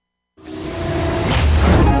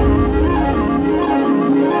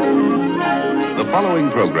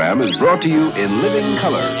following program is brought to you in living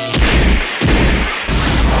color.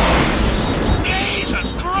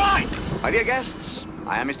 Jesus Christ! My dear guests,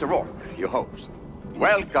 I am Mr. Rourke, your host.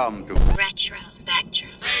 Welcome to Retro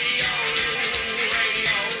Spectrum.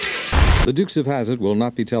 The Dukes of Hazzard will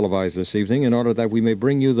not be televised this evening in order that we may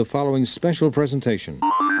bring you the following special presentation.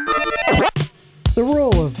 The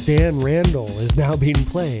role of Dan Randall is now being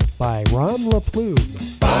played by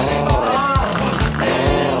LaPlume.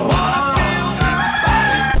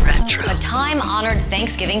 A time-honored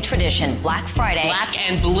Thanksgiving tradition, Black Friday. Black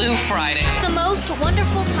and Blue Friday. It's the most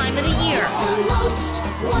wonderful time of the year. It's the most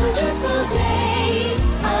wonderful day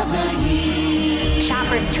of the year.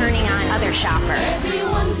 Shoppers turning on other shoppers.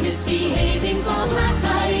 Everyone's misbehaving for Black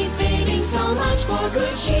Friday, saving so much for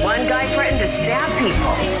good cheer. One guy threatened to stab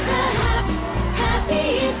people. It's the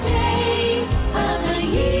happiest day of the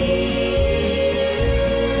year.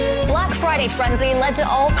 Black Friday frenzy led to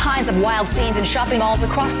all kinds of wild scenes in shopping malls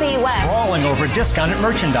across the U.S. Brawling over discounted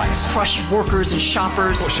merchandise. Crushed workers and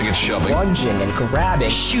shoppers. Pushing and shoving. Lunging and grabbing.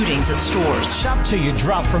 Shootings at stores. Shop till you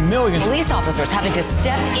drop for millions. Police officers having to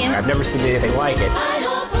step in. I've never seen anything like it. I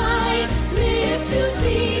hope I live to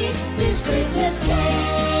see this Christmas day.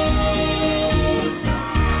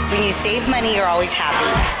 When you save money, you're always happy.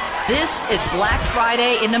 This is Black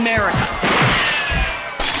Friday in America.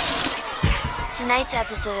 Tonight's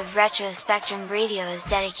episode of Retro Spectrum Radio is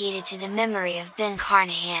dedicated to the memory of Ben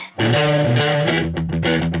Carnahan.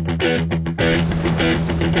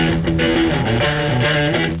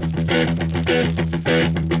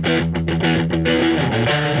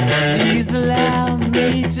 Please allow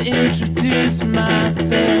me to introduce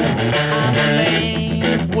myself. I'm a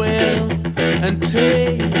man of wealth and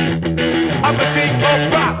taste. I'm a king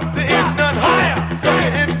of rock, there is none higher.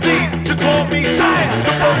 Sucker MCs should call me sire.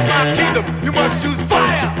 To burn my kingdom, you must choose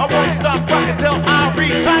fire. I won't stop rocking till I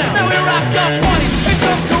retire. Now we rock the party and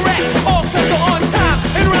come correct. All cuts are on time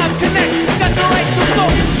and rhyme connect. Got the right to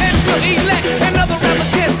vote and we'll elect. And other rappers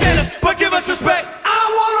can't stand us, but give us respect. I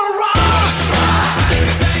wanna rock!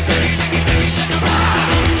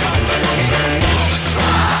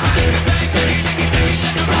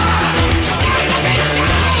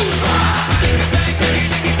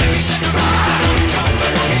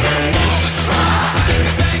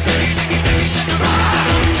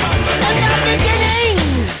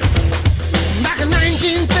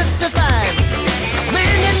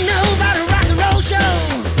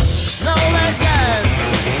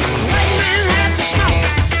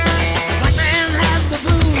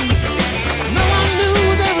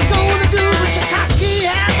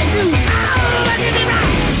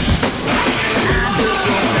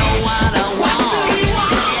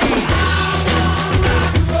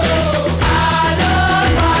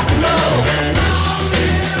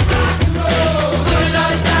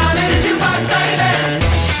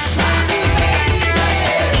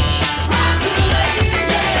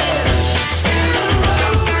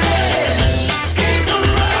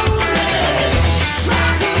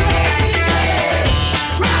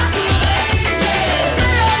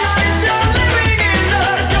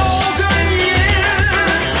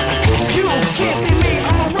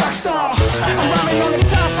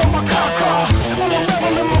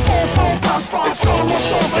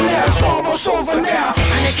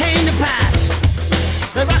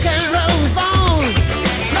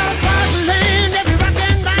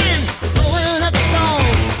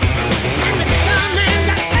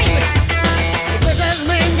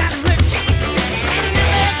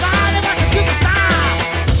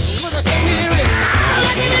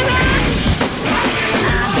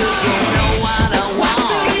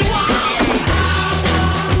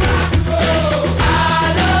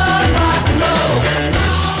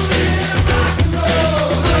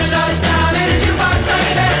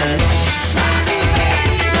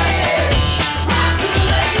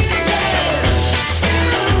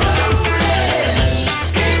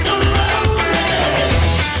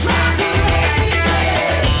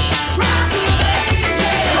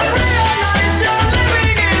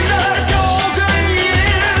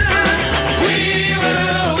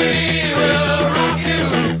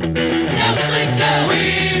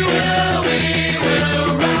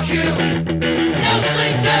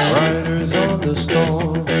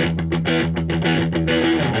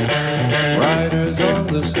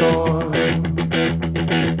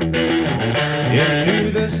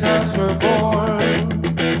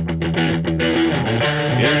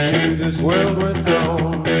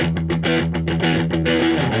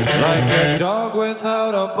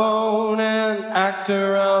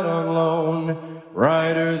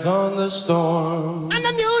 Riders on the storm. And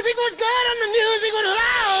the music was good and the music was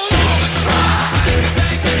loud.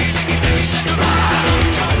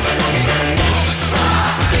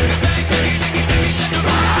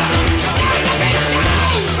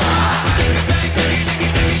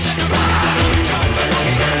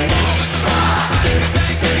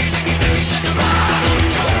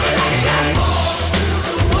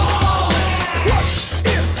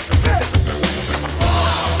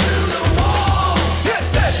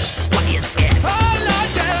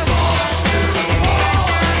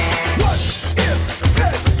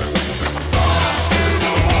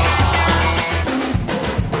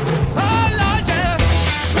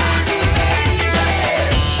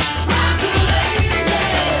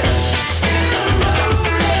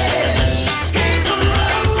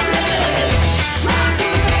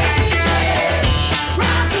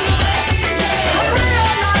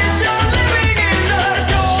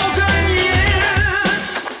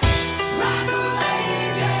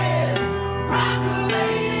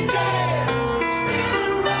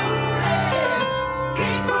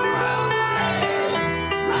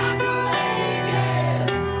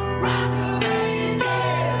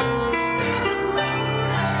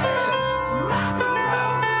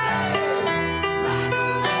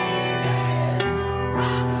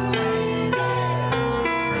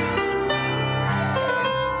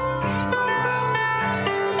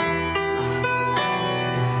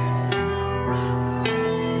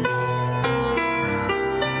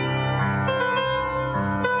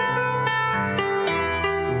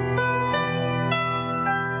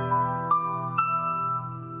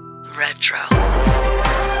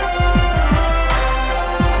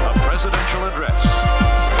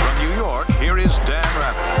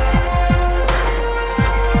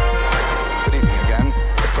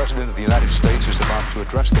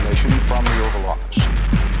 address the nation from the Oval Office.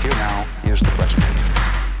 Here now is the President.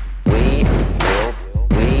 We will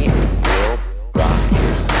rock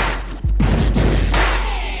you.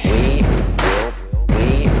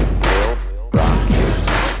 We will rock you.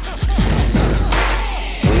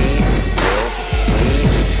 We will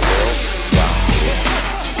rock you.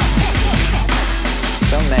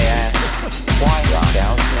 Some may ask, why rock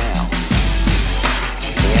out now?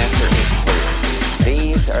 The answer is clear.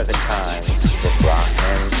 These are the times that rock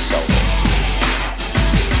ends solo.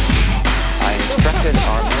 I instructed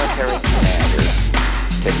our military commander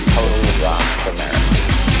to totally rock America.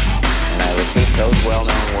 And I repeat those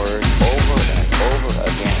well-known words over and over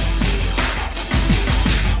again.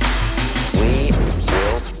 We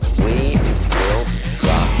will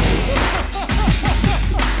rock you.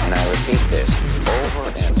 And I repeat this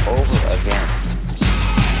over and over again.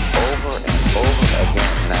 Over and over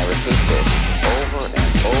again. And I repeat this over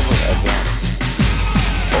and over again.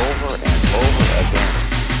 Over and over again.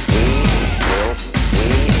 We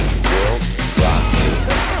will rock you.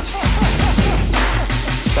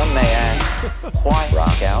 Some may ask, why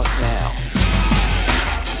rock out now?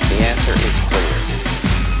 The answer is clear.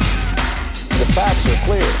 The facts are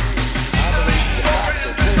clear. I believe the facts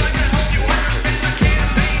are clear.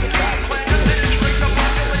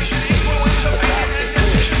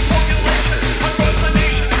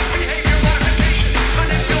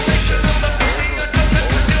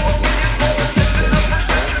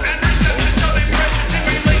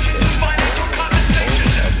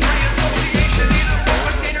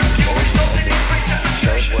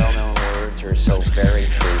 So very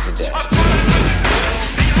true today.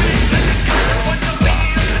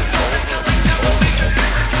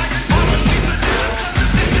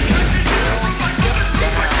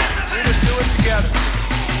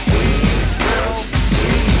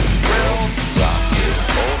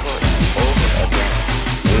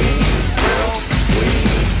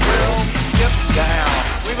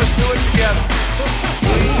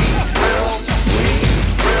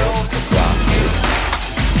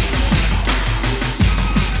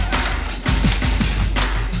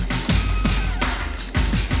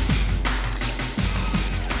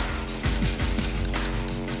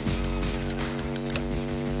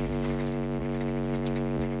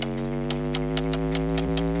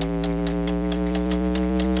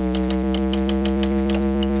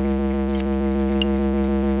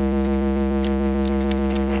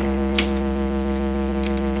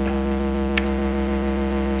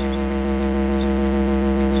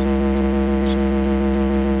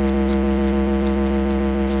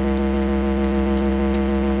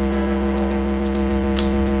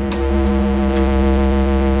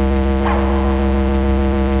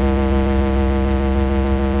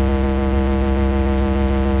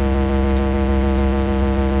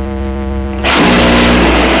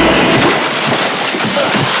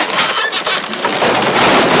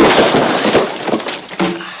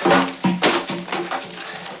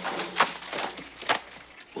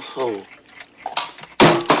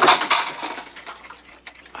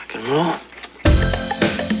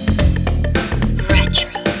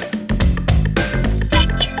 Retro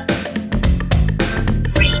Spectrum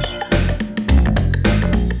Radio.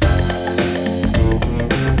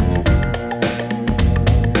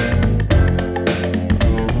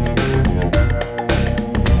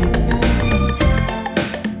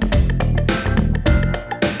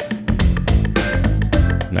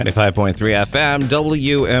 95.3 FM,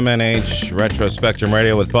 WMNH, Retro Spectrum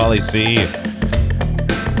Radio with Pauly C.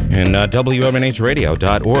 and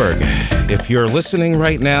WMNHradio.org. If you're listening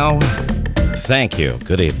right now, thank you.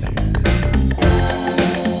 Good evening.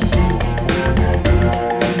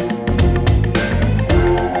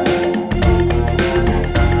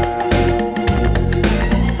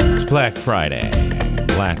 It's Black Friday.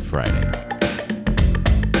 Black Friday.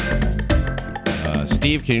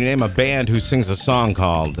 Steve, can you name a band who sings a song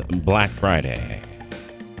called Black Friday?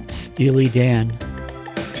 Steely Dan.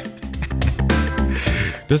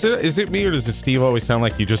 Is it me, or does Steve always sound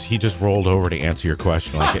like he just rolled over to answer your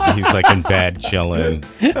question? Like he's like in bed chilling,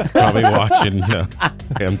 probably watching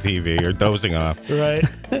MTV or dozing off. Right.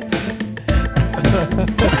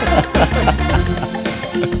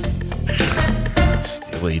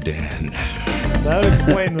 Steely Dan. That would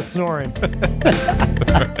explain the snoring.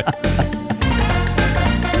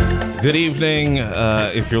 Good evening,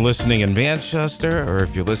 if you're listening in Manchester or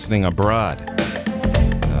if you're listening abroad.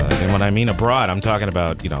 And when I mean abroad, I'm talking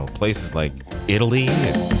about, places like Italy.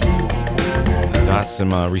 I got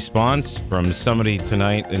some response from somebody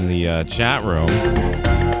tonight in the chat room.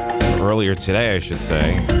 Earlier today, I should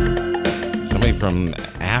say. Somebody from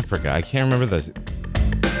Africa. I can't remember the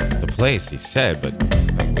place he said, but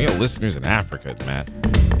We have listeners in Africa, Matt.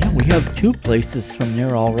 Yeah, we have 2 places from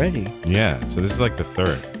there already. Yeah, so this is like the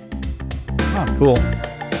 3rd. Oh, cool.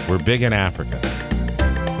 We're big in Africa.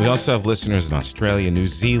 We also have listeners in Australia, New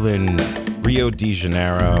Zealand, Rio de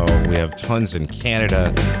Janeiro. We have tons in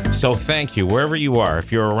Canada. So thank you, wherever you are.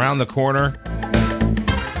 If you're around the corner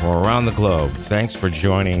or around the globe, thanks for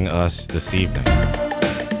joining us this evening.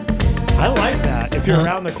 I like that. If you're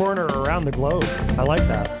around the corner or around the globe, I like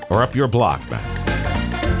that. Or up your block, man.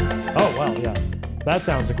 Oh, well, yeah. That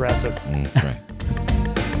sounds aggressive. That's right.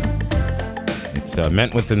 It's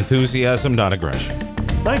meant with enthusiasm, not aggression.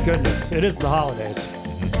 Thank goodness. It is the holidays.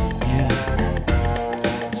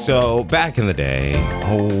 So back in the day,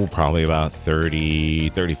 probably about 30,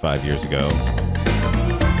 35 years ago,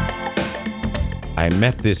 I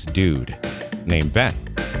met this dude named Ben.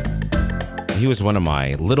 He was one of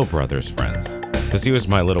my little brother's friends because he was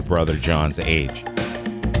my little brother John's age.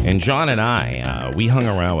 And John and I, we hung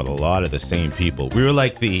around with a lot of the same people. We were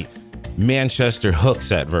like the Manchester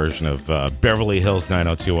Hookset version of Beverly Hills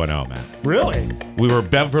 90210, man. Really? We were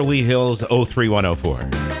Beverly Hills 03104.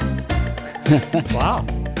 Wow.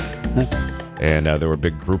 And there were a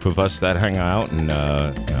big group of us that hung out, and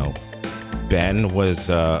Ben was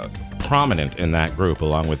prominent in that group,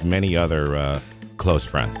 along with many other close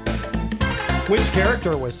friends. Which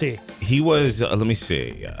character was he? He was, let me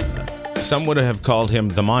see, some would have called him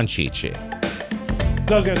the Monchichi.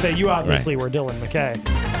 So I was going to say, you obviously were Dylan McKay.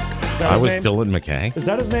 I was name? Dylan McKay. Is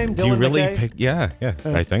that his name, Dylan Do you really McKay? pick? Yeah,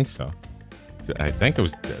 I think so. I think it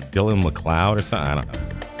was Dylan McLeod or something. I don't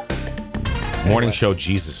know. Morning Show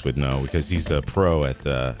Jesus would know because he's a pro at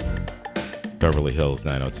Beverly Hills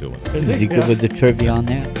 90210. Is he good with the trivia on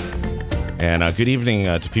that? And good evening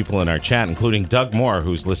to people in our chat, including Doug Moore,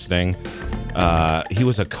 who's listening. He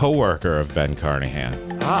was a co-worker of Ben Carnahan.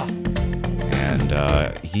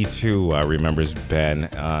 And he, too, remembers Ben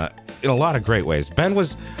in a lot of great ways. Ben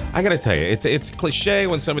was, I got to tell you, it's cliche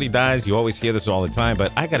when somebody dies. You always hear this all the time.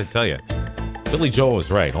 But I got to tell you, Billy Joel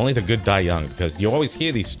was right. Only the good die young, because you always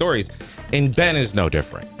hear these stories. And Ben is no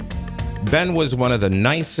different. Ben was one of the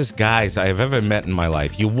nicest guys I have ever met in my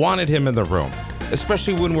life. You wanted him in the room,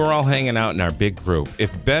 especially when we're all hanging out in our big group.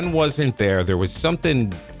 If Ben wasn't there, there was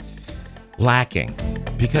something lacking,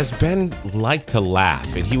 because Ben liked to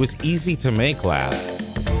laugh, and he was easy to make laugh.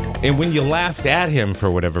 And when you laughed at him for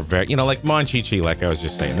whatever, like Monchichi, like I was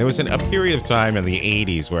just saying, there was a period of time in the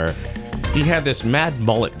 80s where he had this mad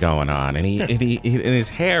mullet going on, and and his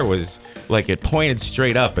hair was like it pointed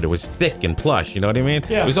straight up, but it was thick and plush. You know what I mean?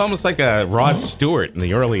 Yeah. It was almost like a Rod Stewart in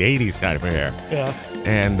the early '80s kind of hair. Yeah.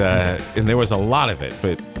 And there was a lot of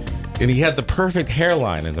it, and he had the perfect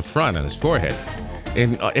hairline in the front on his forehead,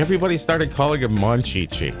 and everybody started calling him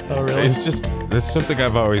Monchichi. Oh, really? It's just that's something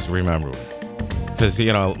I've always remembered. Because,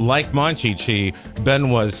 like Monchichi,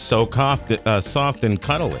 Ben was so soft and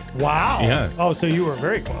cuddly. Wow. Yeah. Oh, so you were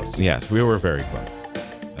very close. Yes, we were very close.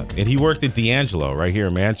 And he worked at D'Angelo right here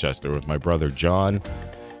in Manchester with my brother John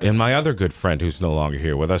and my other good friend who's no longer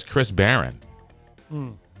here with us, Chris Barron.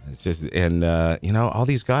 It's just, and, all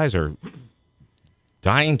these guys are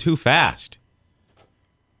dying too fast.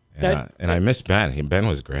 And I miss Ben. Ben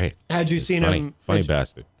was great. Had you seen him? Funny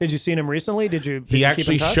bastard. Did you seen him recently? Did you He keep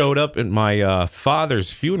actually in touch? showed up at my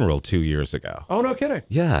father's funeral 2 years ago. Oh, no kidding.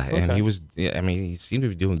 Yeah, Okay. and he seemed to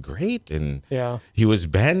be doing great, and Yeah. he was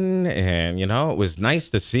Ben, and it was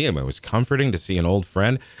nice to see him. It was comforting to see an old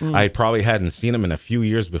friend. I probably hadn't seen him in a few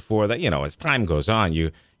years before that. As time goes on,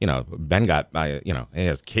 Ben got, he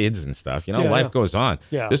has kids and stuff. Life goes on.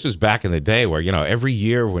 Yeah. This was back in the day where every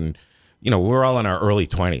year when. We're all in our early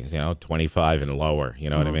 20s, 25 and lower, you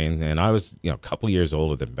know what I mean? And I was, a couple years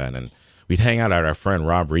older than Ben, and we'd hang out at our friend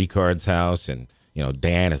Rob Ricard's house, and,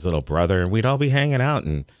 Dan, his little brother, and we'd all be hanging out,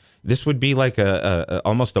 and this would be like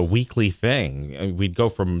almost a weekly thing. We'd go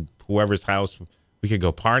from whoever's house we could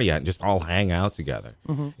go party at and just all hang out together.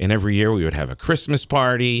 And every year we would have a Christmas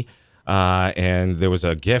party, and there was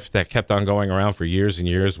a gift that kept on going around for years and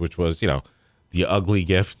years, which was, the ugly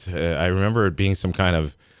gift. I remember it being some kind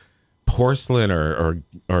of porcelain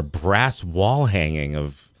or brass wall hanging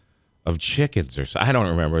of chickens or I don't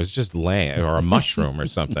remember. It was just laying, or a mushroom or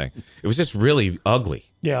something. It was just really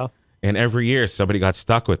ugly. Yeah. And every year somebody got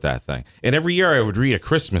stuck with that thing. And every year I would read a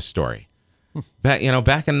Christmas story. Back in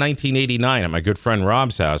 1989 at my good friend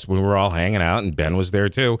Rob's house, we were all hanging out, and Ben was there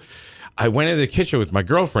too. I went into the kitchen with my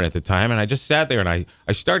girlfriend at the time, and I just sat there and I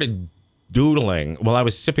started doodling while I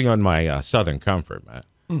was sipping on my Southern Comfort, man.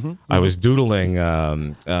 I was doodling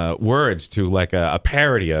words to like a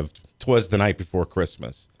parody of "'Twas the Night Before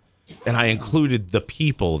Christmas," and I included the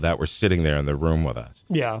people that were sitting there in the room with us.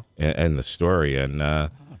 Yeah, and the story, and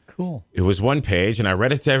cool. It was 1 page, and I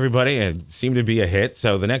read it to everybody, and it seemed to be a hit.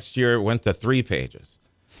 So the next year, it went to 3 pages.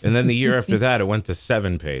 And then the year after that, it went to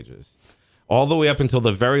 7 pages. All the way up until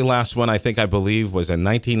the very last one, I believe, was in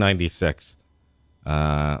 1996.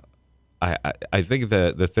 I think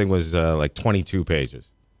the thing was like 22 pages.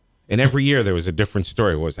 And every year, there was a different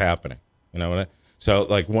story what was happening. You know what I mean? So,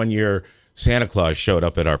 like, one year, Santa Claus showed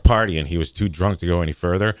up at our party, and he was too drunk to go any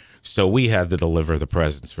further. So we had to deliver the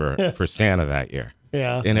presents for Santa that year.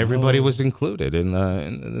 Yeah. And everybody was included in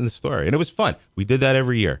the story. And it was fun. We did that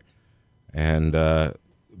every year. And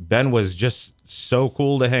Ben was just so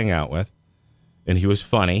cool to hang out with. And he was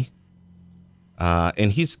funny.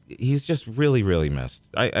 And he's just really, really missed.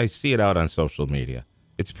 I see it out on social media.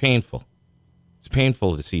 It's painful. It's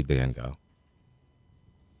painful to see Dan go.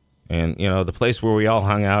 And, you know, the place where we all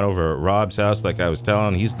hung out over at Rob's house, like I was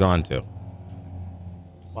telling, he's gone too.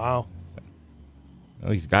 Wow.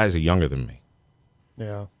 Well, these guys are younger than me.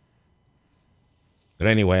 Yeah. But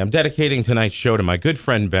anyway, I'm dedicating tonight's show to my good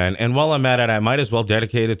friend Ben. And while I'm at it, I might as well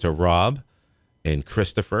dedicate it to Rob and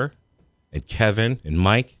Christopher and Kevin and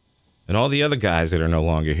Mike and all the other guys that are no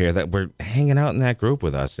longer here that were hanging out in that group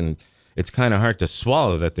with us. And it's kind of hard to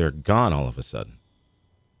swallow that they're gone all of a sudden.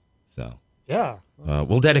 So, yeah.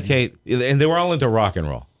 We'll dedicate, and they were all into rock and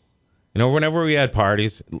roll. You know, whenever we had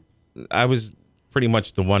parties, I was pretty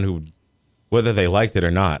much the one who, whether they liked it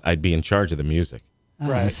or not, I'd be in charge of the music.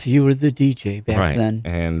 Right. So you were the DJ back then.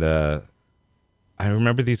 And I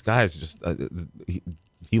remember these guys just,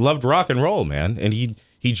 he loved rock and roll, man. And he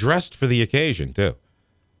dressed for the occasion, too.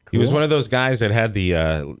 He was one of those guys that had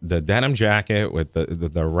the denim jacket with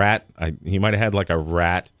the rat. He might have had like a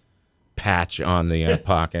rat patch on the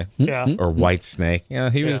pocket. Yeah. Or white snake. Yeah,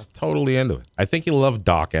 he was totally into it. I think he loved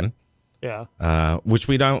Dawkins. Yeah. Which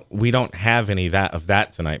we don't have any of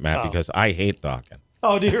that tonight, Matt, because I hate Dawkins.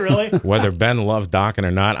 Oh, do you really? Whether Ben loved Dawkins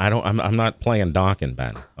or not, I'm not playing Dawkins,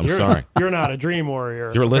 Ben. You're sorry. You're not a dream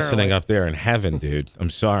warrior. You're listening up there in heaven, dude. I'm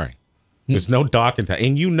sorry. There's no Dawkins,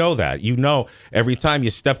 and you know that. You know, every time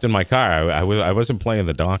you stepped in my car, I wasn't playing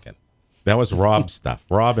the Dawkins. That was Rob's stuff.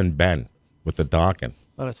 Rob and Ben with the Dawkins.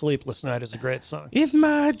 On a Sleepless Night is a great song. In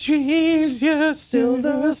my dreams, you're still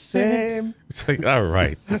the same. It's like, all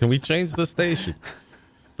right, can we change the station?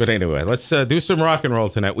 But anyway, let's do some rock and roll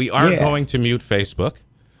tonight. We are going to mute Facebook,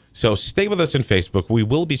 so stay with us in Facebook. We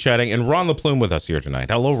will be chatting, and Ron LaPlume with us here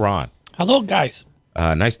tonight. Hello, Ron. Hello, guys.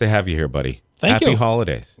 Nice to have you here, buddy. Thank you. Happy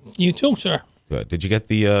holidays. You too, sir. Good. Did you get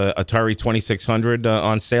the Atari 2600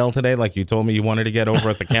 on sale today, like you told me you wanted to get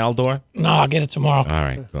over at the Caldor? No, I'll get it tomorrow. All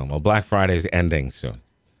right, cool. Well, Black Friday's ending soon.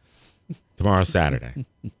 Tomorrow's Saturday.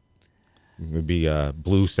 It would be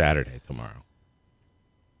Blue Saturday tomorrow.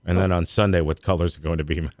 And then on Sunday, what colors are going to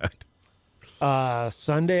be, Matt?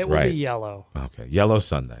 Sunday it will be yellow. Okay, yellow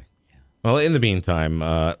Sunday. Well, in the meantime,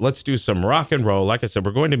 let's do some rock and roll. Like I said,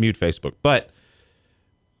 we're going to mute Facebook, but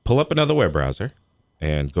pull up another web browser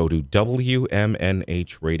and go to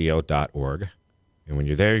WMNHradio.org. And when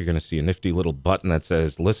you're there, you're going to see a nifty little button that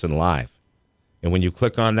says Listen Live. And when you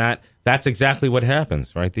click on that, that's exactly what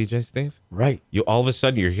happens, right, DJ Steve? Right. You all of a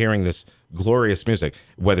sudden you're hearing this glorious music,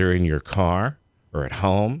 whether in your car or at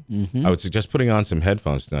home. Mm-hmm. I would suggest putting on some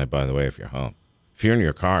headphones tonight, by the way, if you're home. If you're in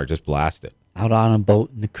your car, just blast it. Out on a boat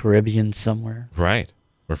in the Caribbean somewhere. Right.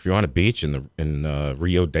 Or if you're on a beach in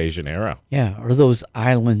Rio de Janeiro. Yeah, or those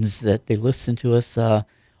islands that they listen to us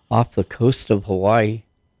off the coast of Hawaii.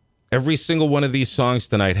 Every single one of these songs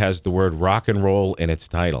tonight has the word rock and roll in its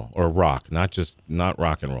title, or rock, not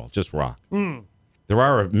rock and roll, just rock. Mm. There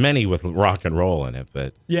are many with rock and roll in it,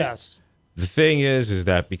 but yes. The thing is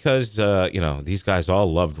that because these guys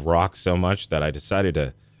all loved rock so much that I decided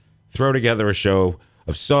to throw together a show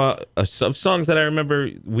of songs that I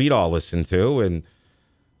remember we'd all listen to, and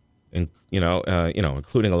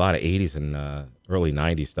including a lot of 80s and early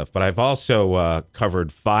 90s stuff. But I've also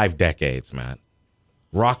covered 5 decades, Matt.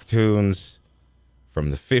 Rock tunes from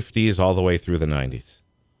the 50s all the way through the 90s.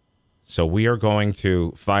 So we are going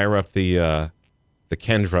to fire up the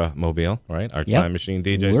Kendra mobile, right? Our time machine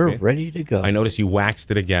DJ. We're Steve. ready to go. I noticed you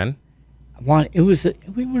waxed it again.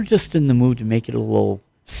 We were just in the mood to make it a little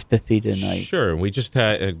spiffy tonight. Sure. We just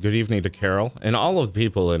had a good evening to Carol and all of the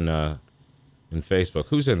people in Facebook.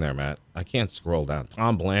 Who's in there, Matt? I can't scroll down.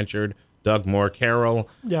 Tom Blanchard, Doug Moore, Carol,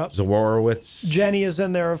 Zaworowitz. Jenny is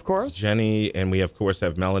in there, of course. Jenny, and we, of course,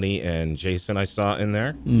 have Melanie and Jason I saw in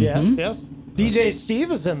there. Mm-hmm. Yes. DJ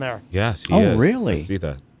Steve is in there. Yes, he is. Oh, really? I see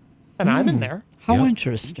that. And I'm in there. How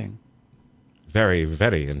interesting. Very,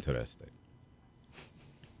 very interesting.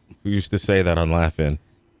 Who used to say that on Laugh-In?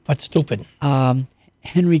 But stupid.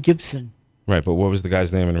 Henry Gibson. Right, but what was the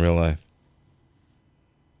guy's name in real life?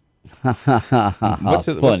 What's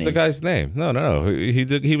the guy's name? No.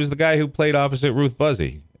 He was the guy who played opposite Ruth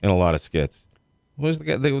Buzzy in a lot of skits. What was the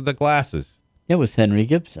guy with the glasses? It was Henry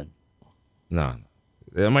Gibson. No.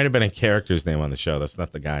 There might have been a character's name on the show. That's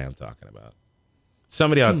not the guy I'm talking about.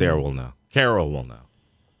 Somebody out there will know. Carol will know.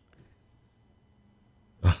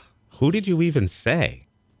 Who did you even say?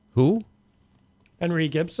 Who? Henry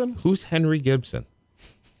Gibson? Who's Henry Gibson?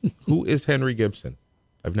 Who is Henry Gibson?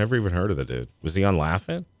 I've never even heard of the dude. Was he on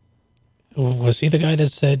Laugh-In? Was he the guy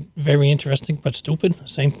that said very interesting but stupid?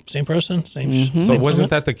 Same person? Same. But wasn't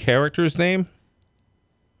that the character's name?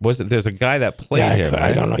 There's a guy that played him.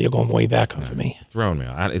 I don't know. You're going way back for me. Throwing me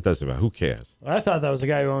out. It doesn't matter. Who cares? I thought that was the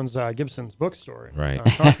guy who owns Gibson's bookstore. Right.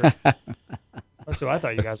 That's who I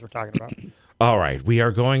thought you guys were talking about. All right. We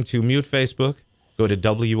are going to mute Facebook. Go to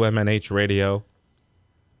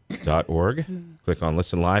WMNHradio.org. Click on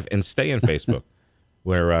Listen Live and stay in Facebook.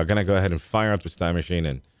 We're going to go ahead and fire up this time machine,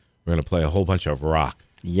 and we're going to play a whole bunch of rock.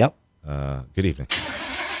 Yep. Good evening.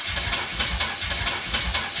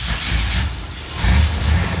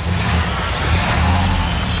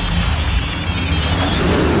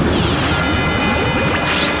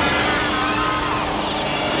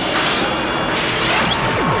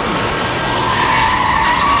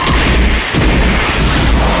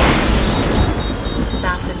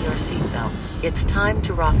 Fasten your seatbelts. It's time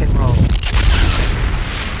to rock and roll.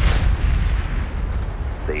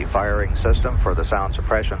 The firing system for the sound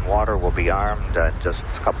suppression water will be armed just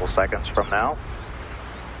a couple seconds from now.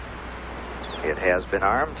 It has been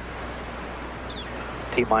armed.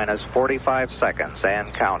 T-minus 45 seconds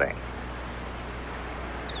and counting.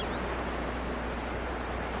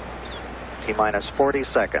 T-minus 40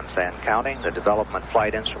 seconds and counting. The development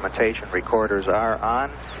flight instrumentation recorders are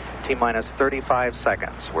on. T-minus 35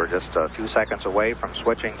 seconds. We're just a few seconds away from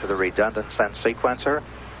switching to the redundant sense sequencer.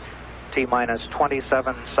 T-minus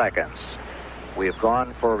 27 seconds. We have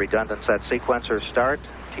gone for redundant set sequencer start.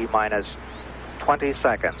 T-minus 20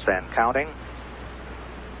 seconds and counting.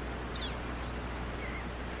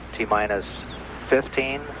 T-minus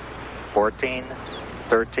 15, 14,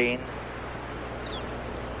 13.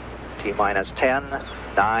 T-minus 10,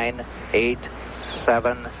 9, 8,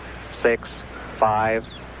 7, 6, 5,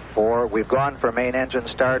 4. We've gone for main engine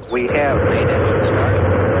start. We have main engine start.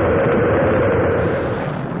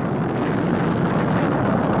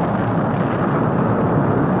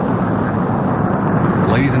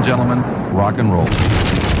 Ladies and gentlemen, rock and roll.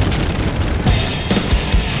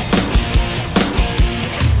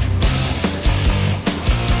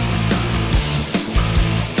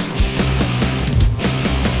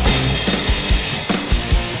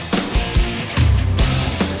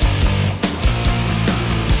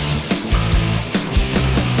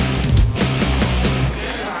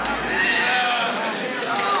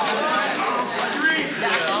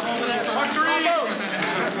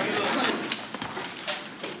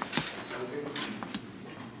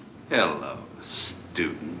 Hello,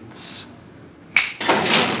 students.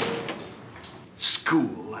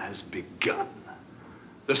 School has begun.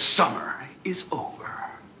 The summer is over.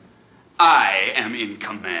 I am in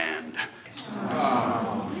command.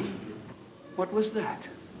 What was that?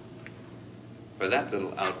 For that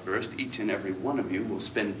little outburst, each and every one of you will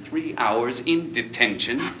spend 3 hours in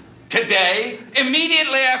detention today,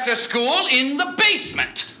 immediately after school, in the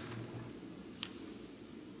basement.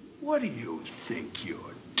 What do you think you're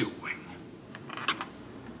doing?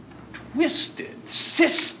 Twisted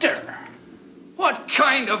sister. What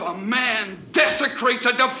kind of a man desecrates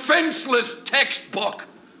a defenseless textbook?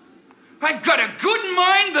 I've got a good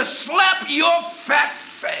mind to slap your fat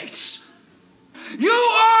face. You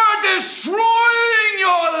are destroying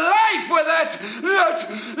your life with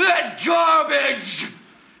that garbage.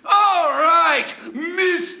 All right,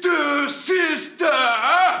 Mr. Sister,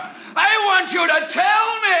 I want you to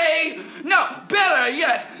tell me. No, better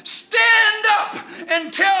yet, stand up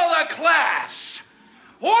and tell the class.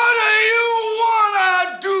 What do you want to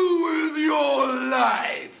do with your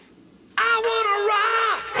life? I want to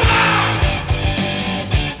rock.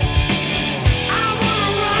 I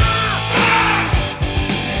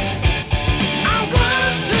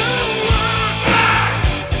want to rock.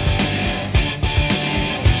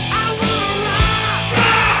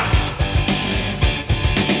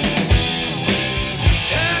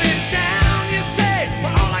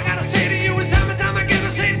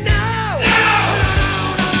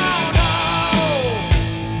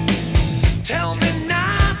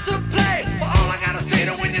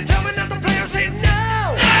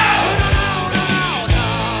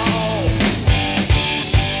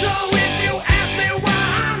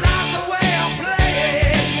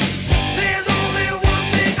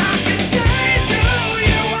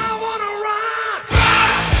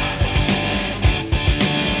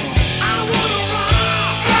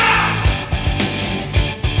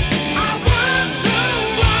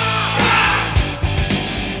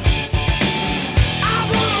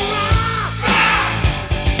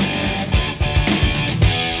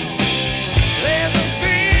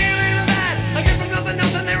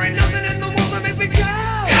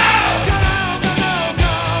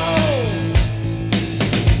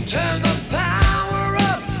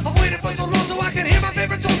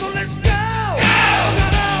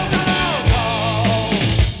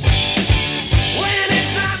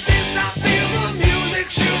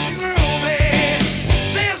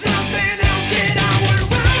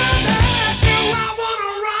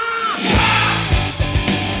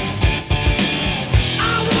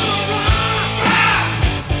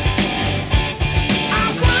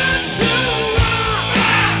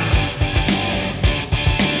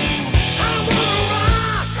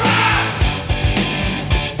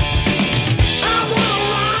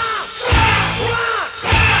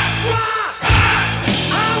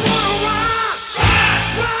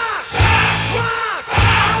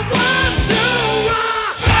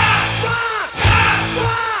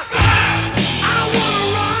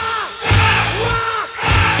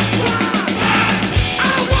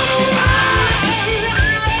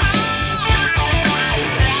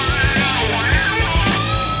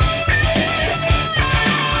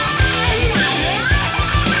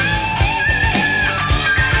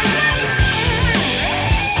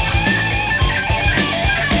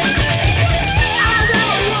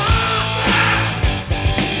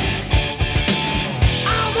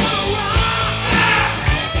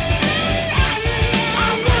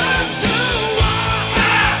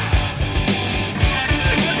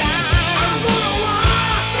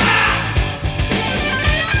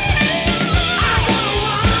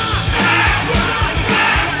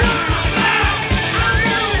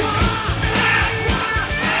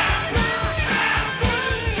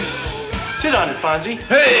 Fonzie.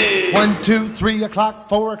 Hey! 1, 2, 3 o'clock,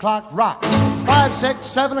 4 o'clock, rock. 5, 6,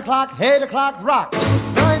 7 o'clock, 8 o'clock, rock.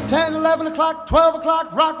 9, 10, 11 o'clock, 12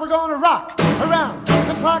 o'clock, rock. We're gonna rock around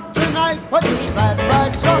the clock tonight. Put your glad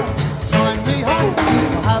rags on, join me home.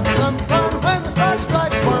 We'll have some fun when the clock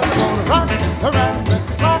strikes 1. We're gonna rock around the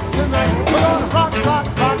clock tonight. We're gonna rock, rock,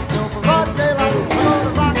 rock till broad daylight. We're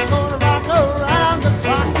gonna rock around the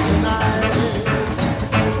clock tonight.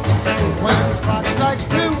 When the clock strikes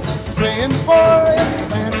 2, 3, and 4, if the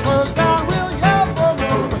band slows down, we'll yell for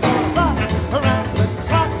more. We're gonna rock around the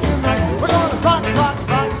clock tonight. We're gonna rock, rock,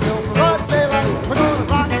 rock till broad daylight. We're gonna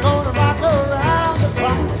rock around the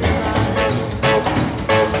clock tonight.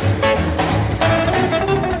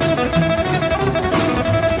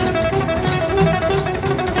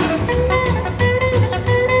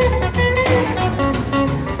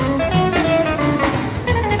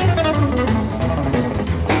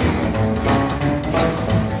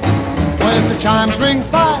 When the chimes ring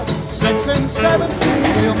 5, 6, and 7,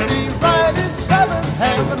 we'll be right in 7th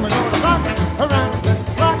heaven. We're gonna rock around the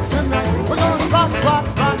clock tonight. We're gonna rock, rock,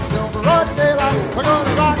 rock till broad daylight. We're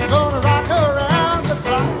gonna rock around the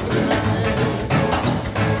clock tonight.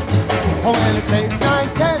 Oh, when it's 8, 9,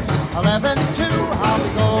 10, 11, 2, I'll be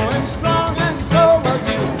going strong, and so will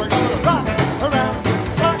you. We're gonna rock around the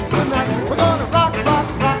clock tonight. We're gonna rock, rock,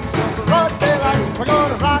 rock till broad daylight. We're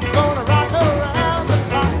gonna rock around the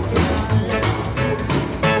clock tonight.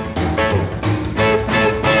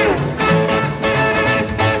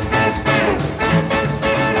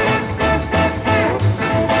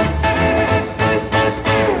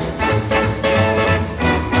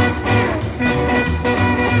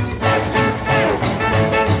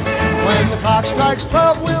 When the clock strikes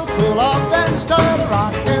 12, we'll cool off, then start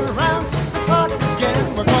rocking around the clock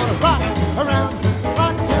again. We're gonna rock around the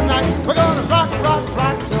clock tonight. We're gonna rock, rock,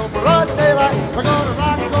 rock till broad daylight. We're gonna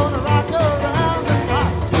rock around the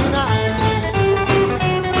clock tonight.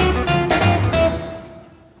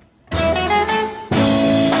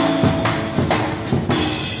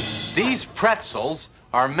 These pretzels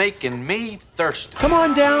are making me thirsty. Come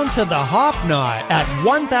on down to the Hop Knot at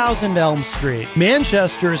 1000 Elm Street,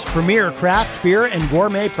 Manchester's premier craft beer and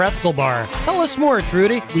gourmet pretzel bar. Tell us more,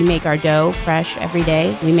 Trudy. We make our dough fresh every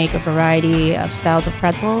day. We make a variety of styles of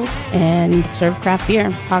pretzels and serve craft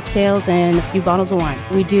beer, cocktails, and a few bottles of wine.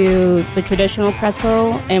 We do the traditional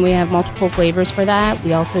pretzel, and we have multiple flavors for that.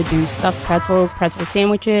 We also do stuffed pretzels, pretzel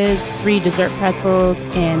sandwiches, 3 dessert pretzels,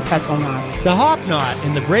 and pretzel knots. The Hop Knot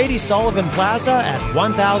in the Brady Sullivan Plaza at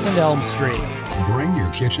 1000 Elm Street. Bring your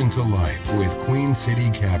kitchen to life with Queen City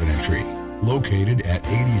Cabinetry, located at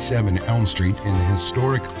 87 Elm Street in the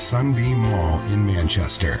historic Sunbeam Mall in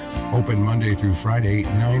Manchester. Open Monday through Friday,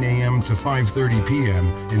 9 a.m. to 5:30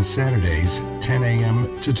 p.m. and Saturdays, 10 a.m.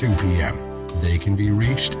 to 2 p.m. They can be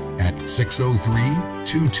reached at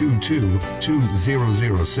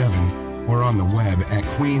 603-222-2007 or on the web at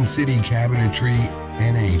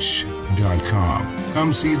queencitycabinetrynh.com.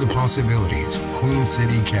 Come see the possibilities. Queen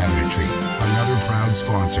City Cabinetry, another proud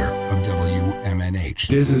sponsor of WMNH.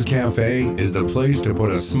 Diz's Cafe is the place to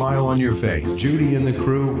put a smile on your face. Judy and the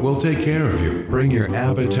crew will take care of you. Bring your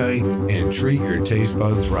appetite and treat your taste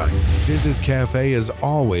buds right. Diz's Cafe is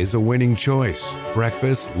always a winning choice.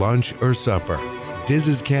 Breakfast, lunch, or supper.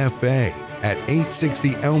 Diz's Cafe at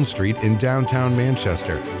 860 Elm Street in downtown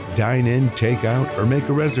Manchester. Dine in, take out, or make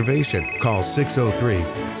a reservation. Call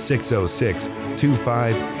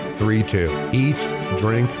 603-606-2532. Eat,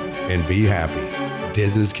 drink, and be happy.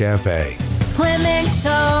 Diz's Cafe.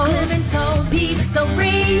 Clemento's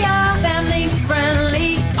Pizzeria, family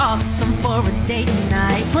friendly, awesome for a date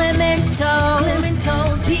night.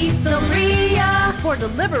 Clemento's Pizzeria. For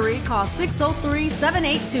delivery, call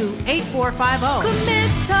 603-782-8450.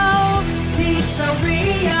 Clemento's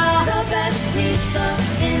Pizzeria, the best pizza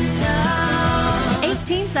in town.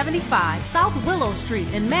 1875 South Willow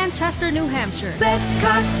Street in Manchester, New Hampshire. Best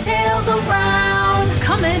cocktails around.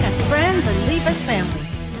 Come in as friends and leave as family.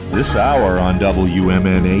 This hour on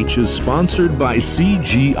WMNH is sponsored by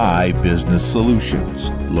CGI Business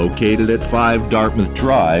Solutions, located at 5 Dartmouth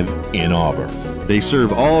Drive in Auburn. They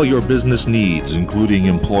serve all your business needs, including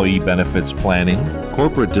employee benefits planning,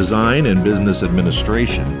 corporate design and business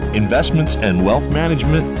administration, investments and wealth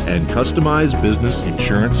management, and customized business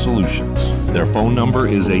insurance solutions. Their phone number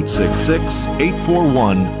is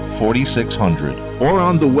 866-841-4600 or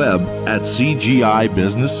on the web at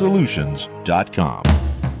cgibusinesssolutions.com.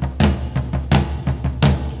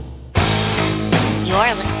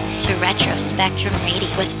 You're listening to Retro Spectrum Radio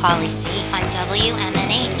with Pauly C on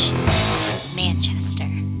WMNH, Manchester.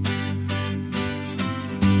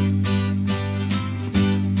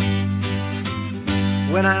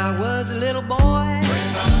 When I was a little boy,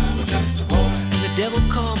 devil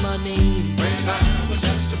call my name. When I was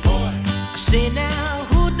just a boy. I say now,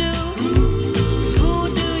 who do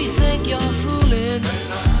you think you're fooling?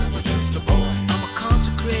 When I was just a boy. I'm a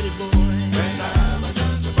consecrated boy. When I was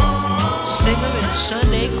just a boy. Singer in the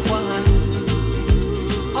Sunday choir.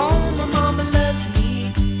 Oh, my mama loves me.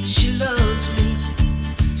 She loves me.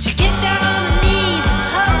 She get down on her knees and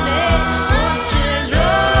hug me. Oh, she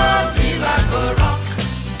loves me like a rock.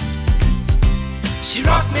 She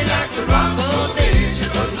rocks me like a rock. Oh, baby,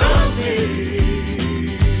 just love me.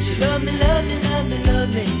 She love me, love me, love me, love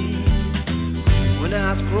me. When I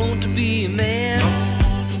was grown to be a man,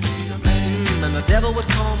 and the devil would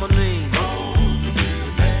call my name.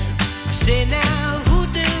 I say now, who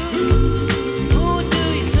do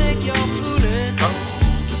you think you're fooling?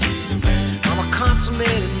 I'm a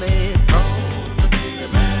consummated man.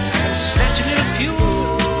 Snatch a little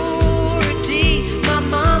purity. My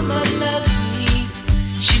mama loves me.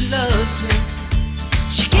 She loves me.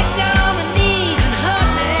 She get down on her knees and hug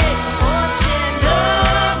me. Oh, she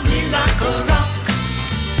love me like a rock.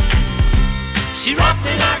 She rock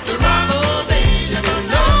me like a rock. Oh, baby, just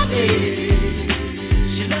love me.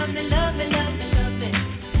 She love me, love me, love me, love me.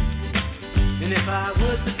 And if I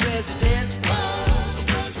was the president,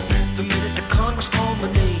 the minute the Congress called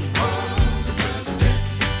my name,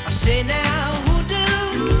 I say now, who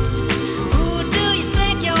do you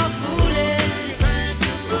think you're fooling?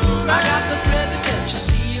 I got the presidential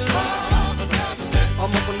seal.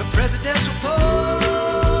 I'm up on the presidential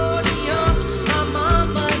podium. My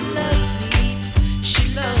mama loves me. She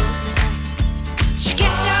loves me. She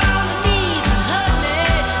get down on her knees and hug me.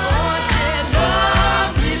 Oh, she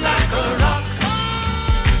love me like a rock.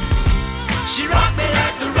 She rock me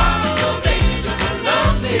like the rock. Oh, baby, just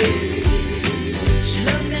love me. She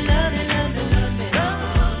love me, love me, love me, love me.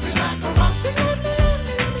 Love me like a rock. She love me, love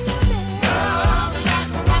me, love me, love me. Love me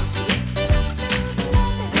like a rock.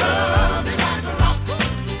 Love me like a rock. Love me like a rock.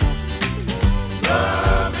 Rock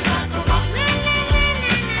me like a rock. Love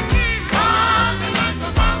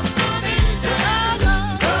me like a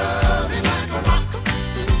rock. Love me like a rock. Rock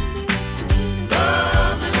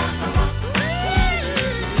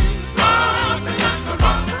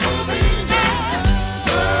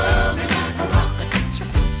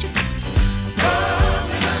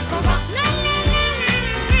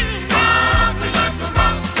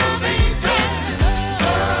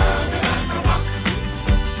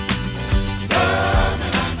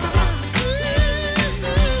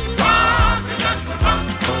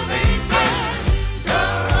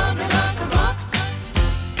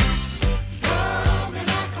like a rock. Love me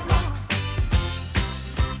like a rock.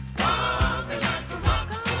 Love me like a rock.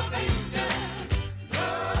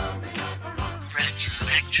 Love me like a rock. Red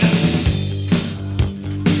Spectrum.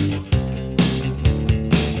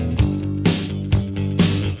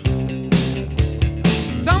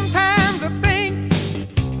 Sometimes I think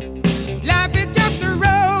life is just a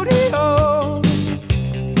rodeo.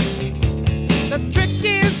 The trick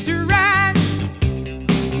is to ride,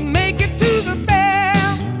 make it to the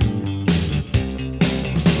bell.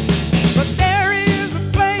 But there is a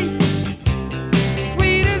place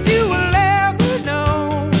sweet as you will ever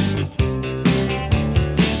know.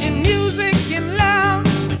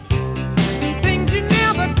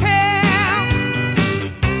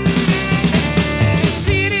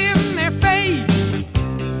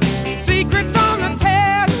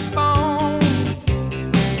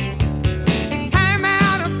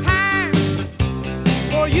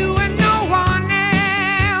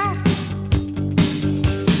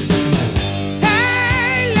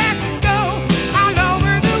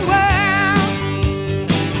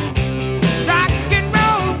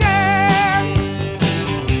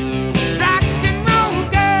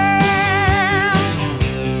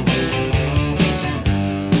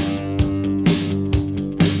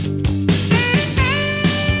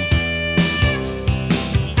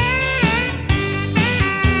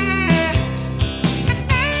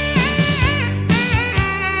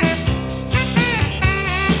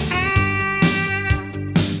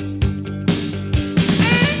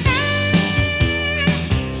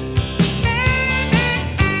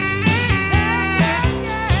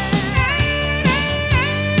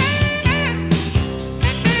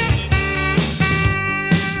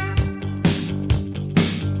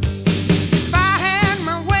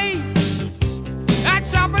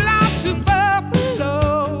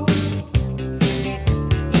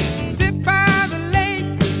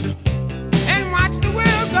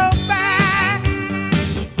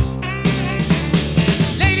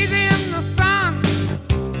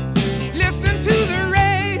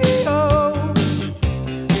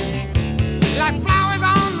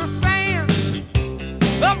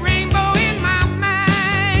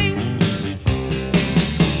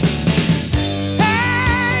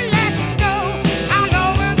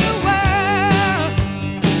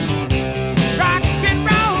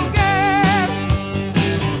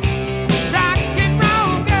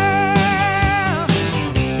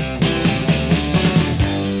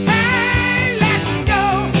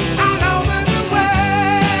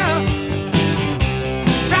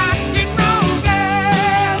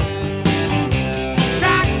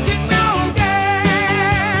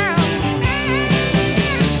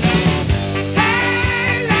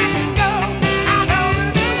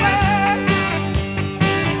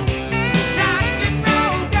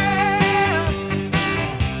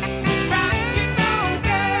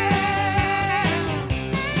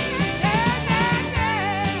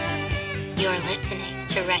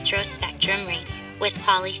 Retro Spectrum Radio with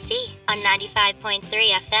Pauly C on 95.3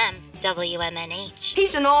 FM WMNH.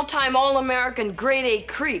 He's an all-time All-American grade A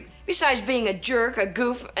creep, besides being a jerk, a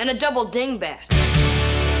goof, and a double dingbat.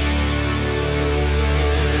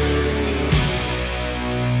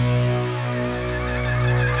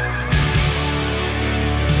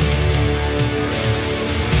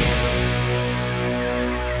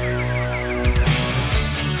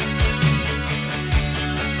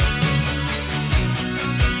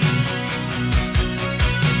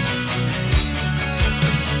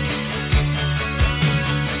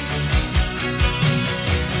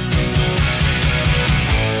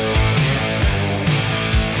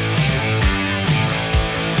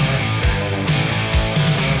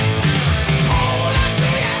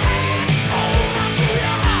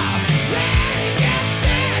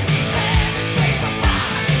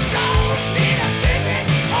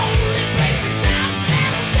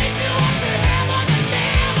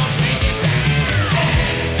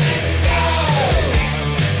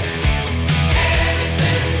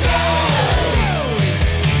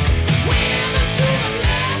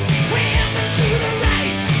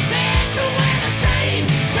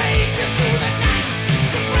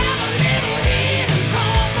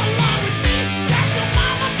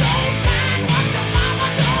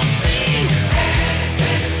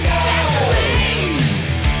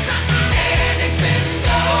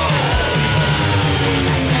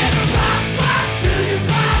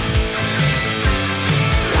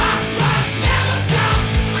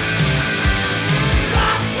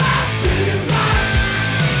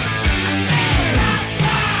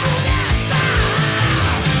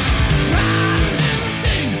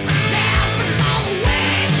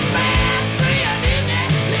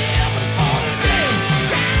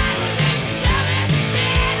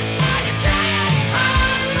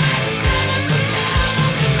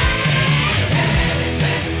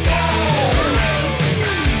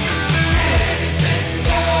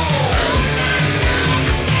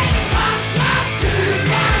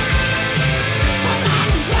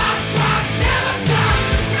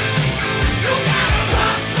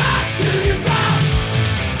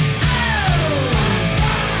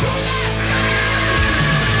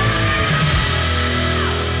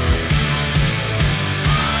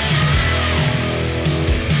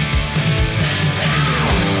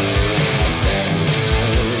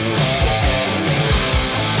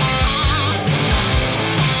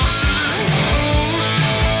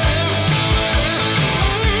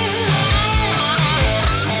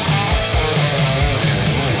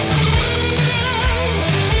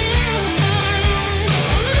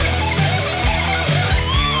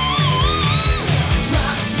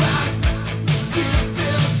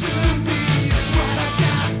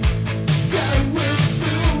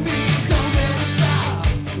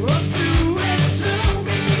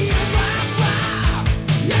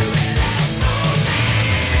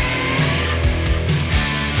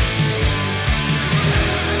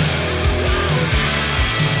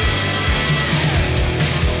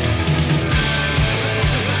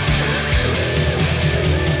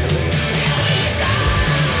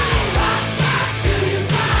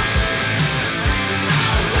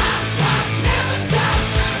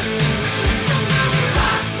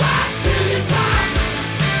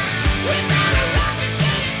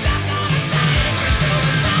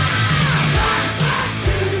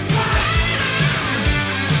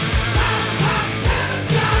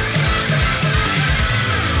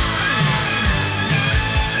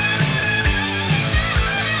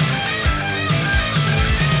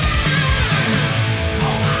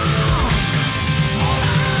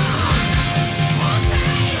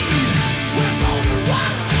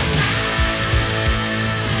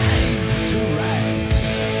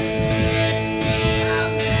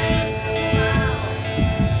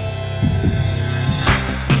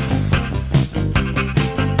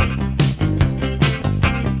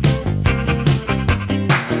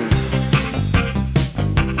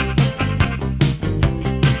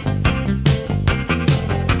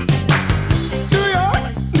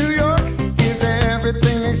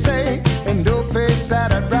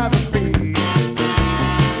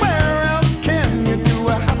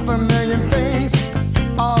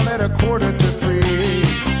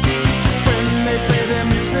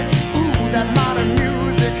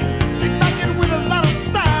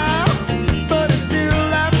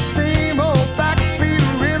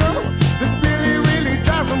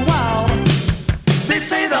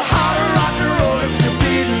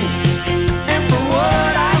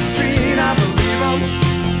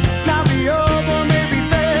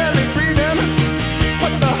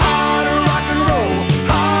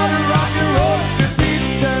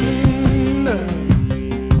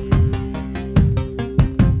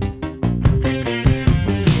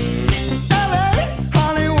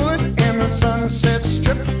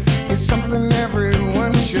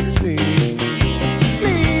 should see.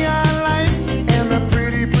 Neon lights and the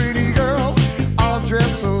pretty, pretty girls all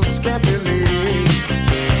dressed so scantily.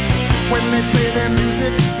 When they play their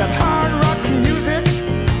music, that hard rock music,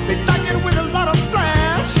 they like it with a lot of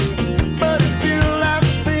flash, but it's still that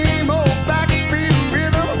same old backbeat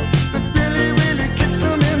rhythm that really, really kicks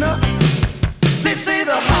them in the. They say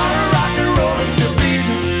the hard rock and roll is still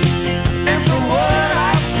beating, and from what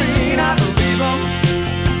I've seen, I believe them.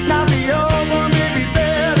 Now the old one may be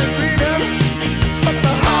there to greet them, but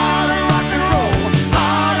the hard rock and roll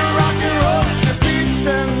is still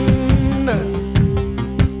beating.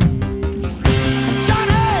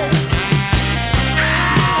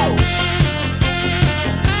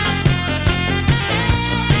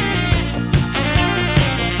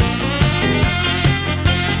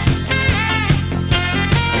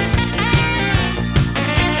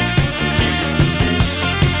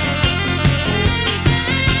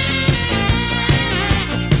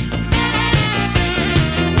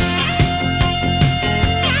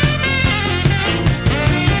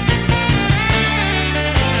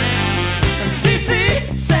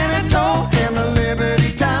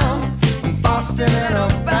 And a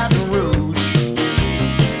Baton Rouge,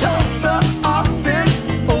 Tulsa, Austin,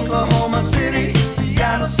 Oklahoma City,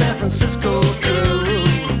 Seattle, San Francisco too.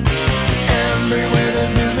 Everywhere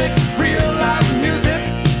there's music, real live music,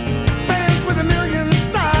 bands with a million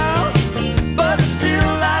styles, but it's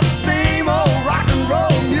still that same old rock and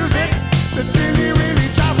roll music that really, really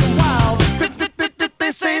drives them wild.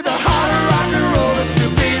 They say the harder rock and roll is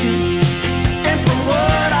still beating, and from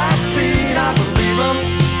what I've seen, I believe them.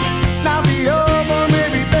 Now the old one may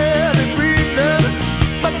be there to breathe them,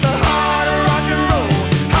 but the harder rock and roll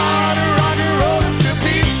is still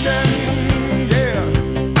beating, yeah.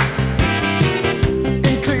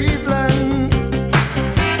 In Cleveland,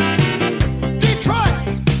 Detroit,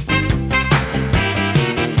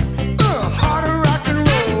 harder rock and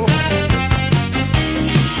roll.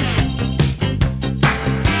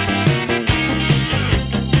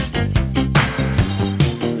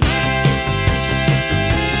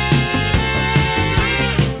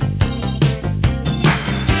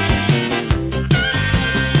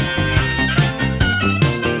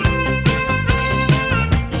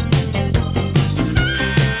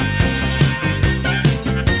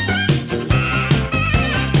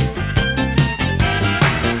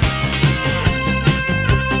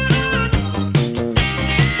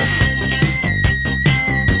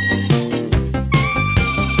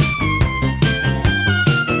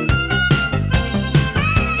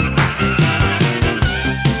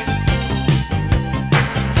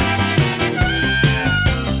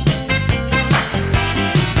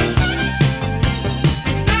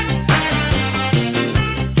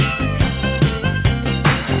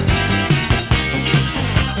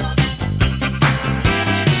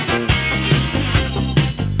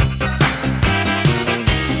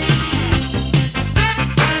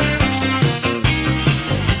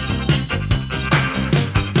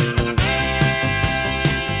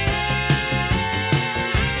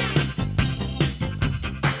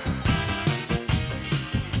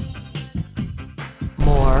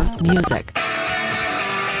 More music.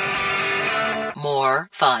 More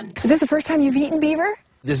fun. Is this the first time you've eaten beaver?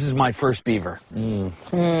 This is my first beaver.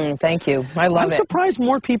 Thank you. I love I'm it. surprised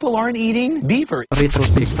more people aren't eating beaver.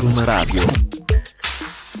 Retrospectum Radio.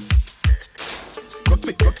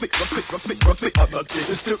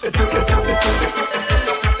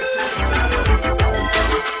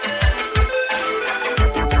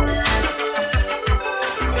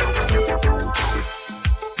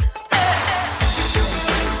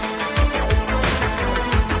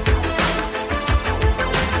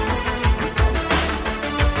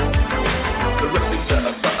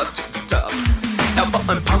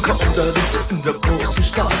 Ein Punker unterrichtete in der großen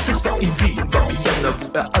Stadt. Es war in Wien, war Vienna,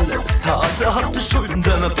 wo alles tat. Er hatte Schulden,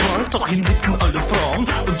 der Natur, doch ihn liebten alle Frauen.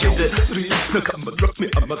 Und jede rief, na kann man Rock me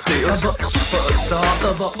Amadeus. Er war Superstar,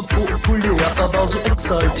 er war populär, er war so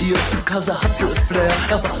exaltiert, because er hatte Flair.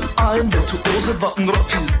 Er war ein Virtuose, war ein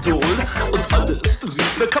Rockidol. Und alles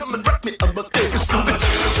rief, na kann man Rock me Amadeus. Du mit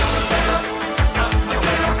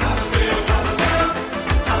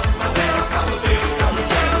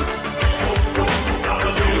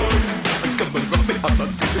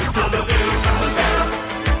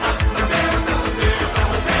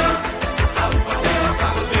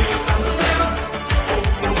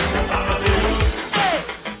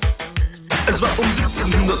Es war um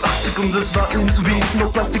 1780 und es war irgendwie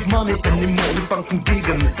nur Plastic Money in den Modebanken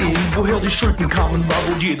gegen ihn. Woher die Schulden kamen, war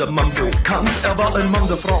wohl jedermann bekannt. Er war ein Mann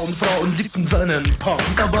der Frauen, Frauen liebten seinen Punk.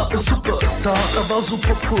 Er war ein Superstar, er war so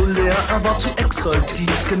populär, er war zu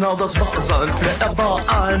exaltiert, genau das war sein Flair. Er war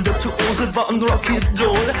ein Virtuose, war ein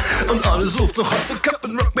Rocky-Doll und alle suchten noch heute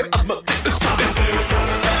Captain Rock Me Amadeus.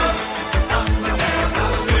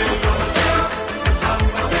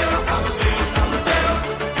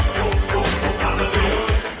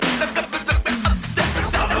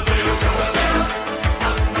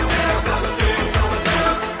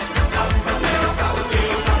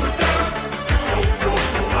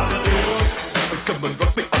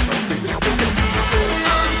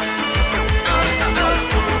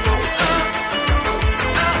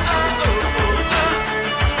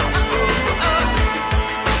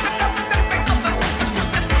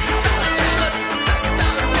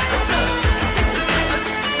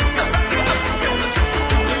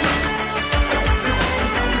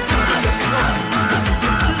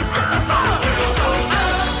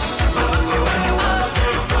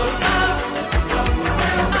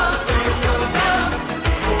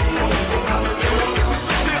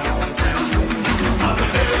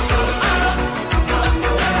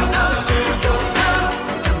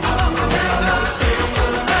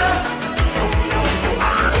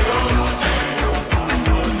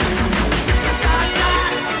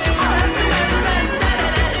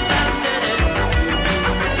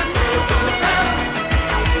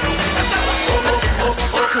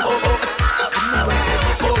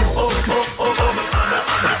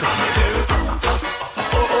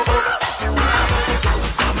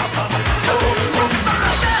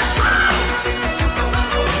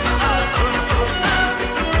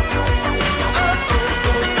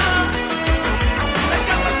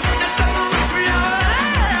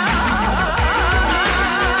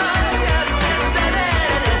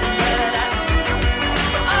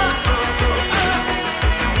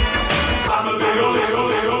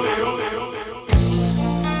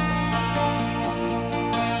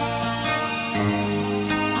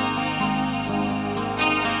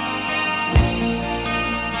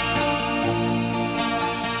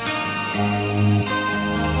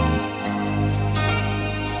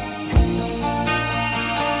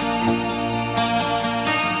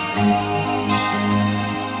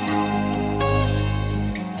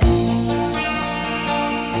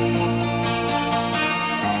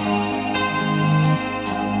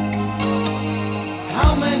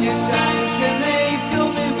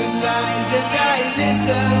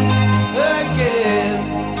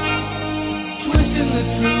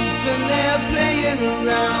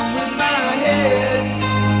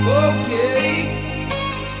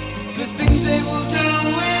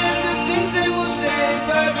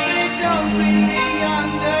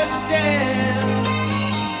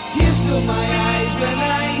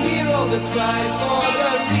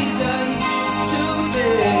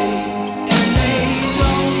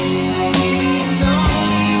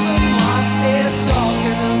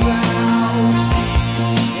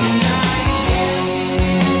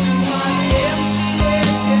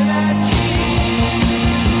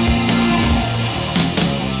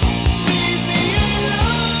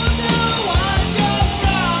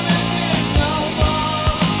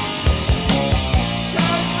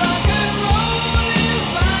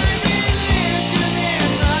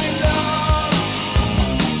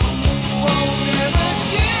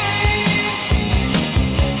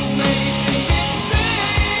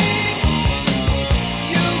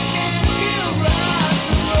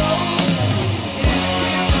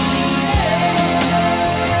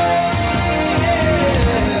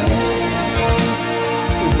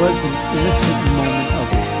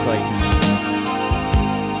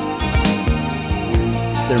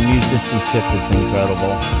 Tip is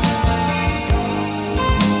incredible.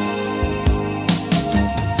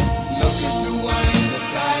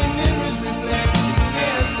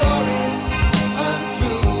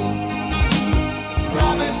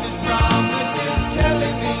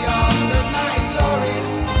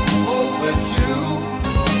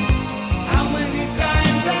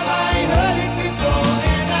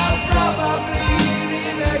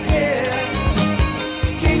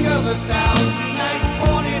 King of 1,000 nights,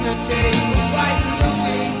 born in a tale of white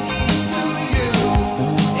losing.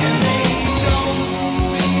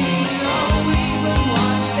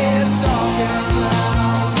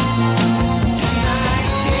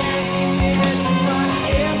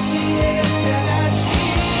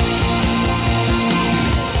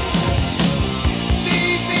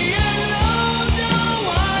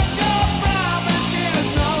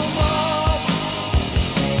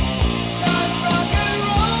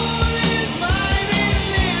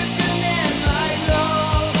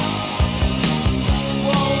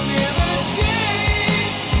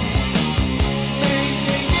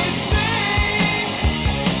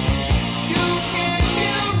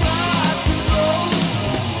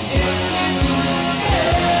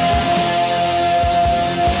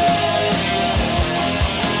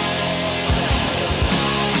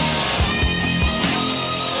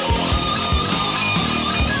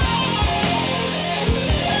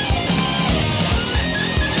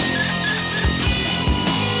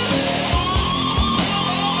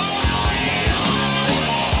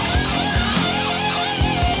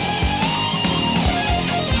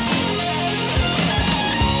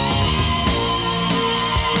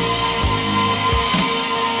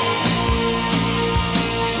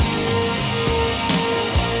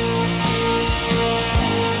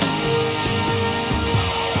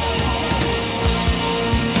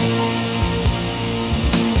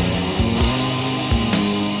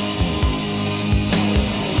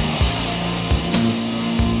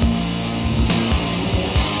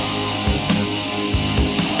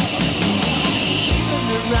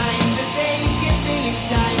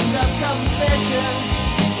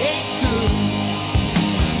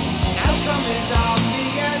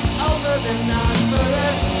 and not for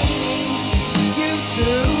us needing you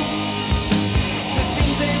too. The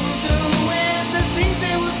things they will do and the things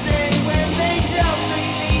they will say when they don't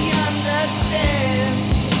really understand.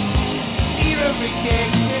 Fear of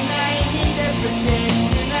rejection, I need a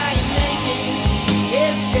protection, I'm making a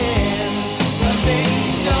stand. 'Cause they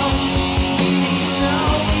don't really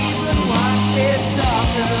know even what they're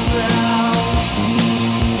talking about.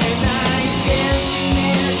 And I can't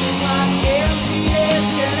imagine what emptiness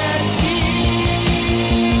can achieve.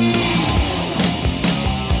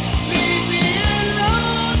 Leave me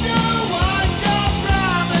alone, don't want your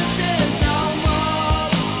promises no more.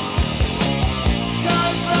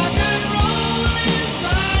 'Cause rock and roll is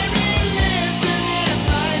my religion and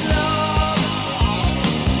my love.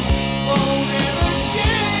 Won't ever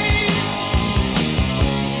change.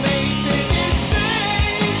 May think it's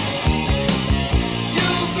strange.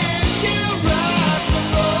 You can kill rock and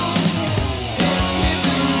roll. It's here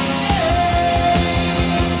to stay.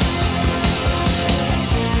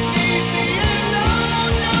 Leave me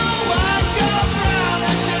alone, don't want your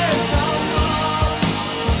promises no more.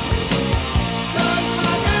 'Cause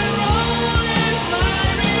rock and roll is my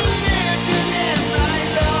religion and my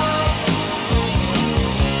love.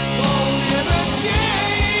 Won't ever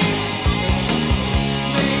change.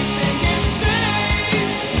 May think it's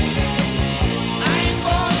strange. I'm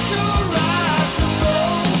born to rock and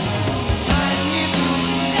roll. I'm here to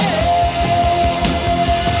stay.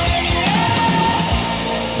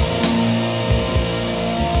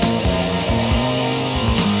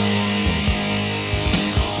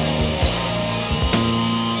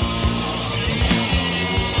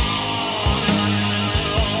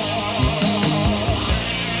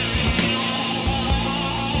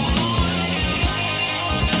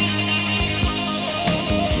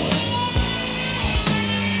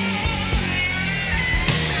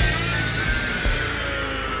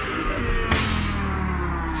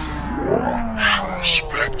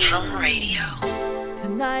 Spectrum Radio.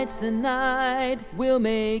 Tonight's the night we'll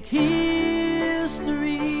make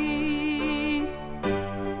history.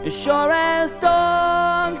 As sure as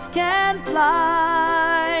dogs can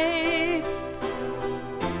fly.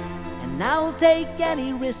 And I'll take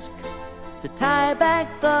any risk to tie back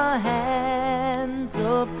the hands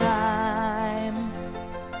of time.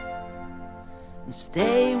 And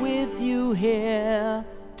stay with you here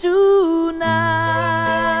tonight.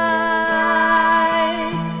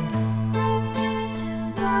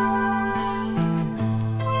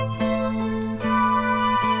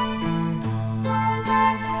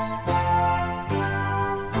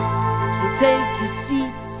 So take your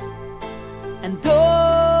seats and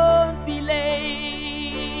don't be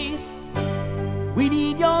late. We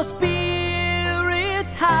need your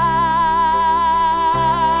spirits high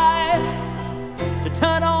to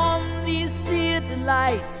turn on these theater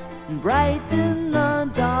lights and brighten the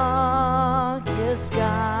darkest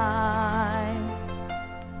skies.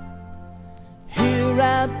 Here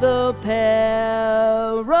at the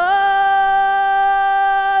Paradise.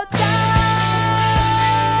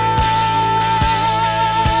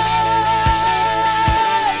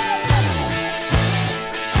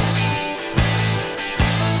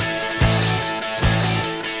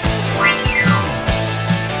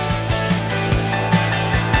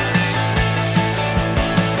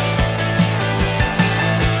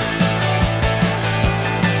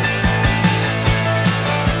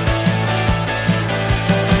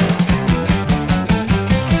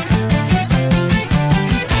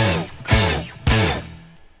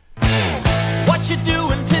 What you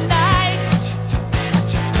doing tonight?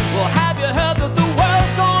 Well, have you heard that the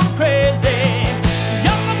world's gone crazy?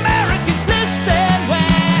 Young Americans, listen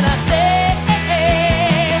when I say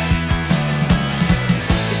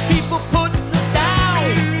these people putting us down.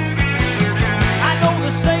 I know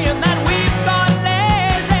they're saying that we've gone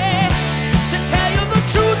lazy. To tell you the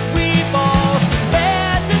truth, we've all seen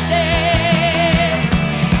better days.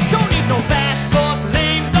 Don't need no fast food,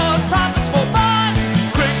 lame duck, profits for fun.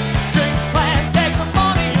 Quick, shrink plans, take the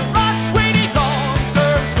money and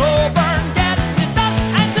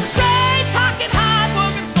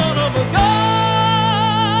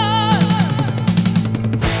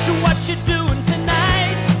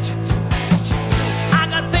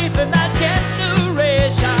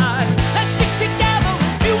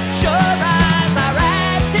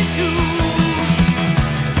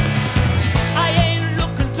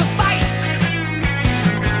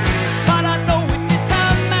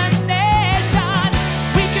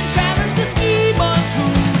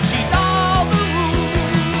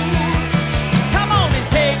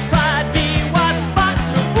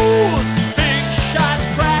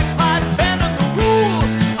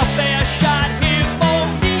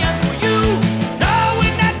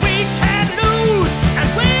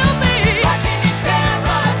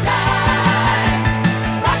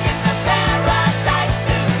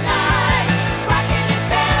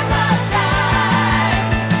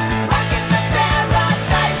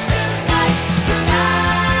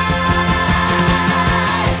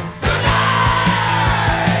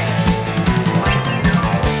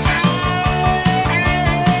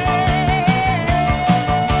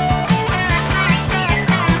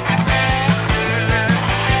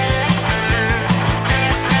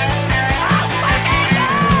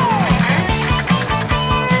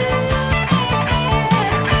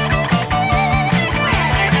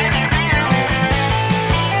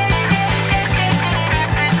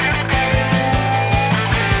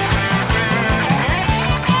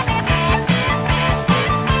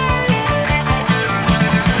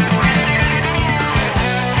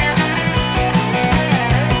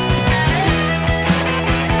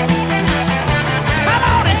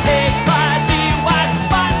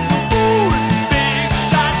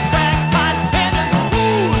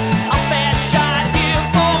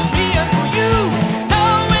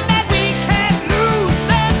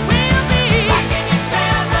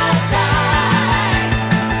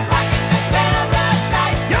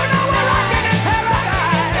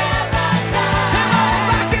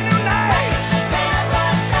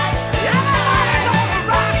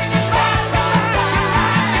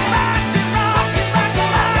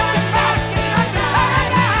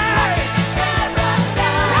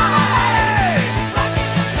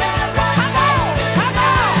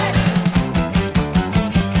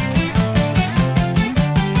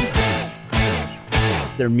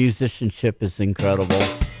their musicianship is incredible.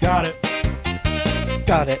 Got it.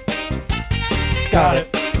 Got it. Got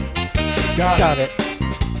it. Got it. Got it.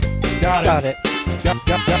 Got it. Got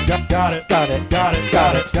it. Got it. Got it. Got it.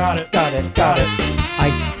 Got it. Got it. Got it.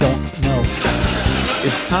 I don't know.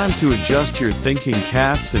 It's time to adjust your thinking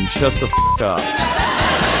caps and shut the f*** up.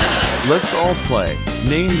 Let's all play.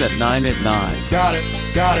 Name that 9 at 9. Got it.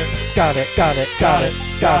 Got it. Got it. Got it. Got it.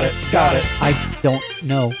 Got it. Got it. I don't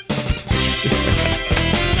know.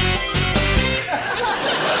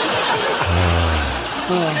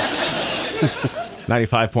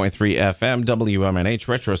 95.3 FM, WMNH,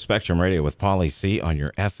 Retro Spectrum Radio with Pauly C on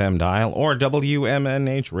your FM dial or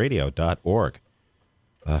WMNHradio.org.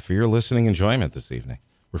 For your listening enjoyment this evening,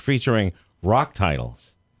 we're featuring rock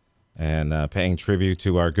titles and paying tribute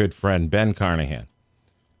to our good friend Ben Carnahan.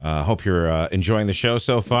 Hope you're enjoying the show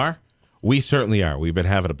so far. We certainly are. We've been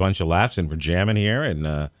having a bunch of laughs and we're jamming here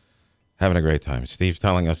and having a great time. Steve's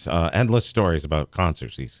telling us endless stories about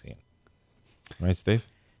concerts he's seen. Right, Steve?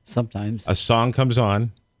 Sometimes. A song comes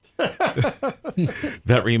on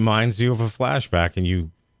that reminds you of a flashback and you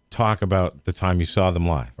talk about the time you saw them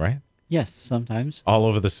live, right? Yes, sometimes. All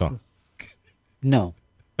over the song. No.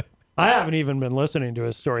 I haven't even been listening to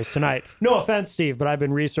his stories tonight. No offense, Steve, but I've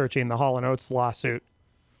been researching the Hall & Oates lawsuit.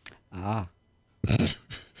 Ah.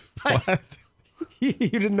 What? You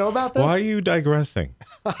didn't know about this? Why are you digressing?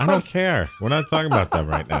 I don't care. We're not talking about them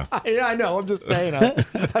right now. Yeah, I know. I'm just saying.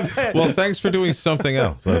 Well, thanks for doing something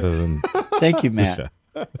else other than... Thank you, Matt.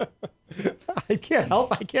 I can't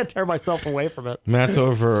help. I can't tear myself away from it. Matt's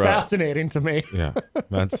over... It's fascinating to me. Yeah.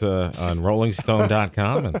 Matt's on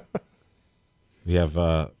rollingstone.com. And we have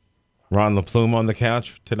Ron LaPlume on the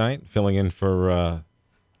couch tonight, filling in for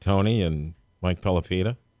Tony and Mike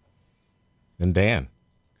Pelopita and Dan.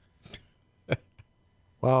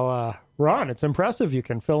 Well, Ron, it's impressive you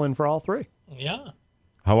can fill in for all three. Yeah.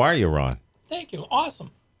 How are you, Ron? Thank you.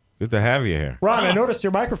 Awesome. Good to have you here. Ron, I noticed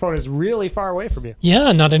your microphone is really far away from you.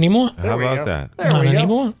 Yeah, not anymore. How about that? Not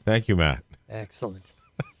anymore. Thank you, Matt. Excellent.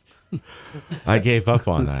 I gave up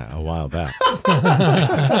on that a while back.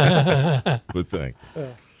 Good thing.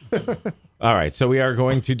 All right, so we are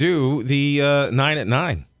going to do the 9 at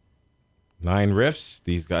 9. 9 riffs.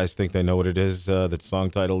 These guys think they know what it is that the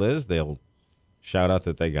song title is. They'll shout out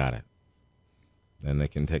that they got it. Then they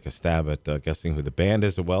can take a stab at guessing who the band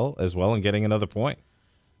is as well and getting another point.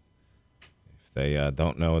 If they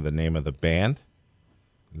don't know the name of the band,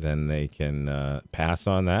 then they can pass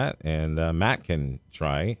on that, and Matt can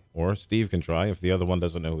try, or Steve can try if the other one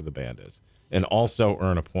doesn't know who the band is, and also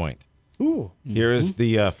earn a point. Ooh. Here's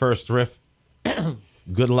the first riff.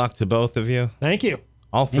 Good luck to both of you. Thank you.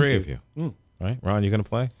 All three of you. Right? Ron, you going to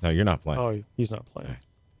play? No, you're not playing. Oh, he's not playing. Right.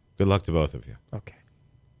 Good luck to both of you. Okay.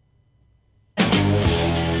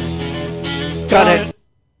 Got it.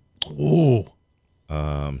 Ooh.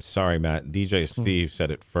 Sorry, Matt. DJ Steve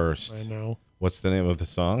said it first. I know. What's the name of the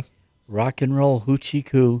song? Rock and Roll Hoochie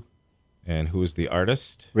Coo. And who's the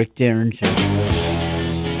artist? Rick Derringer.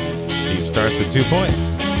 Steve starts with 2 points.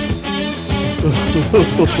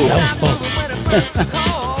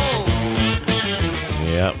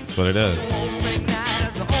 Yep, that's what it is.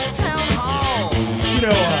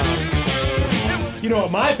 You know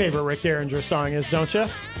what my favorite Rick Derringer song is, don't you?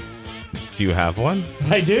 Do you have one?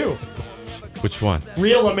 I do. Which one?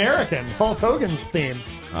 Real American, Hulk Hogan's theme.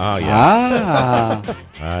 Oh, yeah.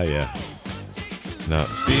 Yeah. No,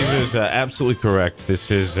 Steve is absolutely correct.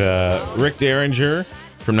 This is Rick Derringer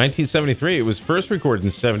from 1973. It was first recorded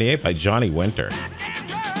in 78 by Johnny Winter.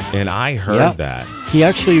 And I heard that. He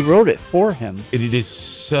actually wrote it for him. It is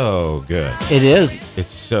so good. It is.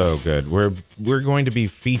 It's so good. We're going to be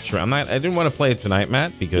featuring. I didn't want to play it tonight,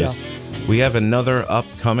 Matt, because we have another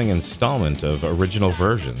upcoming installment of original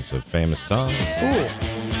versions of famous songs. Ooh.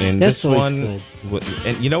 And That's this one, good.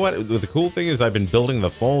 And you know what? The cool thing is, I've been building the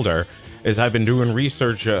folder as I've been doing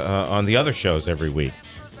research on the other shows every week.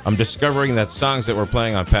 I'm discovering that songs that we're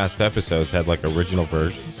playing on past episodes had like original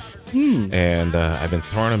versions. And I've been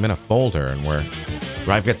throwing them in a folder, and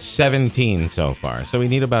I've got 17 so far. So we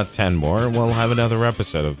need about 10 more, and we'll have another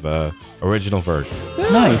episode of original version.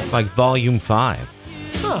 Nice. Like volume 5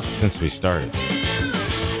 since we started.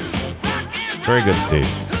 Very good, Steve.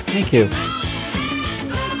 Thank you.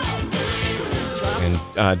 And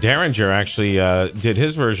Derringer actually did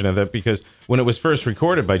his version of it because when it was first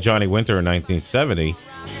recorded by Johnny Winter in 1970,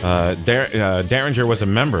 Derringer was a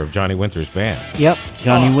member of Johnny Winter's band. Yep,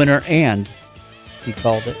 Johnny Winter and he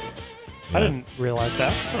called it. I didn't realize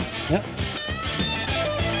that. Yep.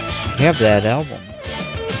 I have that album.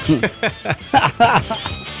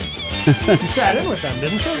 You sat in with them,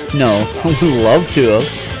 didn't you? No, I would love to have.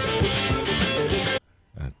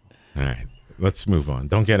 All right. Let's move on.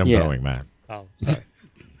 Don't get him going, Matt. Oh, sorry.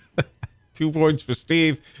 2 points for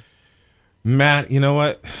Steve. Matt, you know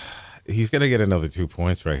what? He's going to get another 2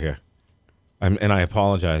 points right here. And I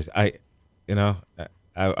apologize. I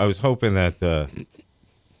was hoping that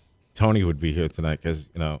Tony would be here tonight because,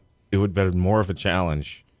 it would have been more of a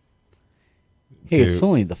challenge. Hey, it's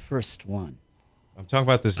only the first one. I'm talking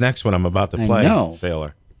about this next one I'm about to play,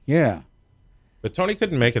 Sailor. Yeah. But Tony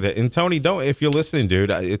couldn't make it. And Tony, if you're listening, dude,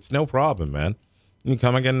 it's no problem, man. You can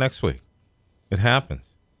come again next week. It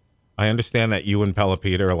happens. I understand that you and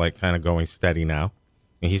Pelopita are like kind of going steady now.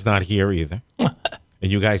 And he's not here either.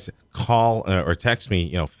 And you guys call or text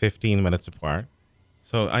me, 15 minutes apart.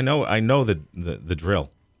 So I know the drill.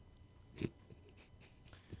 Do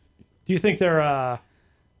you think they're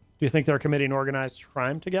committing organized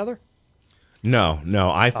crime together? No.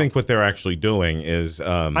 I think what they're actually doing is.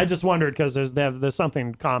 I just wondered because there's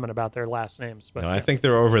something common about their last names. But I think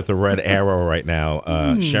they're over at the Red Arrow right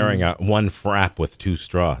now, sharing out one frap with 2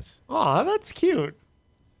 straws. Oh, that's cute.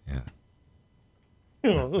 Yeah.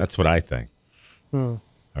 That's what I think. All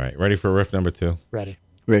right, ready for riff number 2? Ready.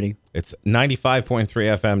 It's 95.3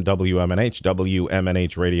 FM WMNH,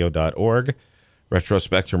 WMNHradio.org, Retro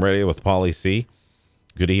Spectrum Radio with Pauly C.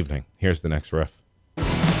 Good evening. Here's the next riff.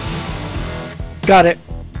 Got it.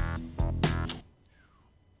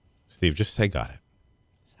 Steve, just say got it.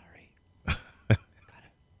 Sorry.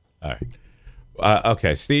 All right.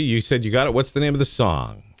 Okay, Steve, you said you got it. What's the name of the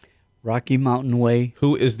song? Rocky Mountain Way.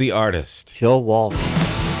 Who is the artist? Joe Walsh.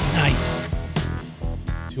 Nice.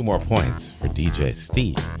 2 more points for DJ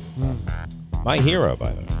Steve. My hero,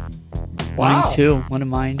 by the way. Wow. Mine too. One of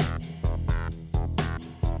mine.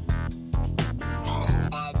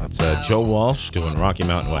 That's Joe Walsh doing Rocky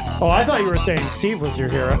Mountain Way. Oh, I thought you were saying Steve was your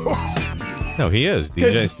hero. No, he is.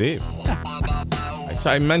 DJ Steve.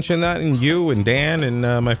 I mentioned that in you and Dan and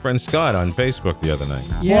my friend Scott on Facebook the other night.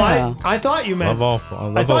 Yeah. Well, I thought you meant. I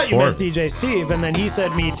thought you meant DJ Steve, and then he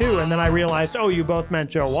said me too, and then I realized, you both meant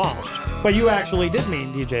Joe Walsh, but you actually did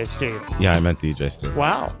mean DJ Steve. Yeah, I meant DJ Steve.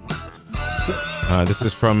 Wow. This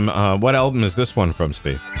is from what album is this one from,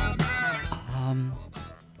 Steve?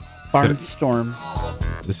 Barnstorm.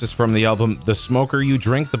 This is from the album The Smoker You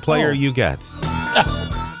Drink, The Player You Get.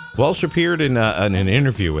 Walsh appeared in an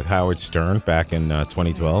interview with Howard Stern back in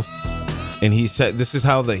 2012, and he said this is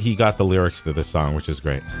how he got the lyrics to this song, which is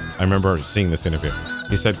great. I remember seeing this interview.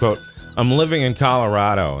 He said, quote, "I'm living in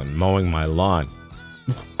Colorado and mowing my lawn.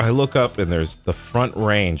 I look up and there's the front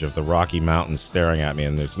range of the Rocky Mountains staring at me,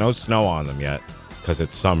 and there's no snow on them yet because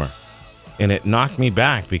it's summer. And it knocked me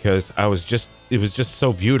back because it was just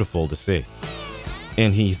so beautiful to see."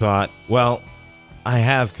 And he thought, well, I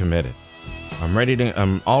have committed. I'm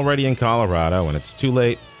already in Colorado, and it's too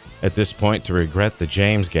late at this point to regret the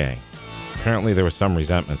James gang. Apparently there was some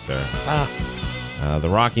resentments there. The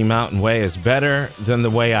Rocky Mountain Way is better than the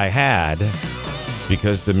way I had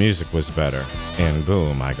because the music was better. And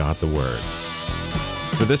boom, I got the words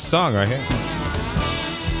for this song right here.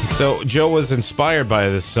 So Joe was inspired by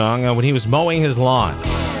this song when he was mowing his lawn.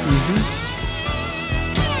 Mm-hmm.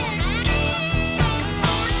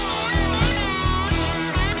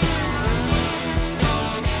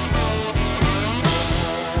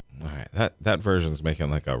 That version's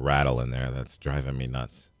making like a rattle in there that's driving me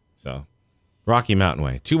nuts. So, Rocky Mountain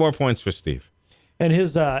Way. 2 more points for Steve. And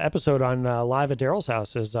his episode on Live at Daryl's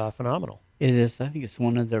House is phenomenal. It is. I think it's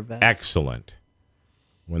one of their best. Excellent.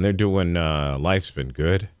 When they're doing Life's Been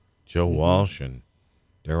Good, Joe Walsh and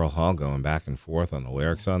Daryl Hall going back and forth on the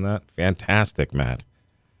lyrics on that. Fantastic, Matt.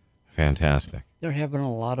 Fantastic. They're having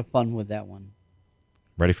a lot of fun with that one.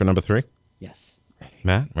 Ready for number 3? Yes. Ready.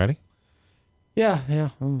 Matt, ready? Yeah.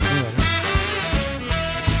 I'm ready.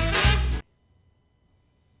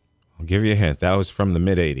 I'll give you a hint. That was from the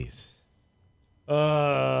mid-'80s.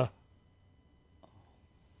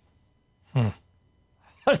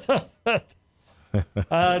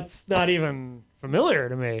 It's not even familiar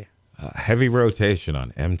to me. Heavy rotation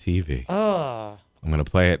on MTV. I'm going to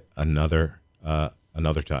play it another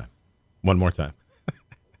time. One more time.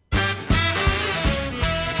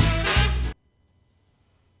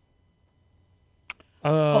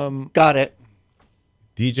 Got it.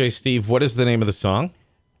 DJ Steve, what is the name of the song?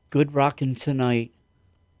 Good Rockin' Tonight.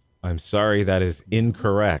 I'm sorry, that is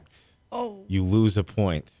incorrect. Oh. You lose a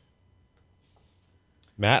point.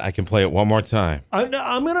 Matt, I can play it one more time. I'm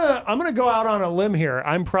gonna go out on a limb here.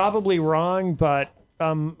 I'm probably wrong, but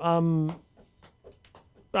I'm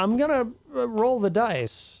gonna roll the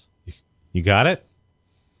dice. You got it?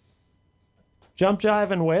 Jump,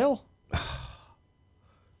 jive, and wail?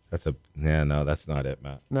 No, that's not it,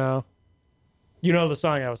 Matt. No. You know the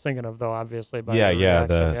song I was thinking of, though, obviously. By Yeah, your yeah,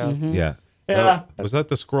 reaction, yeah. Yeah. Was that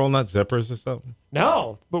the Squirrel Nut Zippers or something?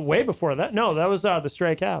 No, but way before that. No, that was the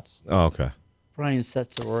Stray Cats. Oh, okay. Brian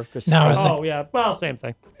Setzer Orchestra. Now, Yeah. Well, same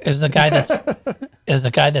thing. Is the guy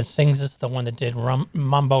that sings this the one that did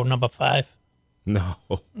Mumbo number 5? No.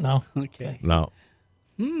 No. Okay. No.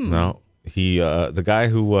 No. He, the guy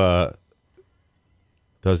who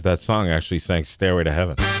does that song actually sang Stairway to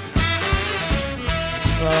Heaven.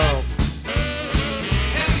 Oh.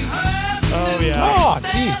 Oh, yeah. Oh,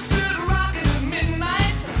 jeez.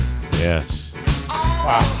 Yes.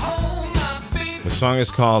 Wow. The song is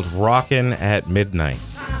called Rockin' at Midnight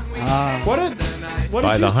What did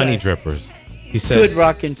by you the say? Honey Drippers. He said, Good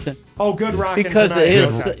Rockin' Oh, Good Rockin' because Tonight.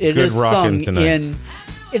 it Good is Rockin' sung Tonight. in.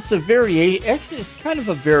 It's a variation. Actually, it's kind of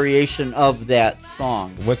a variation of that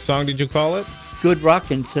song. What song did you call it? Good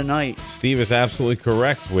Rockin' Tonight. Steve is absolutely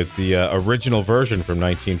correct with the original version from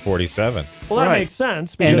 1947. Well, that Right. makes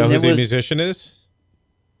sense. You know Because who it the was- musician is?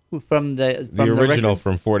 From the original record?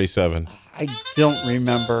 from 47. I don't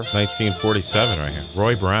remember. 1947 right here.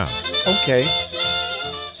 Roy Brown. Okay.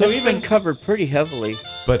 So It's even been covered pretty heavily.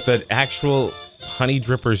 But the actual Honey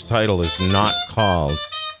Drippers title is not called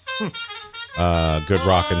Good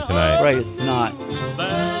Rockin' Tonight. Right, it's not.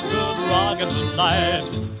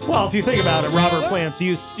 well, if you think about it, Robert Plant's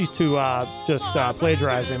used to just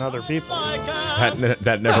plagiarizing other people.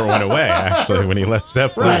 That never went away, actually, when he left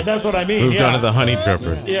Zeppelin. Right, that's what I mean. Moved yeah. on to the Honey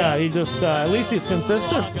Drippers. Yeah, he just at least he's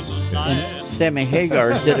consistent. And Sammy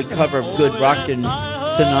Hagar did a cover of Good Rockin'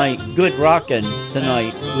 Tonight, Good Rockin'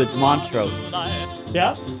 Tonight with Montrose.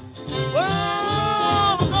 Yeah.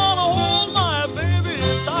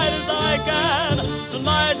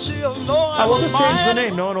 We'll just change the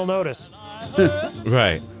name. No one will notice.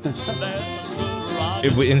 Right.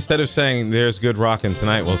 Instead of saying "There's good rockin'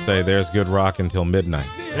 tonight," we'll say "There's good rockin' till midnight."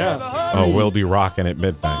 Yeah. Oh, we'll be rocking at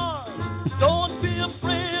midnight. Don't be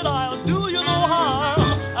afraid, I'll do you no harm.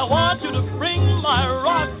 I want you to bring my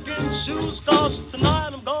rocking shoes, 'cause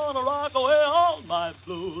tonight I'm gonna rock away all my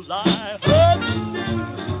blues. I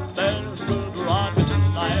heard there's good rocking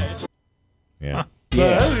tonight. Yeah.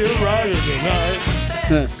 There's good rocking tonight.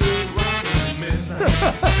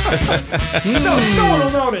 No one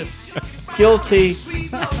will notice. Guilty.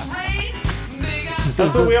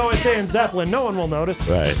 That's what we always say in Zeppelin. No one will notice.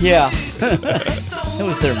 Right. Yeah. That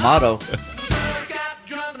was their motto.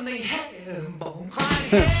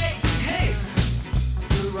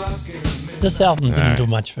 This album didn't do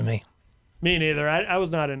much for me. Me neither. I was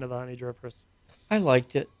not into the Honey Drippers. I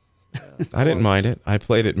liked it. I didn't mind it. I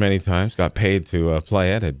played it many times. Got paid to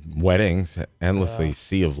play it at weddings. Endlessly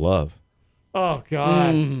Sea of Love. Oh,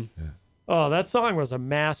 God. Oh, that song was a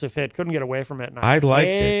massive hit. Couldn't get away from it. And I liked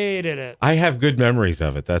it. hated it. I have good memories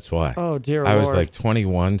of it. That's why. Oh, dear I was Lord. like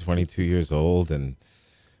 21, 22 years old, and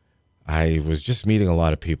I was just meeting a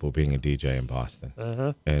lot of people being a DJ in Boston.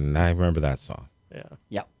 Uh-huh. And I remember that song. Yeah.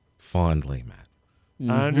 Yep. Fondly, Matt.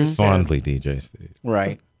 I understand. Fondly, DJ Steve.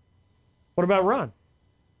 Right. What about Ron?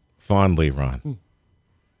 Fondly, Ron.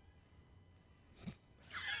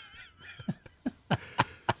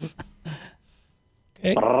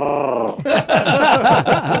 Okay.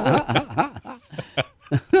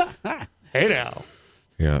 Hey now.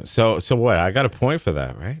 Yeah. So what? I got a point for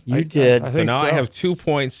that, right? You did. I So think now so. I have 2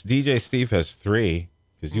 points. DJ Steve has 3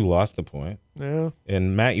 because you lost the point. Yeah.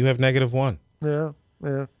 And Matt, you have -1. Yeah.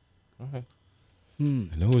 Yeah. I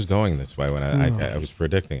knew it was going this way when I was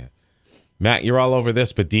predicting it. Matt, you're all over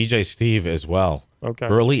this, but DJ Steve as well. Okay.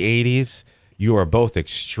 Early 80s. You are both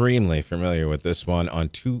extremely familiar with this one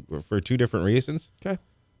for 2 different reasons. Okay.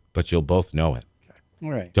 But you'll both know it.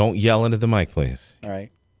 All right. Don't yell into the mic, please. All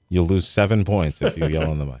right. You'll lose 7 points if you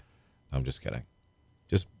yell in the mic. I'm just kidding.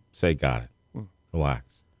 Just say got it. Relax.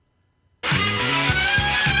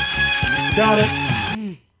 Got it.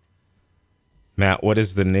 Matt, what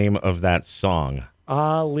is the name of that song?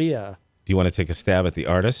 Leah. Do you want to take a stab at the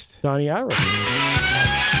artist? Donnie Iris.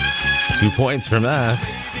 2 points from that.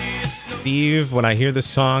 Steve, when I hear this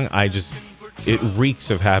song, it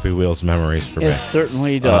reeks of Happy Wheels memories for me. It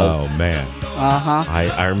certainly does. Oh, man. Uh-huh.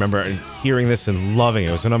 I remember hearing this and loving it.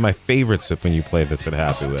 It was one of my favorites when you played this at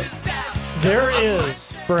Happy Wheels. There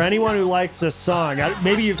is, for anyone who likes this song,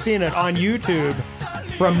 maybe you've seen it on YouTube,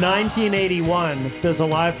 from 1981. There's a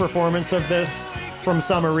live performance of this from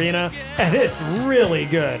some arena, and it's really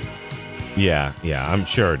good. Yeah, I'm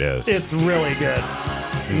sure it is. It's really good.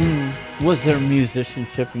 Was their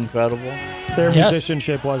musicianship incredible? Their Yes.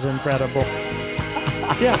 musicianship was incredible.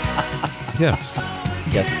 Yes. Yes.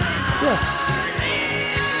 Yes. Yes.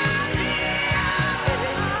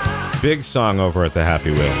 Big song over at the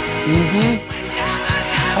Happy Wheels.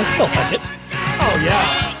 I still like it. Oh,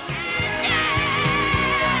 yeah.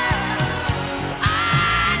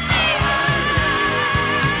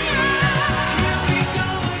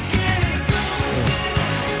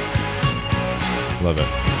 Love it.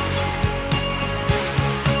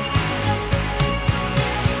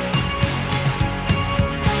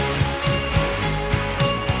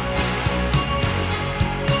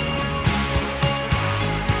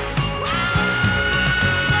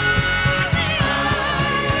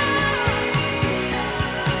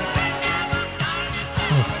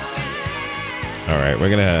 All right, we're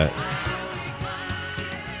going to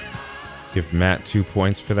give Matt 2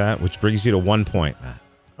 points for that, which brings you to 1 point, Matt.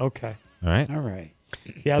 Okay. All right. All right.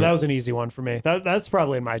 Yeah, that was an easy one for me. That's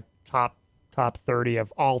probably in my top 30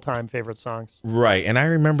 of all-time favorite songs. Right, and I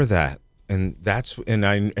remember that. And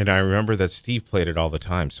I remember that Steve played it all the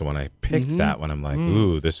time. So when I picked that one, I'm like,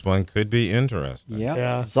 ooh, this one could be interesting.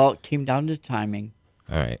 Yeah. It's all came down to timing.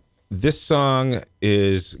 All right. This song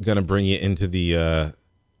is going to bring you into the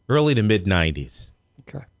early to mid 90s.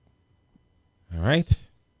 Okay. All right.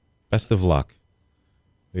 Best of luck.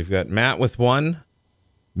 We've got Matt with 1,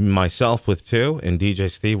 myself with 2, and DJ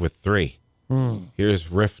Steve with 3.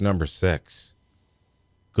 Here's riff number 6.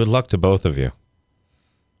 Good luck to both of you.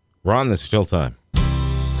 We're on the still time.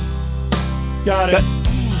 Got it.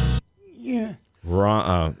 Yeah.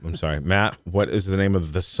 I'm sorry, Matt. What is the name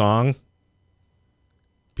of the song?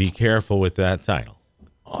 Be careful with that title.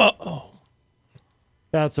 Uh-oh.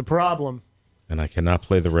 That's a problem. And I cannot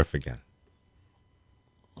play the riff again.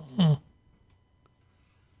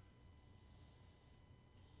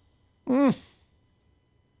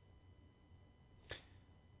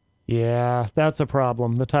 Yeah, that's a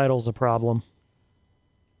problem. The title's a problem.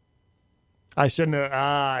 I shouldn't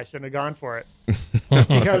have gone for it.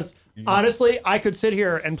 Because honestly, I could sit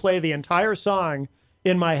here and play the entire song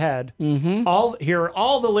in my head, hear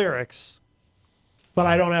all the lyrics, but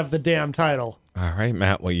I don't have the damn title. All right,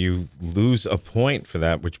 Matt. Well, you lose a point for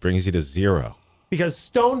that, which brings you to 0.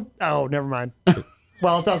 Because oh, never mind.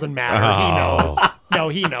 Well, it doesn't matter. He knows. No,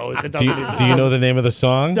 he knows. It doesn't Do you know the name of the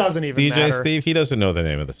song? Doesn't even DJ matter. Steve, he doesn't know the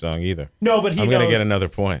name of the song either. No, but he I'm knows. going to get another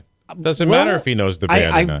point. Doesn't matter if he knows the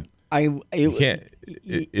band or not. You can't.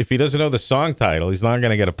 If he doesn't know the song title, he's not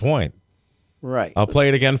going to get a point. Right. I'll play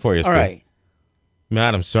it again for you, Steve. All right.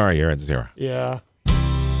 Matt, I'm sorry, you're at 0. Yeah.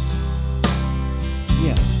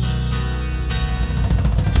 Yeah.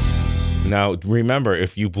 Now, remember,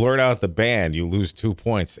 if you blurt out the band, you lose 2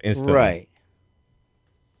 points instantly. Right.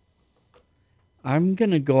 I'm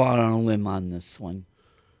going to go out on a limb on this one.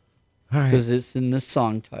 All right. Because it's in the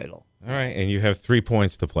song title. All right, and you have 3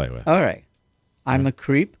 points to play with. All right. I'm a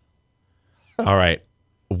creep. All right.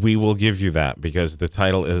 We will give you that because the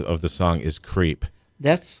title of the song is Creep.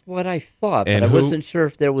 That's what I thought, And but who- I wasn't sure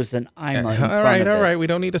if there was an I'm All right. We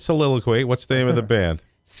don't need a soliloquy. What's the name of the band?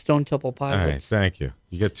 Stone Temple All right, Pilots. thank you.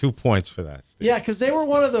 You get 2 points for that. Steve. Yeah, because they were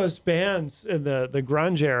one of those bands in the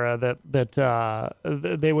grunge era that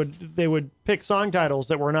they would pick song titles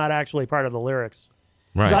that were not actually part of the lyrics.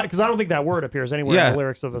 Right. Because I don't think that word appears anywhere in the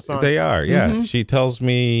lyrics of the song. They are, yeah. She tells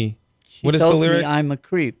me... what is the tells lyric? me I'm a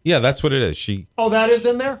creep. Yeah, that's what it is. She... Oh, that is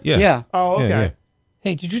in there? Yeah. Yeah. Oh, okay. Yeah.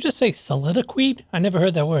 Hey, did you just say soliloquy? I never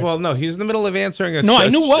heard that word. Well, no, he's in the middle of answering a, No, I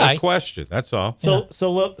knew why. a question. That's all.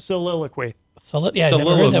 Soliloquy. Yeah, I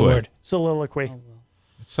never heard that word. Soliloquy.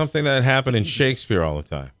 It's something that happened in Shakespeare all the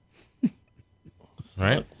time.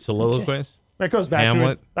 Right? Soliloquies? That goes back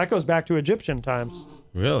Hamlet? to Egyptian times.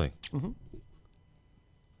 Really?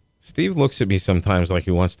 Steve looks at me sometimes like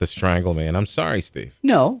he wants to strangle me, and I'm sorry, Steve.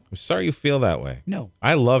 No. I'm sorry you feel that way. No.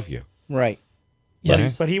 I love you. Right.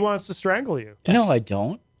 Yes. But he wants to strangle you. No, I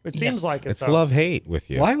don't. It seems like It's though. love-hate with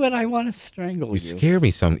you. Why would I want to strangle You you? scare me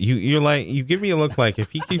some. You're like, you give me a look like if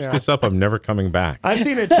he keeps this up, I'm never coming back. I've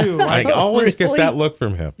seen it too. I always get that look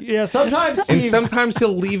from him. Yeah, sometimes And Steve, sometimes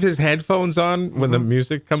he'll leave his headphones on when the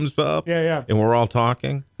music comes up. Yeah. And we're all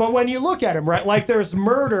talking. But when you look at him, right, like there's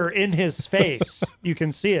murder in his face. You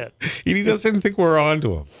can see it. He doesn't think we're on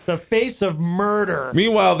to him. The face of murder.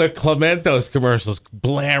 Meanwhile, the Clementos commercial's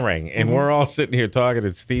blaring, and we're all sitting here talking,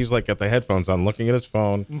 and Steve's like got the headphones on, looking at his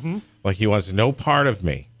phone, like he wants no part of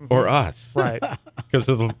me or us. Right. Because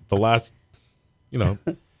of the last,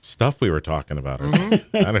 stuff we were talking about. I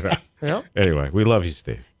don't know. Yep. Anyway, we love you,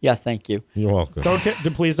 Steve. Yeah, thank you. You're welcome.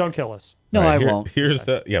 Please don't kill us. No, All right, I won't. Here's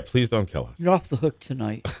please don't kill us. You're off the hook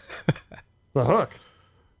tonight. The hook.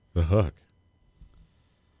 The hook.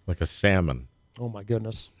 Like a salmon. Oh my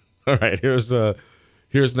goodness. All right,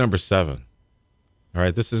 here's number 7. All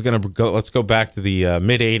right, this is going to go, let's go back to the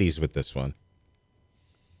mid 80s with this one.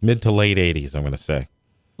 Mid to late 80s, I'm going to say.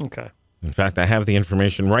 Okay. In fact, I have the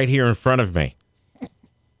information right here in front of me.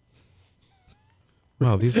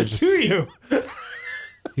 Well, these are just Do you?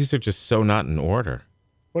 these are just so not in order.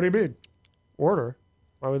 What do you mean? Order?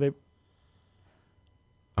 Why would they?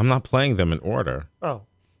 I'm not playing them in order. Oh.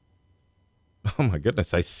 Oh my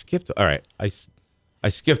goodness, I skipped. All right, I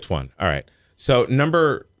skipped one. All right, so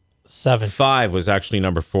number 5 was actually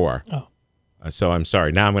number 4. Oh. So I'm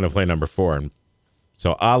sorry. Now I'm going to play number 4. And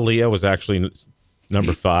so Aaliyah was actually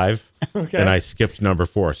number 5, Okay. and I skipped number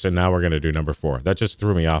 4. So now we're going to do number 4. That just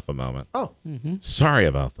threw me off a moment. Oh. Sorry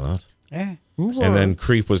about that. Yeah. And then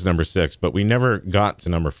Creep was number 6, but we never got to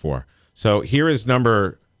number 4. So here is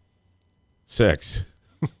number 6.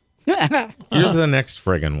 Here's the next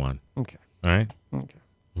friggin' one. Okay. All right? Okay.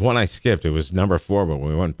 The one I skipped, it was number 4, but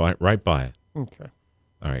we went right by it. Okay.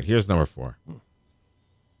 All right, here's number 4.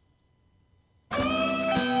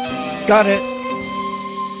 Got it.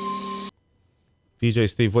 DJ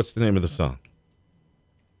Steve, what's the name of the song?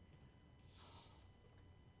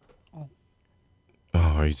 Oh,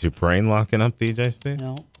 are you two brain locking up, DJ Steve?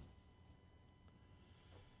 No.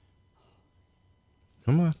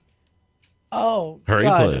 Come on. Oh, Hurry,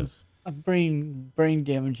 God. please. I'm brain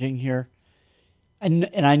damaging here. And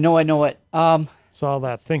I know it. It's all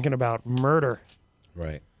that thinking about murder.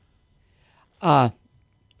 Right. And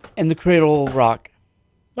the Cradle Will Rock.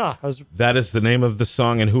 That is the name of the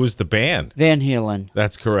song, and who is the band? Van Halen.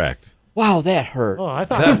 That's correct. Wow, that hurt. Oh, I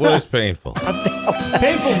thought That was painful.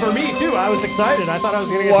 painful for me too. I was excited. I thought I was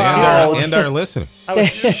going to get Wow. to seal And our listener. I was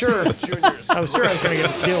sure. I was sure I was going to get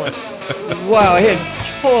to seal it. Wow, I had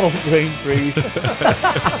total brain freeze.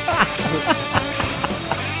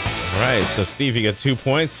 All right, so Steve, you got 2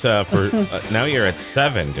 points for now. You're at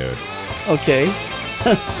 7, dude. Okay.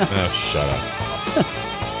 Oh, shut up.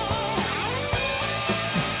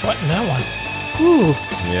 Sweating that one. Ooh.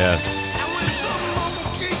 Yes.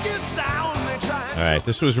 All right,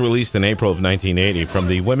 this was released in April of 1980 from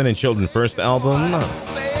the Women and Children First album.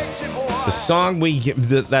 The song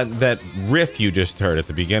that riff you just heard at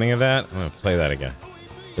the beginning of that, I'm going to play that again.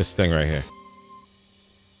 This thing right here.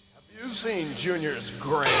 You seen Junior's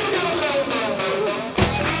grades?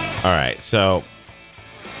 All right, so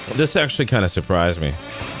this actually kind of surprised me.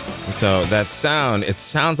 So that sound, it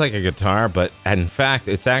sounds like a guitar, but in fact,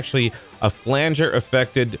 it's actually a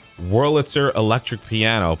flanger-affected Wurlitzer electric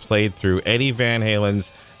piano played through Eddie Van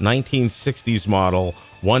Halen's 1960s model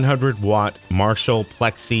 100-watt Marshall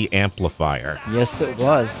Plexi amplifier. Yes, it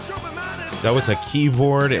was. That was a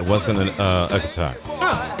keyboard. It wasn't a guitar.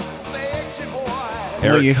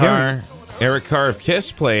 Eric Carr of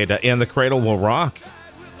Kiss played "And the Cradle Will Rock"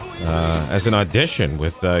 as an audition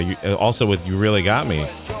with also with "You Really Got Me"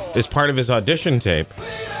 as part of his audition tape,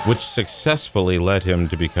 which successfully led him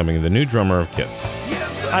to becoming the new drummer of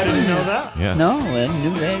Kiss. I didn't know that. Yeah. No, I didn't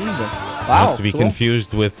know that either. Wow. Not to be cool.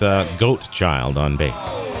 confused with Goat Child on bass.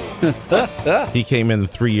 He came in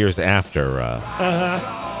 3 years after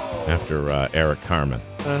Eric Carmen.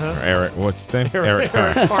 Or Eric, what's his name? Eric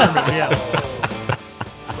Carr. Eric Carmen, yeah.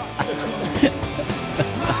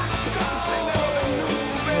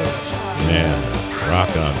 Yeah,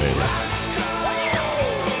 rock on, baby.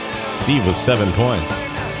 Steve with 7 points.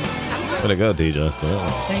 Way to go, DJ.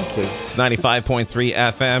 Thank you. It's 95.3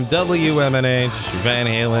 FM, WMNH, Van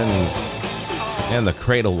Halen, and the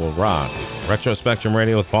Cradle Will Rock. Retro Spectrum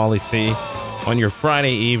Radio with Pauly C. On your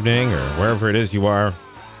Friday evening, or wherever it is you are,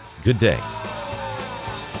 good day.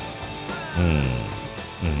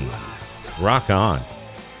 Rock on.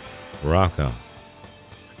 Rock on.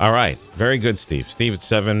 All right. Very good, Steve. Steve at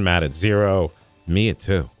 7, Matt at 0, me at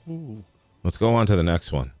 2. Ooh. Let's go on to the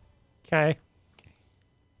next one. Okay. I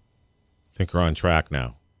think we're on track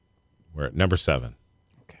now. We're at number 7.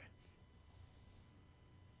 Okay.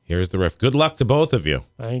 Here's the riff. Good luck to both of you.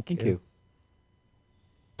 Thank you.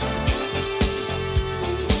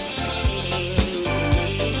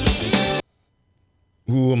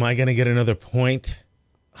 Ooh, am I going to get another point?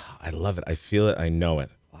 Oh, I love it. I feel it. I know it.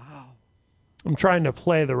 I'm trying to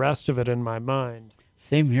play the rest of it in my mind.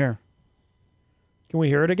 Same here. Can we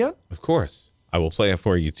hear it again? Of course. I will play it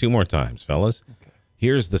for you 2 more times, fellas. Okay.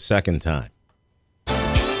 Here's the second time.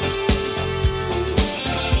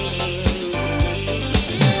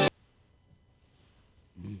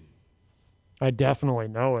 I definitely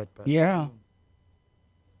know it, but Yeah.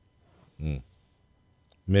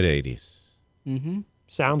 Mid-80s. Mm-hmm.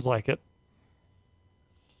 sounds like it.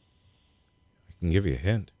 I can give you a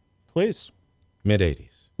hint. Please. Mid-80s.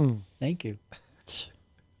 Thank you.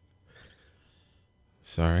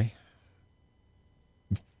 Sorry.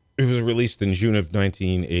 It was released in June of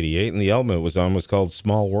 1988, and the album it was on was called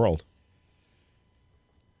Small World.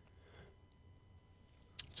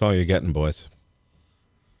 That's all you're getting, boys.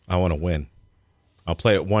 I want to win. I'll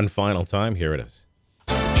play it one final time. Here it is.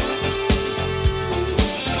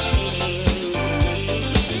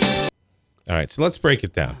 All right, so let's break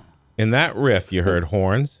it down. In that riff, you heard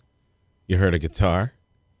horns, you heard a guitar,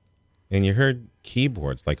 and you heard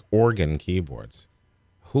keyboards, like organ keyboards.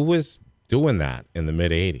 Who was doing that in the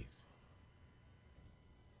mid-'80s?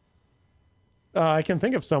 I can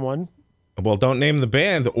think of someone. Well, don't name the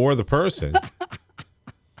band or the person,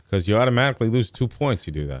 because you automatically lose 2 points.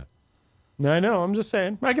 You do that. I know. I'm just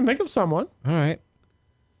saying. I can think of someone. All right.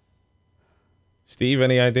 Steve,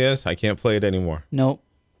 any ideas? I can't play it anymore. Nope.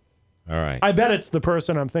 All right. I bet it's the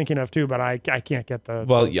person I'm thinking of too, but I can't get the.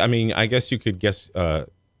 Well, I mean, I guess you could give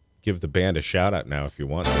the band a shout out now if you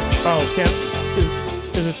want to. Oh,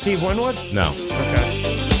 is it Steve Winwood? No.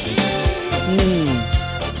 Okay.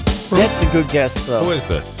 That's a good guess, though. Who is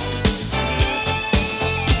this?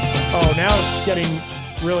 Oh, now it's getting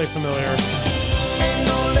really familiar.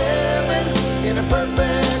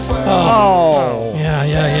 Oh.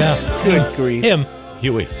 Yeah. Good grief. Him.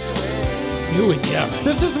 Huey, yeah.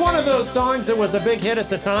 This is one of those songs that was a big hit at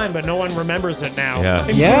the time, but no one remembers it now. Yeah.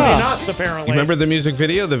 Including us, apparently. You remember the music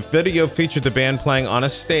video? The video featured the band playing on a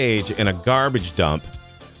stage in a garbage dump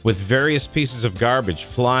with various pieces of garbage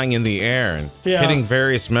flying in the air and hitting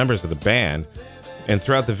various members of the band. And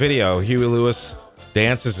throughout the video, Huey Lewis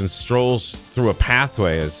dances and strolls through a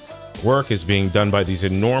pathway as work is being done by these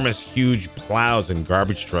enormous, huge plows and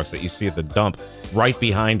garbage trucks that you see at the dump right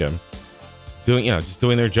behind him, just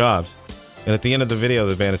doing their jobs. And at the end of the video,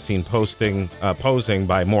 the band is seen posing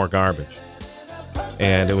by more garbage.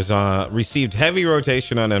 And it was received heavy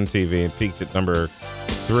rotation on MTV and peaked at number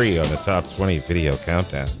 3 on the top 20 video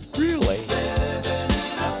countdown. Really?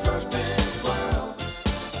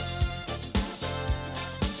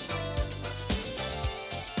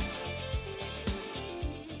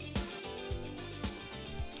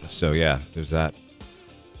 So yeah, there's that.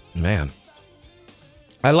 Man,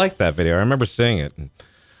 I liked that video. I remember seeing it. And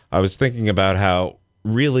I was thinking about how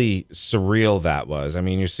really surreal that was. I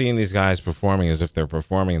mean, you're seeing these guys performing as if they're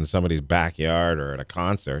performing in somebody's backyard or at a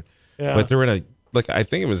concert, but they're in I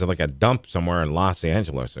think it was like a dump somewhere in Los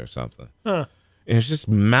Angeles or something. Huh. And it's just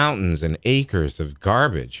mountains and acres of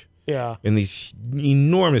garbage. Yeah. And these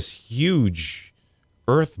enormous, huge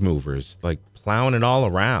earth movers, like plowing it all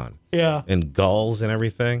around. Yeah. And gulls and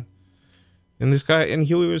everything. And this guy, and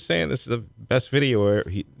Huey was saying this is the best video.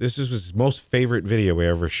 This is his most favorite video we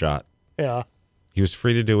ever shot. Yeah. He was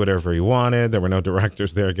free to do whatever he wanted. There were no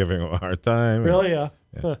directors there giving him a hard time. Really? Yeah.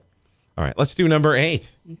 Huh. All right, let's do number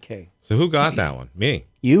 8. Okay. So who got that one? Me.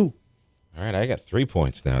 You. All right, I got 3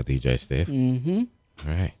 points now, DJ Steve. Mm-hmm.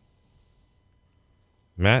 All right.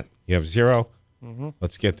 Matt, you have 0. Mm-hmm.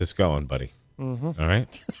 Let's get this going, buddy. Mm-hmm. All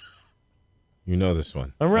right? You know this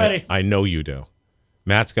one. I'm ready. I know you do.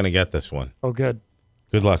 Matt's going to get this one. Oh, good.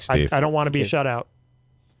 Good luck, Steve. I don't want to be shut out.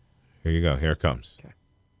 Here you go. Here it comes. Okay.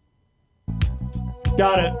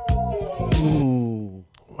 Got it. Ooh.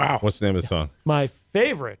 Wow. What's the name of the song? My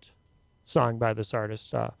favorite song by this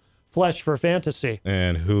artist, Flesh for Fantasy.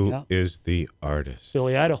 And who is the artist?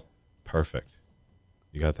 Billy Idol. Perfect.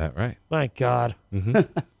 You got that right. My God.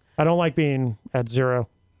 Mm-hmm. I don't like being at 0.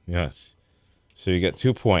 Yes. So you get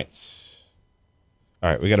 2 points. All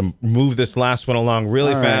right, we got to move this last one along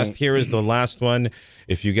really fast. Right. Here is the last one.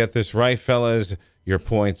 If you get this right, fellas, your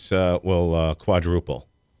points will quadruple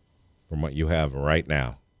from what you have right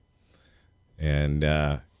now. And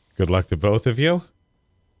good luck to both of you.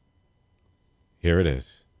 Here it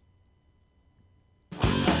is.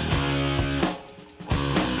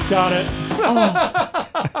 Got it.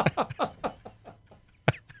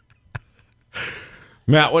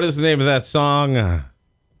 Matt, what is the name of that song?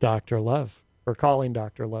 Dr. Love. Or Calling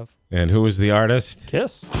Dr. Love. And who is the artist?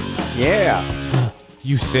 Kiss. Yeah.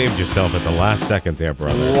 You saved yourself at the last second there,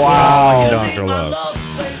 brother. Wow. Dr. Love.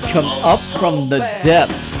 Come up from the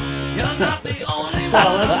depths.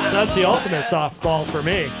 Well, that's the ultimate softball for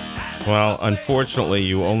me. Well, unfortunately,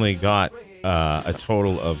 you only got a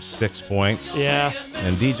total of 6 points. Yeah.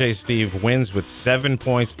 And DJ Steve wins with 7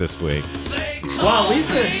 points this week. Well, at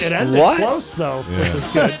least it ended close, though, which is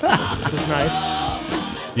good. Which is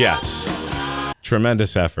nice. Yes.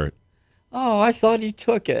 Tremendous effort. Oh, I thought he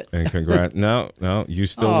took it. And congrats. No, you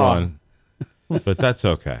still won. But that's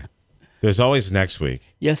okay. There's always next week.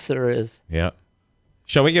 Yes, there is. Yeah.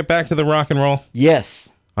 Shall we get back to the rock and roll? Yes.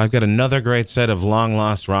 I've got another great set of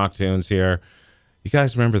long-lost rock tunes here. You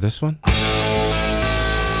guys remember this one?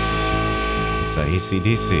 It's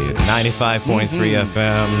AC/DC at 95.3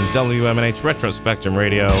 FM, WMNH Retro Spectrum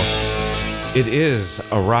Radio. It is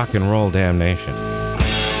a rock and roll damnation.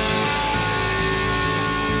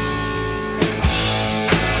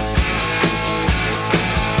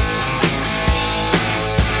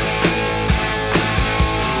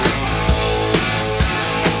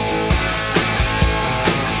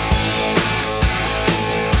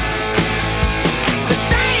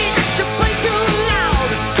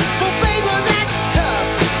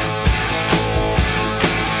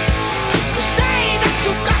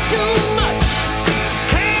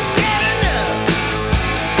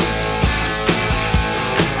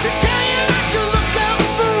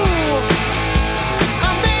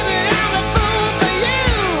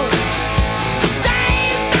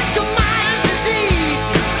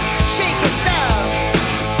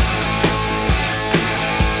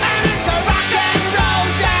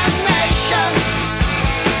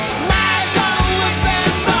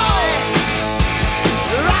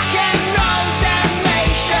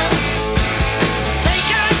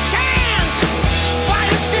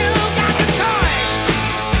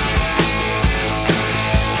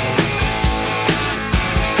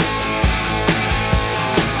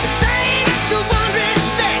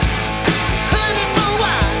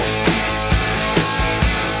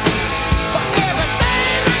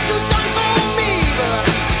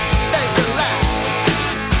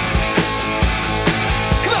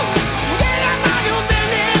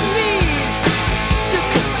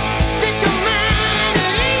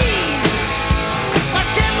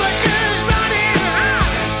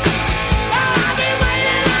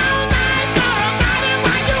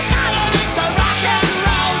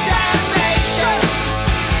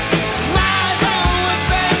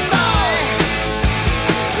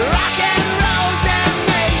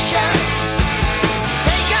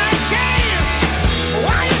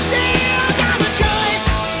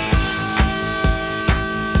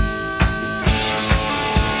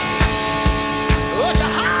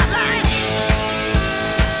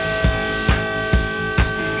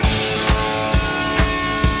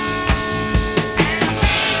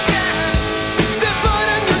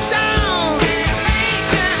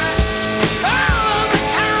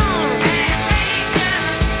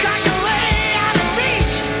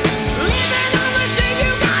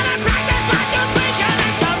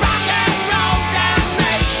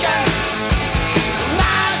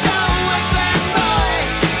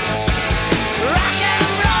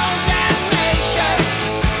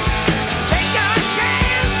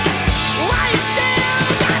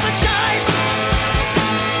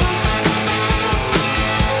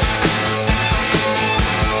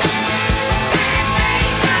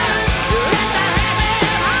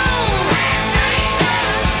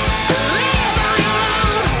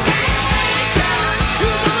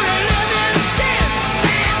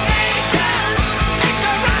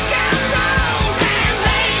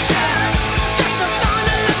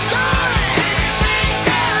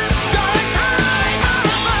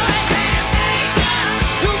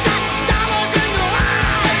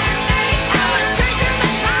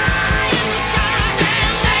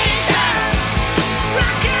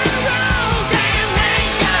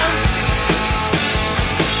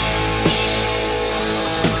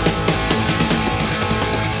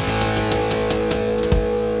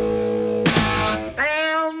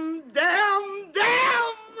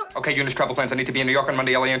 Okay, Eunice, travel plans. I need to be in New York on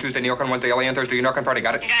Monday, LA on Tuesday, New York on Wednesday, LA on Thursday, New York on Friday.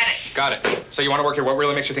 Got it? Got it. So you want to work here? What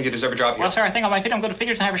really makes you think you deserve a job here? Well, sir, I think on my feet I'm good at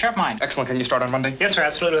figures and I have a sharp mind. Excellent. Can you start on Monday? Yes, sir,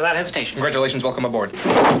 absolutely, without hesitation. Congratulations. Welcome aboard.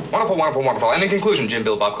 Wonderful, wonderful, wonderful. And in conclusion, Jim,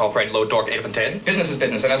 Bill, Bob, Call, Fred, Load, Dork, Adolf, and Ted. Business is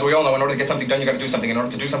business. And as we all know, in order to get something done, you got to do something. In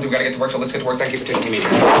order to do something, we got to get to work. So let's get to work. Thank you for taking the meeting.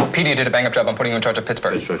 Peter, you did a bang-up job. I'm putting you in charge of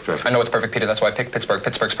Pittsburgh. Pittsburgh's perfect. I know it's perfect, Peter. That's why I picked Pittsburgh.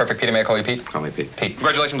 Pittsburgh's perfect. Peter, may I call you Pete? Call me Pete. Pete.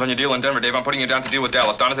 Congratulations on your deal in Denver, Dave. I'm putting you down to deal with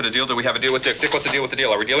Dallas. Don, is it a deal? Do we have a deal with Dick? Dick, what's the deal with the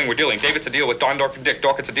deal? Are we dealing? We're dealing. Dave, it's a deal with Don, Dork, and Dick.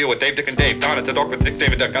 Dork, it's a deal with Dave, Dick, and Dave. Don, it's a Dork with Dick,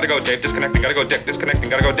 Dave, and Dick. Gotta go, Dave. Disconnecting. Gotta go, Dick. Disconnecting.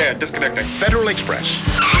 Gotta go, Dad. Disconnecting. Federal Express.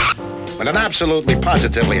 When it absolutely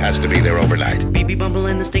positively has to be there overnight. BB Bumble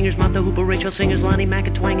and the Stingers, Martha Hooper, Rachel Singers, Lonnie Mac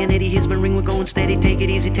and Twang and Eddie Hisman, ring, we're going steady, take it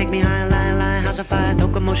easy, take me high, lie, house of fire,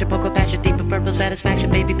 locomotion, poker, passion, deep and purple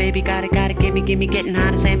satisfaction, baby, got it, gimme, getting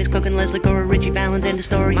hot, Sammy's cooking, Leslie Cora, Richie Valens, end the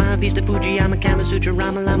story, Mahavista, Fuji, I'm a Kama Sutra,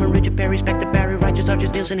 Rama Lama, Richard Perry, Spectre Barry, Righteous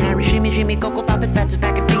Arches, Nielsen, Harry, Shimmy, Coco Poppin', Fats is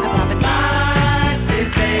back and finger poppin'. Life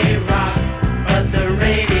is a rock, but the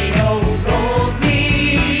radio rolled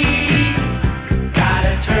me,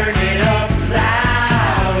 gotta turn it up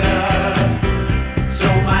louder, so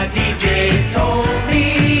my DJ told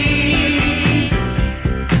me,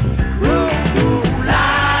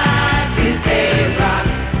 life is a rock,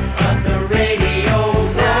 but the radio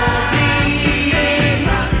rolled me,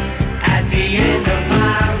 at the end of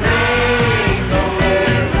my rainbow,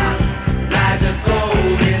 lies a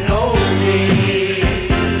golden oldie.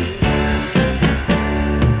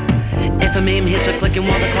 FMAM hits are clicking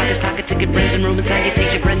while the clock is talking, ticket frames and Roman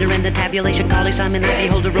salutation, Brenda and the tabulation, Carly, Simon, Ivy,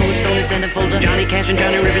 Holder, Rolling Stone, and Send a folder, Johnny Cash and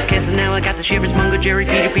Johnny Rivers, Castle, now I got the shivers, Mungo, Jerry,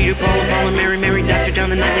 Peter, Paul, and Mary, Dr. John,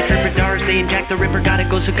 the Nightly Tripper, Doris Day, and Jack the Ripper, gotta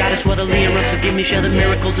go, so gotta sweat, Liam Russell, give me Sheldon,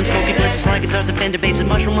 Miracles, and Smoky Places, like guitars, and Fender basses,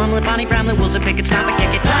 Mushroom, Omelet, Bonnie, Bramlett, Wilson, Pickett, Snap, and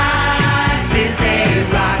Kick It. Life is a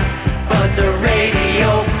rock, but the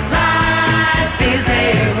radio, life is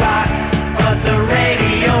a rock, but the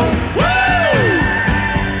radio, woo!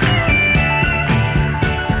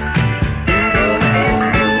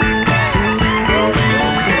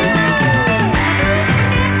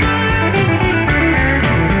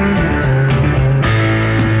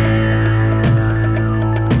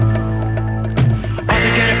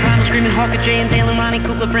 Screaming Hawker, Jay and Dale and Ronnie,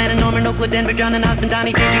 Kukla, Fran and Norman, Oakland, Denver, John and Osmond,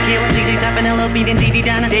 Donnie, JJ, Caleb, ZZ Top and LLB, and Dee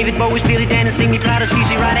Donna, David Bowie, Steely Dan, and Sing Me Proud of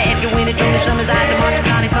CC Ryder, Edgar Winter, Jonas Summers, Isaac Monster,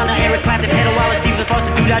 Johnny Thunder, Eric Clapton, Pedal Wallace, Stephen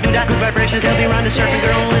Foster, Doo-Dah, Good Vibrations, LB Ronda, Surfing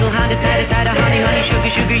Girl, Little Honda, Tida, Honey,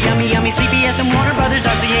 Sugar, Yummy, CBS and Warner Brothers,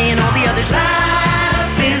 RCA and all the others.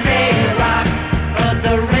 Life is a rock, but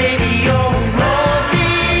the radio rolled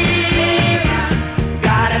me,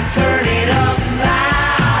 gotta turn it up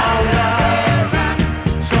louder,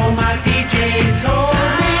 so my DJ told me,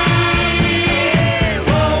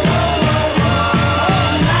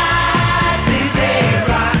 life is a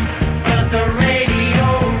rock, but the radio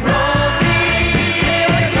rolled me,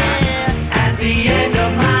 at the end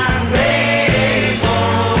of my rainbow,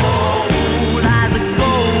 lies a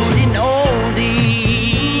golden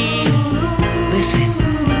oldie. Listen,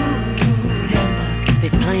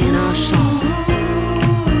 they're playing our song.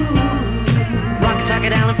 Rocket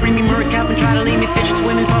Socket, Allen, free me, Murray, Calvin, try to leave me, fishing,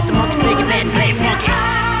 swimming, Boston, monkey, big and bad, play funky.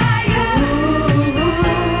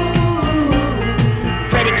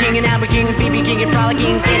 Freddie King and Albert King and BB King and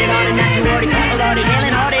Frolicking, get it on and not too hardy, Papa Lordy,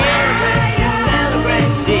 Helen Hardy.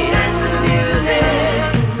 Celebrate, that's the music.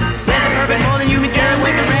 There's a perfect more than you, Miss Jerry,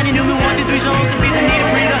 Winston, Randy Newman, 1, 2, 3 songs, some reason need a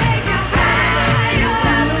breather.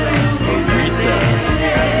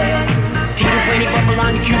 Tito, Queenie, Buffalo,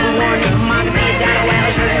 Cuba, Warren, Manga, Mia, Dino,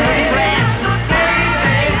 Alice, Herbie Brass.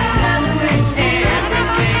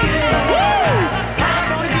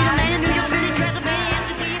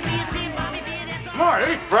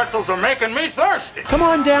 These pretzels are making me thirsty. Come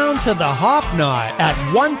on down to the Hop Knot at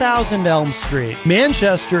 1000 Elm Street,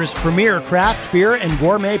 Manchester's premier craft beer and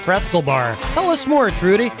gourmet pretzel bar. Tell us more,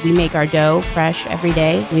 Trudy. We make our dough fresh every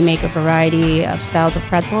day. We make a variety of styles of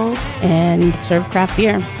pretzels and serve craft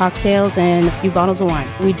beer, cocktails, and a few bottles of wine.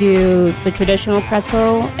 We do the traditional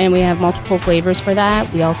pretzel, and we have multiple flavors for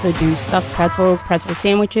that. We also do stuffed pretzels, pretzel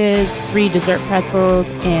sandwiches, free dessert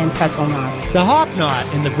pretzels, and pretzel knots. The Hop Knot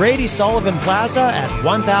in the Brady Sullivan Plaza at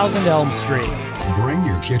 1000 Elm Street. Bring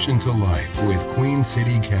your kitchen to life with Queen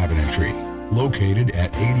City Cabinetry, located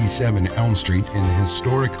at 87 Elm Street in the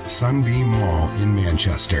historic Sunbeam Mall in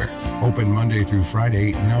Manchester. Open Monday through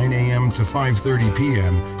Friday, 9 a.m. to 5:30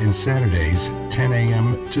 p.m. and Saturdays, 10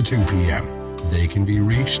 a.m. to 2 p.m. They can be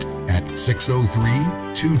reached at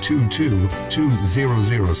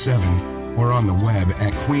 603-222-2007 or on the web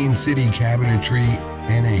at queencitycabinetry.com.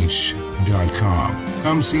 WMNH.com.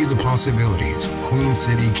 Come see the possibilities. Queen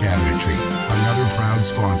City Cabinetry, another proud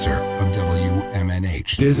sponsor of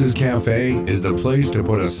WMNH. Diz's Cafe is the place to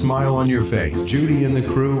put a smile on your face. Judy and the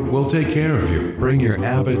crew will take care of you. Bring your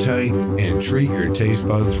appetite and treat your taste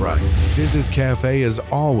buds right. Diz's Cafe is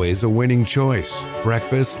always a winning choice.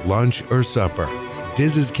 Breakfast, lunch, or supper.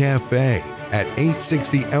 Diz's Cafe at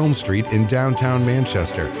 860 Elm Street in downtown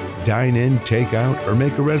Manchester. Dine in, take out, or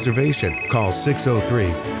make a reservation. Call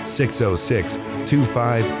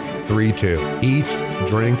 603-606-2532. Eat,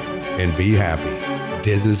 drink, and be happy.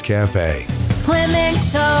 Diz's Cafe.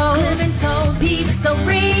 Clemento's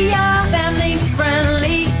Pizzeria, family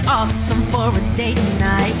friendly, awesome for a date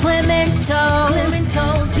night. Clemento's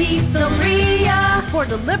Pizzeria. For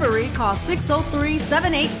delivery, call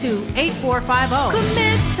 603-782-8450.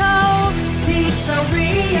 Clemento's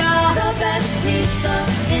Pizzeria, the best pizza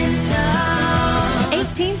in town.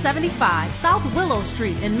 1875 South Willow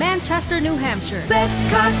Street in Manchester, New Hampshire. Best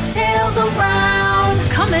cocktails around.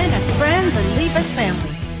 Come in as friends and leave as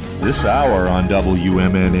family. This hour on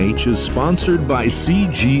WMNH is sponsored by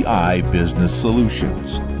CGI Business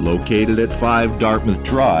Solutions, located at 5 Dartmouth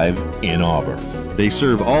Drive in Auburn. They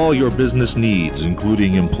serve all your business needs,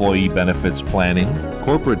 including employee benefits planning,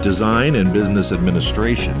 corporate design and business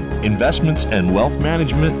administration, investments and wealth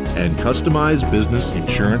management, and customized business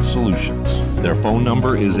insurance solutions. Their phone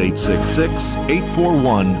number is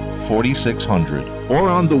 866-841-4600 or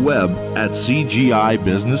on the web at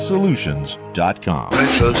cgibusinesssolutions.com.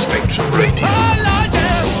 Retro Spectrum Radio.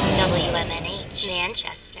 WMNH,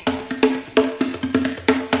 Manchester.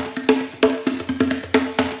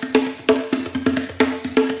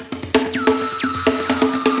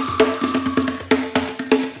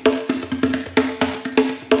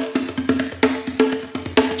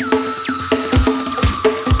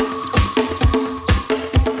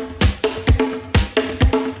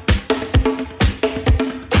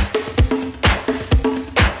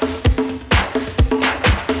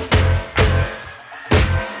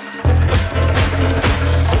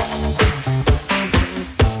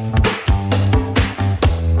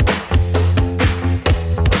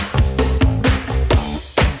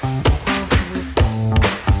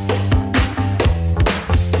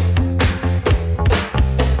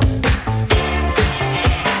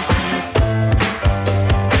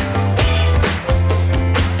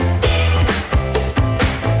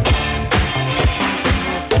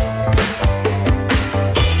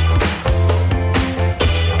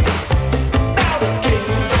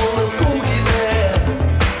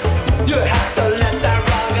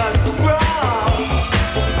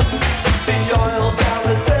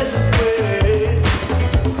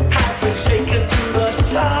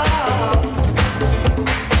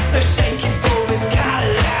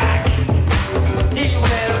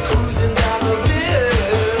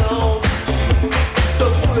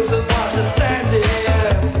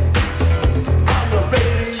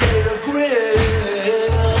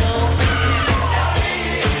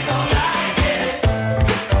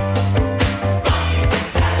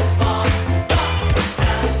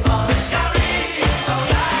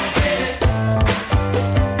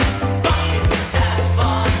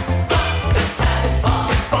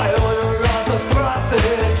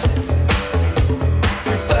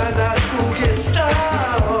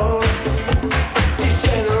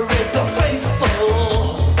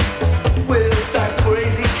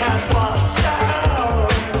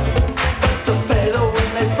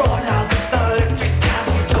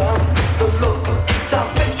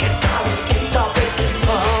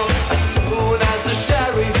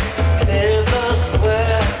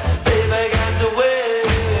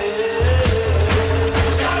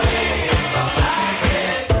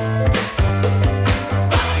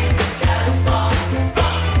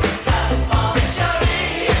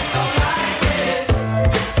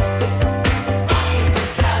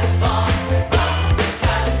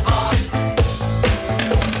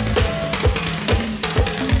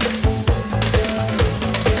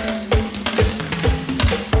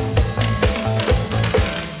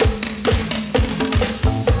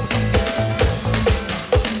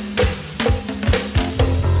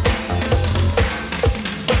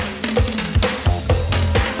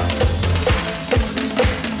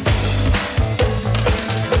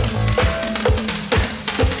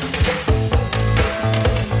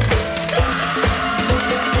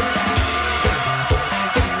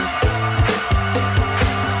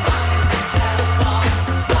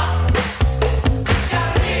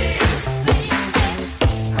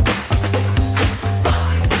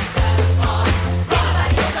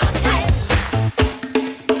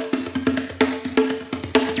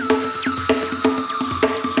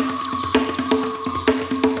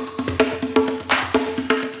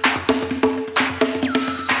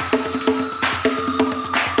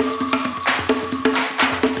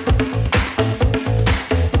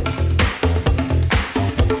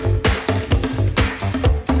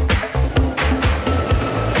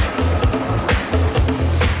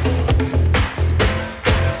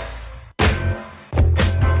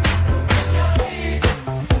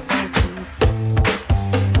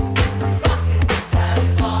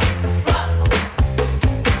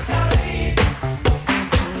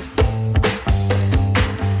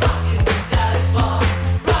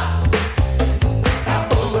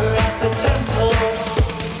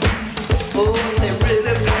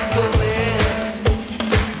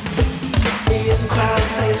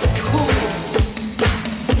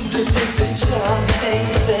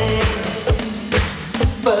 same thing.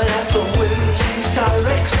 But as the wind changed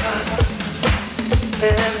direction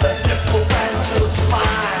and the tempo ran to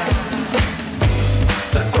fire,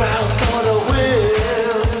 the crowd got a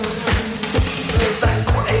whiff of that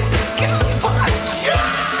crazy gas punch.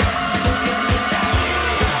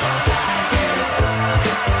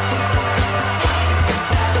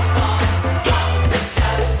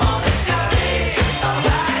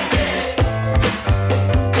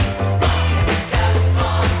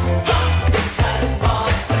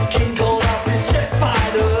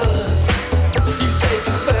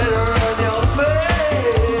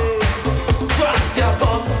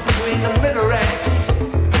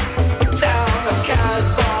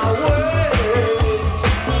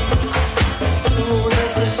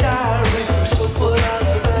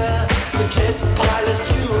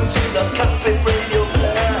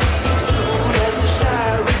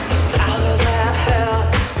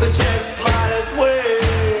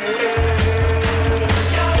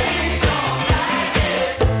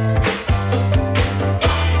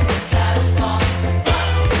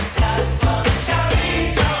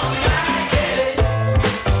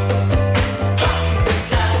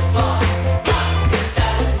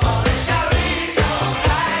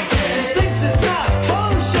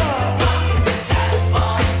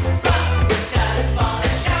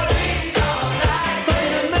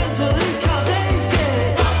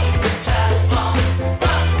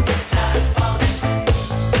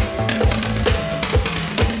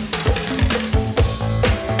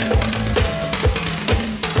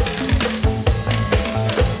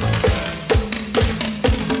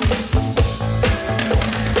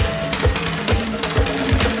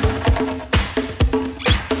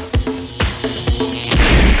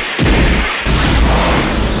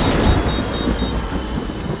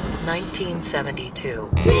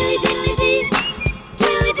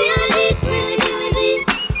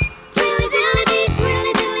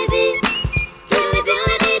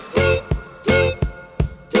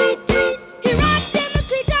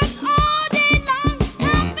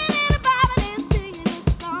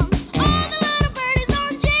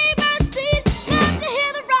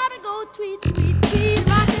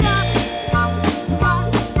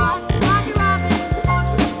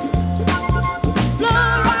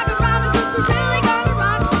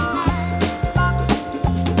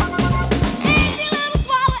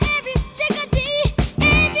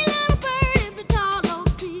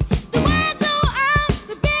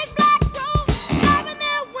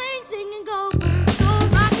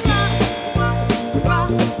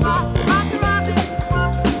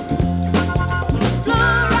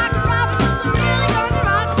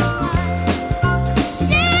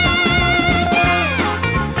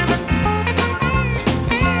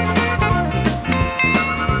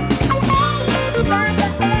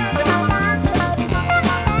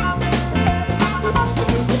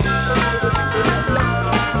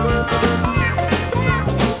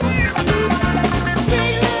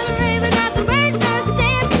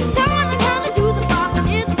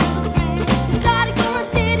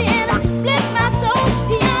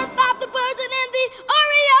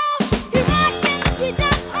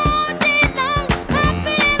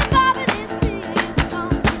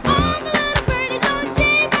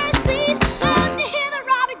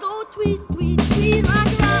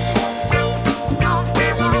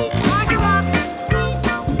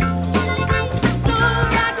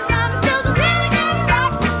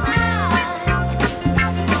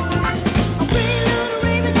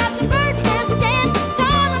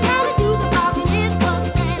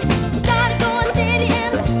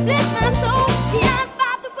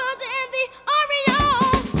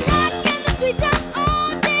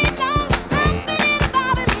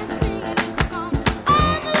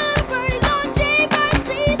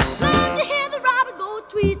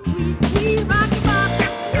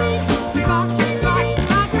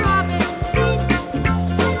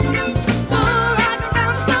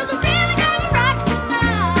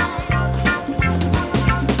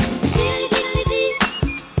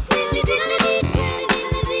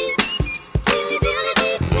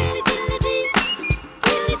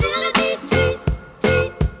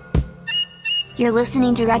 You're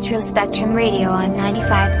listening to Retro Spectrum Radio on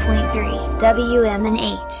 95.3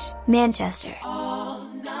 WMNH, Manchester.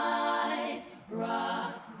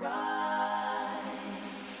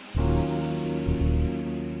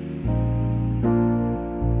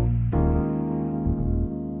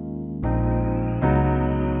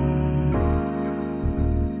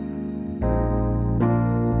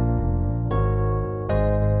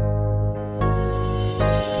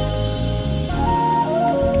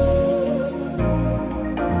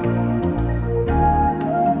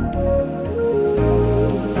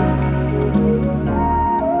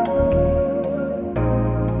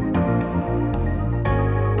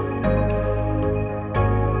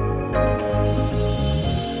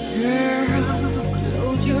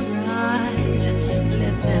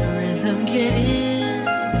 it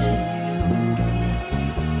into you.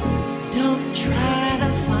 Don't try to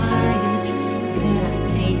fight it. There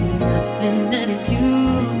ain't nothing that you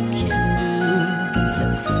can do.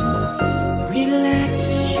 Relax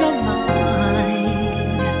your mind.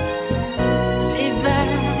 Lay back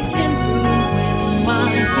and groove with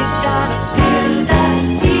mine. You gotta feel that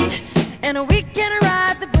heat, and we can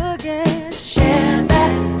ride the boogie. Share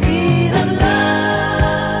that beat of love.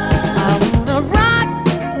 I wanna rock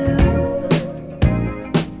with you.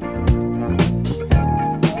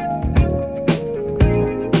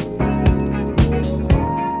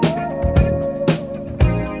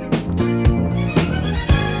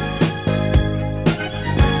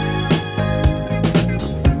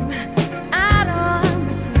 Out on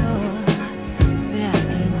the floor, there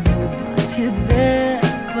ain't nobody there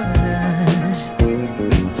but us.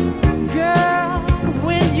 Girl,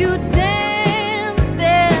 when you dance,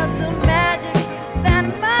 there's a magic that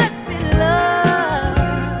must be love.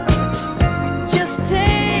 Just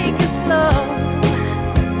take it slow,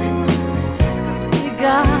 'cause we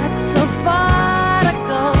got so far to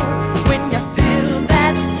go. When you feel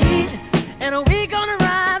that heat, and we gonna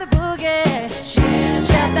ride the boogie,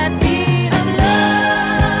 share that beat of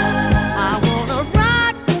love. I wanna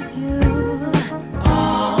rock with you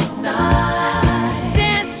all night,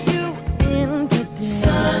 dance you into the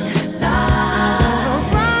sunlight. I wanna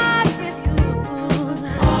rock with you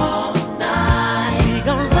all night. We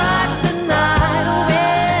gon' rock the night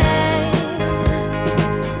away.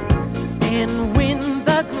 And when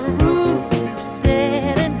the groove is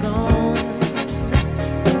dead and gone,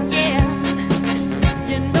 yeah,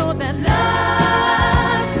 you know that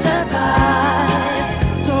love survives,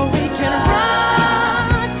 so we can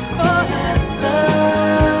run forever.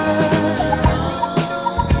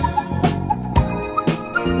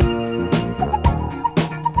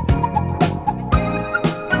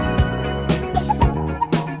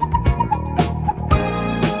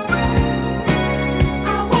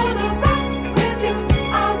 I wanna rock with you.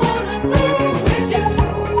 I wanna groove with you.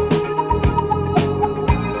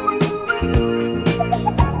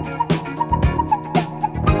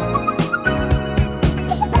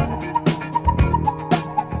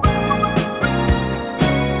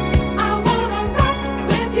 I wanna rock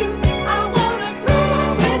with you. I wanna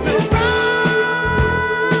groove with you.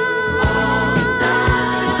 All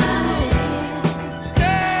night,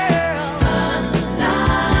 girl. Sunlight.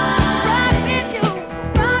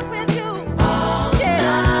 Rock with you all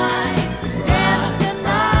night. Dance the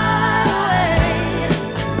night away.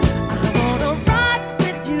 I wanna rock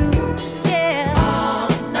with you, yeah, all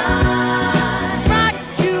night. Rock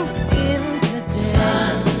you into the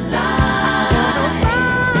sunlight. I wanna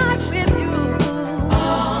rock with you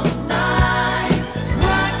all night.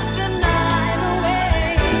 Rock the night away.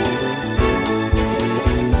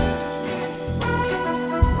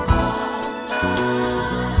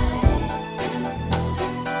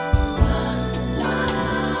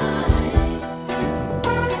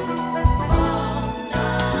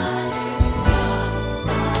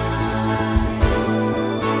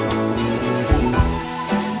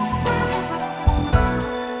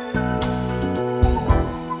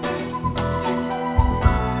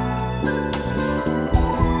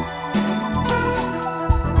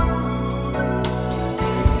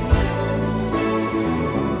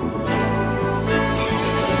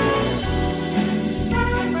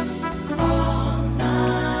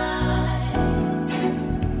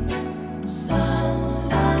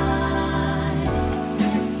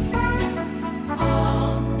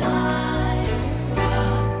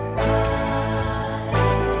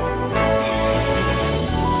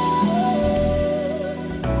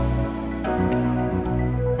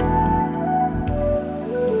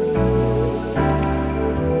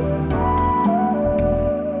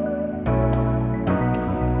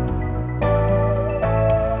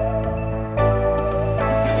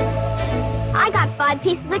 I got 5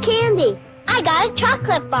 pieces of candy. I got a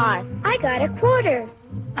chocolate bar. I got a quarter.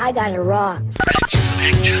 I got a rock.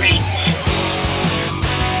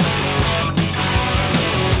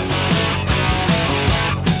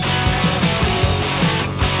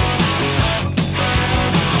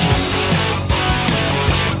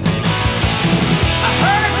 I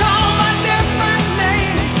heard it called by different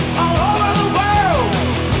names all over the world,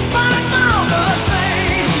 but it's all the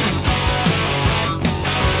same.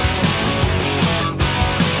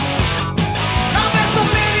 Now there's so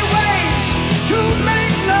many ways to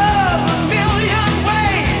make love, a million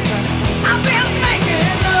ways.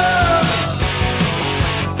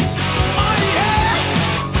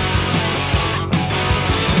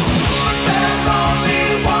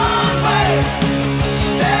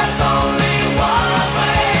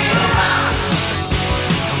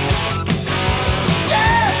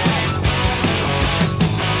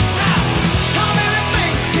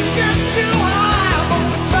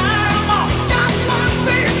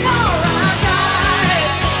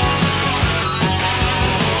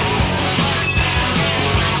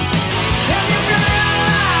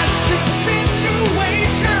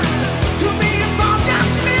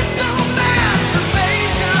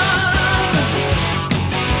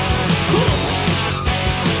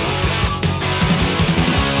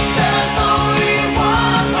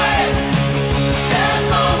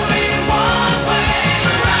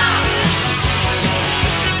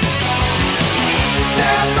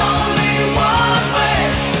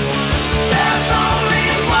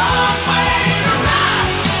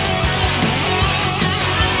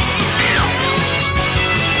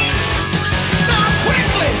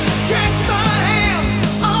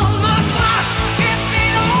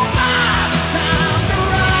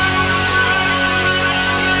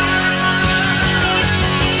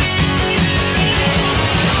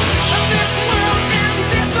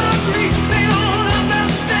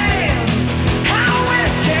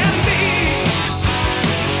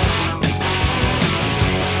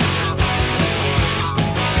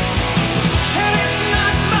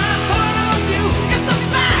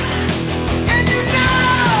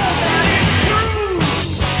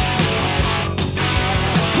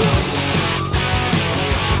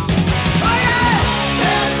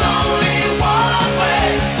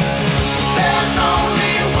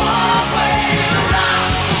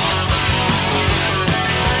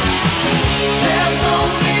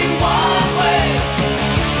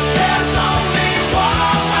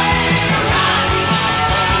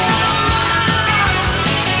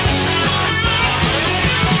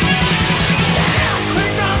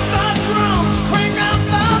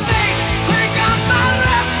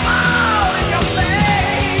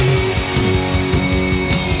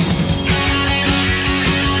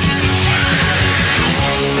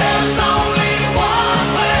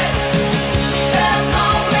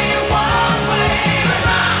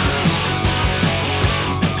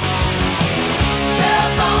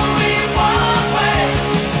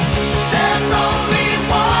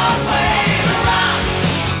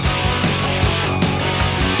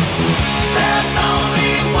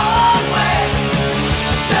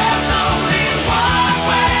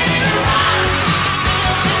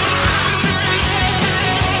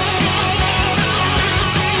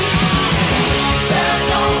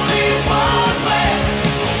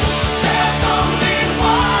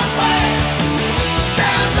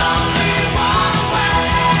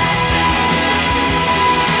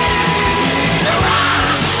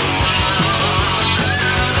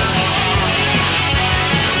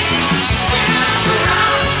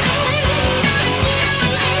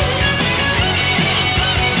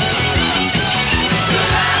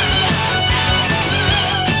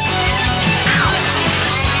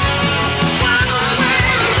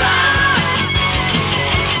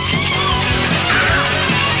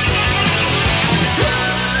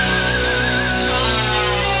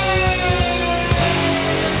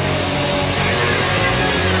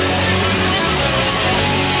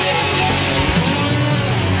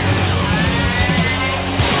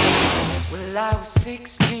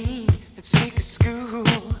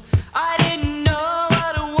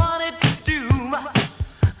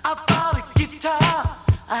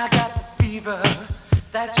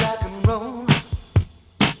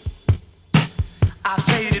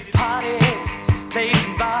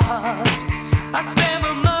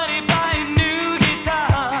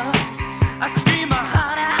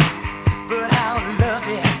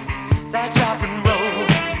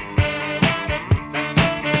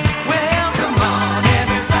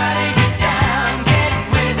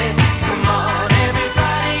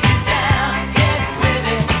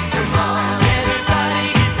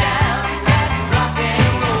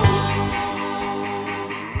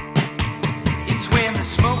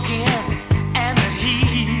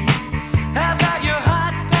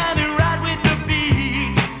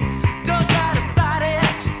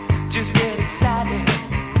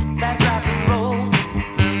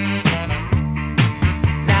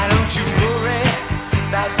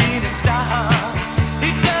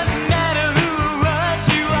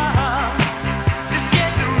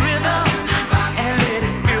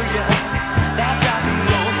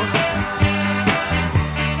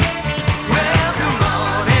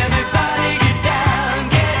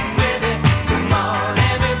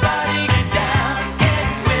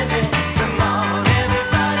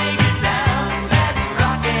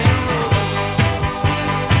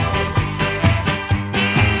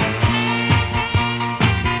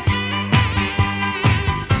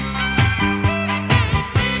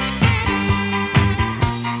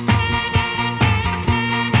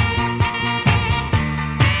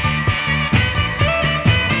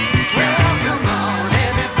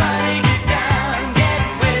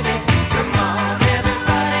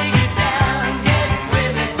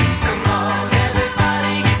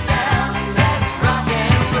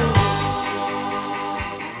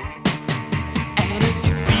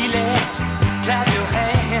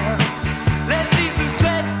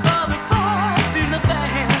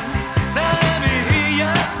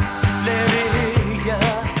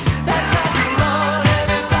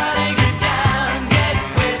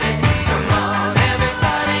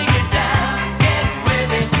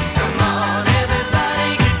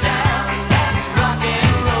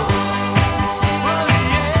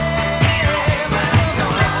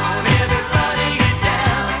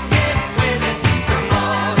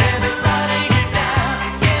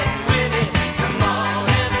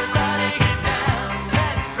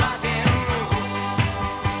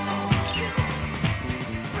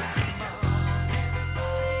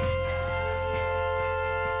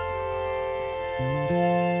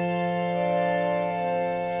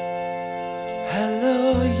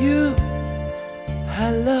 Hello, you.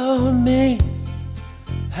 Hello, me.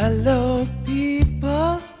 Hello,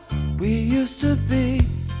 people we used to be.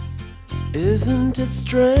 Isn't it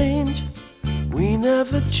strange? We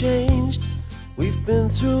never changed. We've been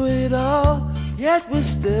through it all, yet we're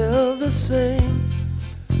still the same.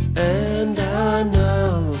 And I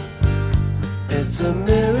know it's a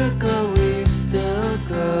miracle we still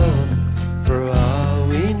go. For all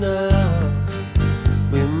we know,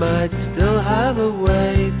 we might still have a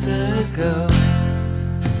way to go.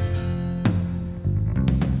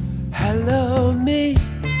 Hello, me.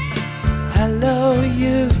 Hello,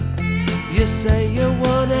 you. You say you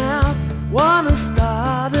want out, wanna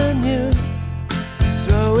start anew.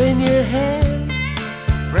 Throw in your hand,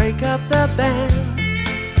 break up the band,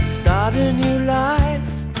 start a new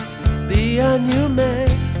life, be a new man.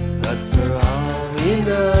 But for all we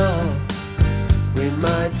know, we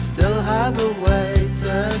might still have a way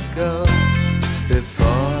to go.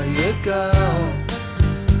 Before you go,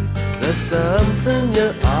 there's something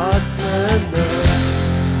you ought to know.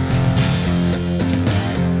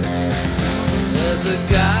 There's a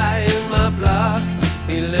guy in my block,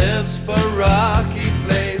 he lives for rock, he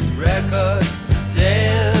plays records day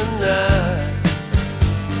and night.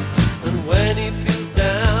 And when he feels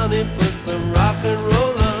down, he puts some rock and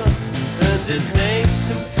roll on, and it makes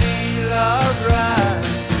him feel alright.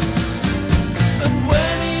 And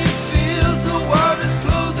when he feels the world is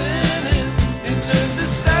closing in, he turns the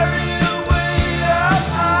stereo way up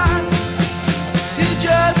high. He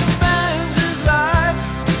just spends his life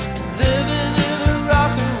living in a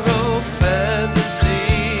rock and roll fantasy.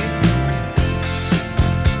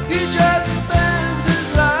 He just spends his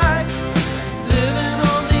life living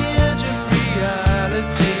on the edge of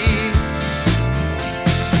reality.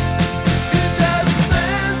 He just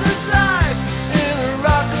spends his life in a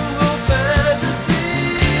rock and roll fantasy.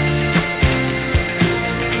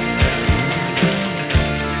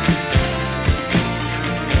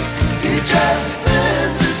 He just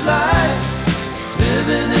spends his life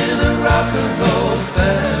living in a rock and roll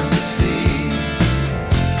fantasy.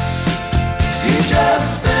 He just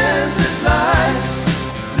spends his life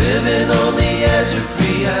living on the edge of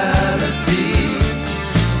reality.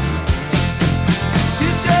 He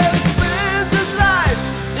just spends his life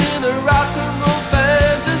in a rock and roll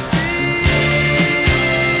fantasy.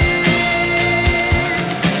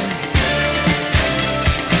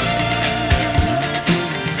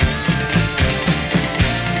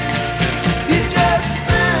 He just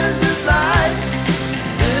spends his life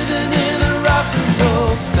living in a rock and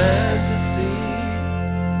roll fantasy.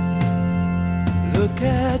 Look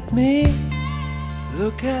at me,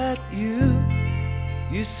 look at you.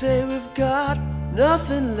 You say we've got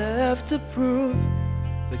nothing left to prove.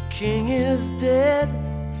 The king is dead,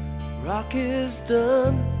 rock is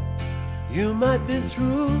done. You might be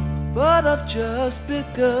through, but I've just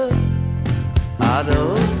begun. I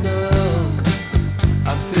don't know,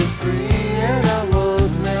 I feel free and I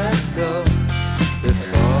won't let go.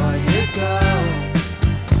 Before you go,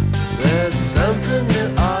 there's something you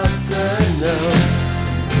ought to know.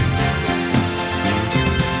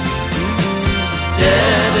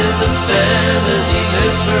 Dad is a fan and he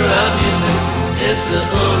lives for our music. It's the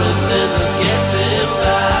only thing that gets him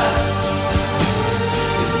by.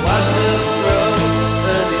 He's watched us grow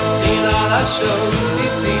and he's seen all our shows.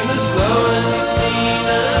 He's seen us low and he's seen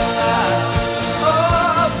us high.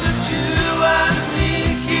 Oh, but you and me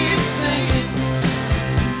keep thinking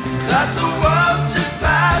that the world's just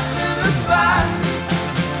passing us by.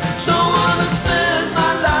 Don't wanna spend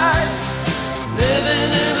my life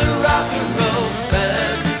living in a rock and roll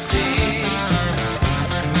fantasy.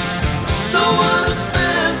 Don't wanna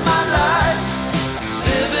spend my life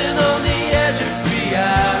living on the edge of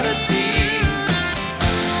reality.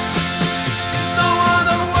 Don't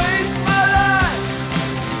wanna waste my life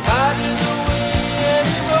hiding away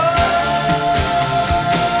anymore.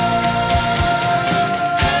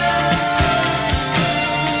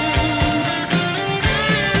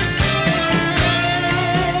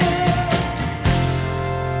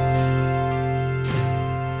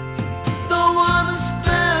 Don't wanna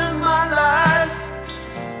spend my life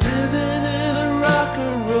living in a rock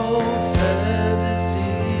and roll fantasy.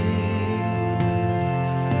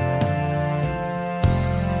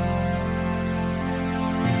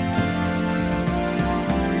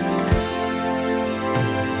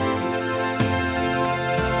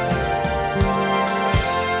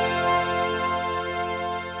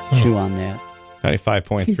 Chew on that.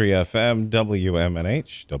 95.3 FM,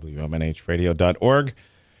 WMNH, WMNHradio.org.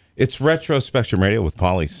 It's Retro Spectrum Radio with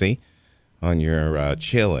Pauly C on your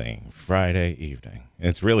chilling Friday evening.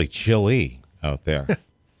 It's really chilly out there.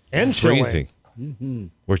 And freezing. chilling. Mm-hmm.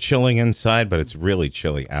 We're chilling inside, but it's really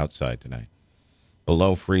chilly outside tonight.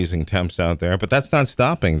 Below freezing temps out there. But that's not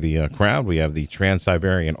stopping the crowd. We have the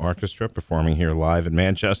Trans-Siberian Orchestra performing here live in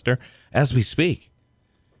Manchester as we speak.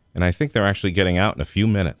 And I think they're actually getting out in a few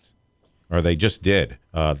minutes. Or they just did.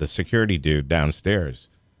 The security dude downstairs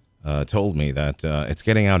told me that it's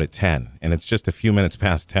getting out at 10. And it's just a few minutes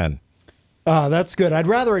past 10. That's good. I'd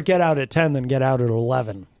rather it get out at 10 than get out at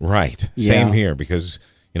 11. Right. Yeah. Same here because,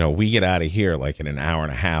 we get out of here like in an hour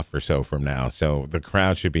and a half or so from now. So the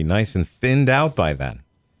crowd should be nice and thinned out by then.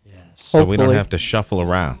 Yes. So we don't Hopefully. have to shuffle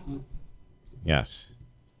around. Yes.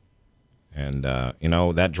 And,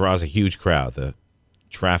 that draws a huge crowd. The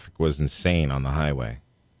traffic was insane on the highway.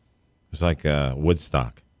 It was like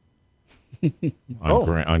Woodstock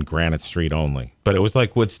on Granite Street only. But it was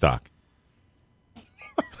like Woodstock.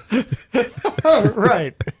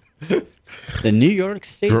 Right. The New York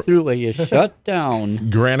State Thruway is shut down.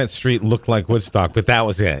 Granite Street looked like Woodstock, but that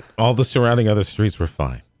was it. All the surrounding other streets were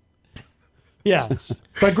fine. Yes.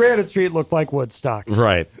 But Granite Street looked like Woodstock.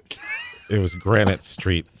 Right. It was Granite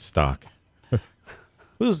Street stock. It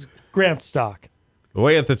was Grant Stock.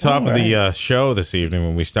 Way at the top All of the show this evening,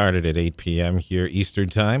 when we started at 8 p.m. here Eastern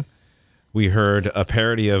Time, we heard a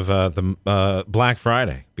parody of the Black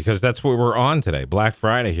Friday, because that's what we're on today, Black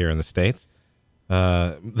Friday here in the States.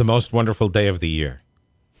 The most wonderful day of the year.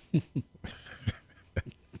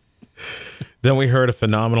 Then we heard a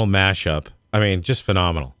phenomenal mashup, just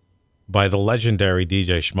phenomenal, by the legendary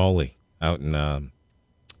DJ Schmoley out in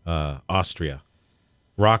Austria.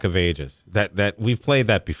 Rock of Ages. That we've played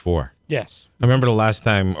that before. Yes. I remember the last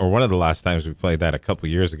time, or one of the last times we played that a couple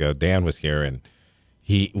years ago, Dan was here, and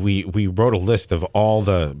we wrote a list of all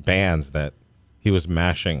the bands that he was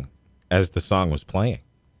mashing as the song was playing.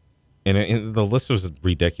 And the list was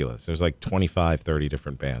ridiculous. There was like 25, 30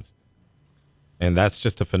 different bands. And that's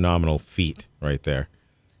just a phenomenal feat right there.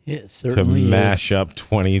 It certainly to mash is. up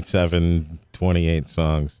 27, 28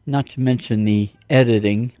 songs. Not to mention the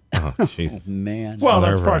editing. Oh, jeez. Oh, man. Well,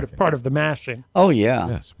 that's part of the mashing. Oh, yeah.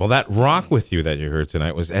 Yes. Well, that Rock With You that you heard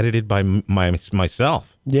tonight was edited by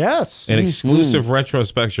myself. Yes. An exclusive Retro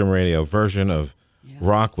Spectrum Radio version of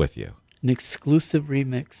Rock With You. An exclusive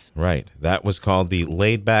remix. Right. That was called the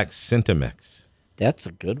Laid Back Syntamix. That's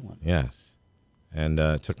a good one. Yes. And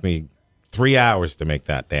it took me 3 hours to make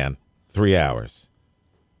that, Dan. 3 hours.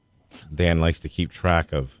 Dan likes to keep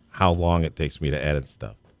track of how long it takes me to edit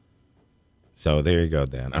stuff. So there you go,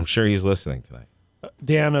 Dan. I'm sure he's listening tonight.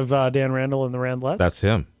 Dan of Dan Randall and the Randlettes? That's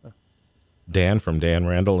him. Dan from Dan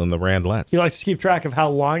Randall and the Randlettes. He likes to keep track of how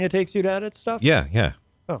long it takes you to edit stuff? Yeah, yeah.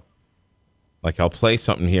 Oh. Like I'll play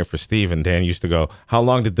something here for Steve, and Dan used to go, "How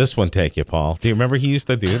long did this one take you, Paul?" Do you remember he used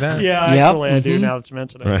to do that? Yeah, actually I do now that you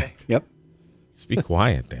mention it. Right. Yep. Just be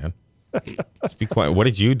quiet, Dan. Just be quiet. What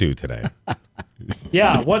did you do today?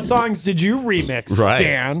 Yeah, what songs did you remix, Right.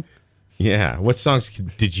 Dan? Yeah. What songs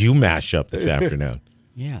did you mash up this afternoon?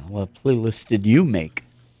 Yeah, what playlist did you make?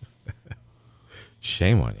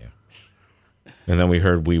 Shame on you. And then we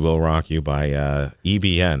heard We Will Rock You by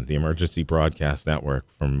EBN, the Emergency Broadcast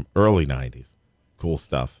Network from early 90s. Cool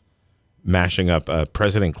stuff. Mashing up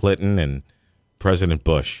President Clinton and President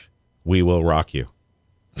Bush. We Will Rock You.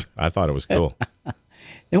 I thought it was cool.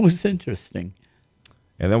 It was interesting.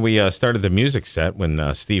 And then we started the music set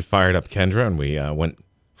when Steve fired up Kendra, and we went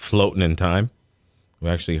floating in time. We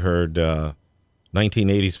actually heard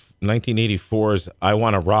 1984's I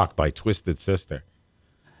Wanna Rock by Twisted Sister.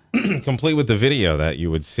 Complete with the video that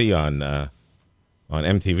you would see on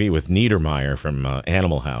MTV with Niedermeyer from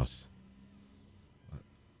Animal House.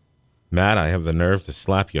 Matt, I have the nerve to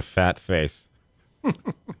slap your fat face.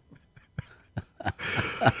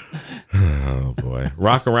 Oh, boy.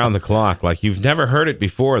 Rock Around the Clock like you've never heard it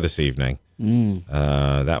before this evening.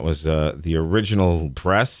 That was the original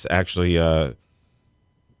press. Actually, I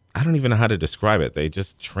don't even know how to describe it. They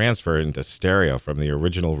just transfer it into stereo from the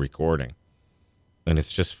original recording. And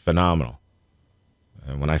it's just phenomenal.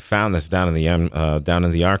 And when I found this down in the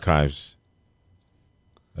archives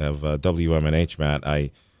of WMNH, Matt,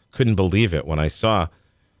 I couldn't believe it when I saw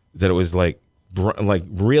that it was like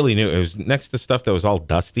really new. It was next to stuff that was all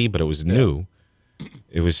dusty, but it was new.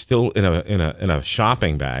 It was still in a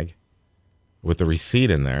shopping bag with the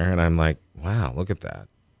receipt in there, and I'm like, wow, look at that.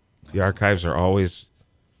 The archives are always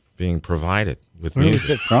being provided with Where music. was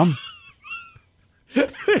it from?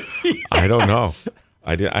 I don't know.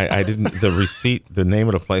 I didn't. The receipt, the name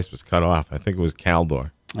of the place was cut off. I think it was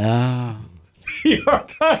Caldor. Ah. The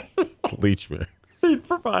archives Leechmere. being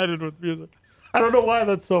provided with music. I don't know why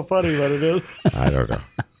that's so funny, but it is. I don't know.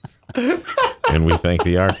 And we thank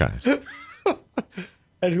the archives.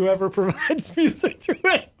 And whoever provides music to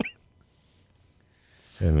it.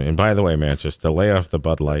 And by the way, Manchester, lay off the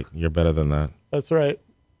Bud Light. You're better than that. That's right.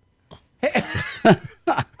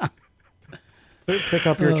 Pick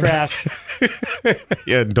up your trash.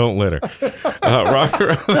 Yeah, don't litter. Rock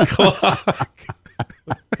around the clock.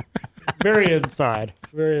 Very inside.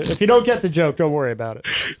 If you don't get the joke, don't worry about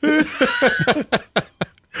it.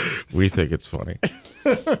 We think it's funny.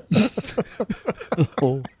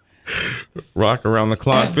 Rock around the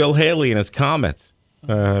clock. Bill Haley and his Comets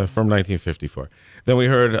from 1954. Then we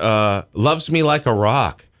heard Loves Me Like a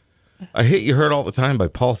Rock. A hit you heard all the time by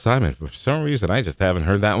Paul Simon. For some reason, I just haven't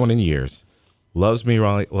heard that one in years. Loves Me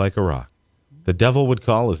Like a Rock. The devil would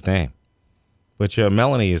call his name. Which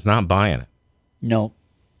Melanie is not buying it. No.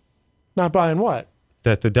 Not buying what?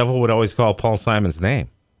 That the devil would always call Paul Simon's name.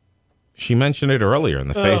 She mentioned it earlier in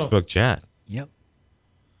the Facebook chat. Yep.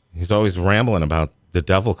 He's always rambling about the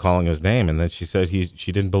devil calling his name, and then she said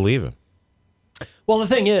she didn't believe him. Well, the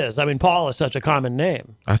thing is, I mean, Paul is such a common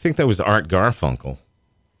name. I think that was Art Garfunkel.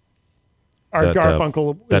 Art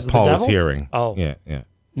Garfunkel is that the Paul devil? was hearing. Oh. Yeah.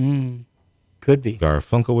 Could be.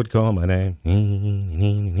 Garfunkel would call my name.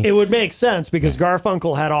 It would make sense because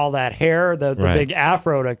Garfunkel had all that hair, the Right. big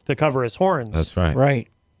afro to cover his horns. That's right. Right.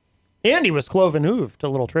 And he was cloven hooved. A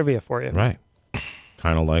little trivia for you. Right.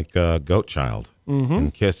 Kind of like Goat Child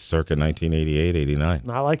in Kiss circa 1988, 89.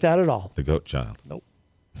 Not like that at all. The Goat Child. Nope.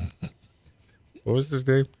 What was his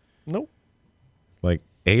name? Nope. Like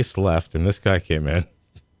Ace left, and this guy came in,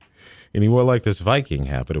 and he wore like this Viking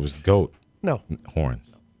hat, but it was goat No.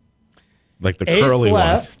 horns, like the Ace curly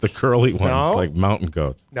left. ones, the curly ones, No. like mountain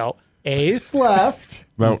goats. No. Ace left.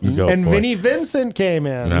 Mountain goat. And boy. Vinnie Vincent came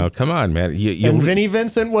in. No, come on, man. You And Vinnie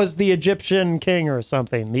Vincent was the Egyptian king or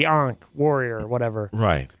something, the Ankh warrior or whatever.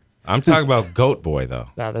 right. I'm talking about Goat Boy though.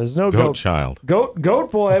 No, there's no Goat Child.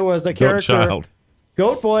 Goat Boy was a Goat character. Child.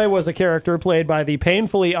 Goat Boy was a character played by the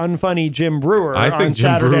painfully unfunny Jim Brewer I on think Jim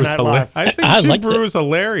Saturday Brewer's Night hilarious. Live. I think Jim Brewer's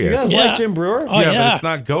hilarious. You guys like Jim Brewer? Oh, yeah, but it's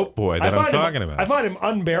not Goat Boy that I'm talking about. I find him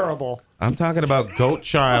unbearable. I'm talking about Goat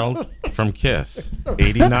Child from Kiss,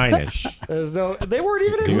 89-ish. They weren't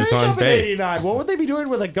even He in was on makeup in base. '89. What would they be doing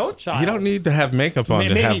with a goat child? You don't need to have makeup on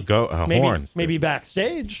to have horns. Maybe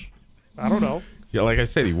backstage. I don't know. Yeah, like I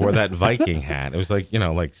said, he wore that Viking hat. It was like,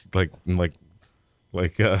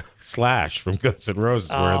 like Slash from Guns N' Roses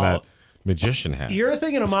wearing that magician hat. You're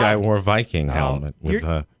thinking of this guy wore a Viking helmet with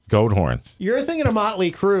goat horns. You're thinking of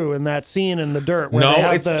Motley Crue in that scene in the dirt. Where No, they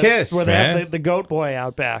have it's Kiss, where they man. have the goat boy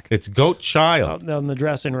out back. It's Goat Child. Out in the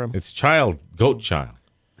dressing room. It's Goat Child.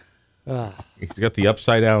 He's got the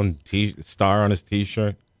upside down star on his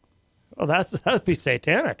T-shirt. Oh, that'd be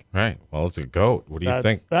satanic. Right. Well, it's a goat. What do you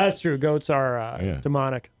think? That's true. Goats are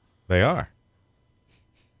demonic. They are.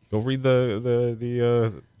 Go read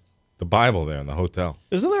the Bible there in the hotel.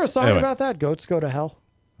 Isn't there a song Anyway. about that? Goats go to hell.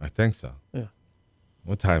 I think so. Yeah.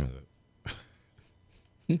 What time is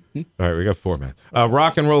it? All right, we got 4 minutes.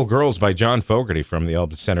 Rock and Roll Girls by John Fogerty from the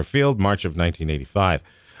album Center Field, March of 1985.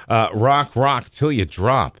 Rock Till You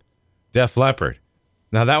Drop, Def Leppard.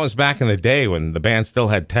 Now, that was back in the day when the band still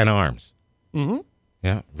had 10 arms. Mm-hmm.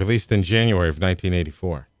 Yeah, released in January of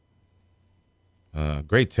 1984.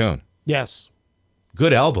 Great tune. Yes.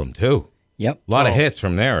 Good album, too. Yep. A lot of hits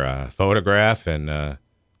from there. Photograph and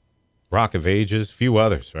Rock of Ages, few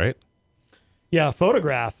others, right? Yeah,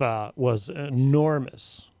 Photograph was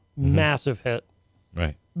enormous. Massive hit.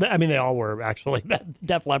 Right. I mean, they all were, actually.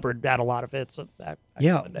 Def Leppard had a lot of hits. Back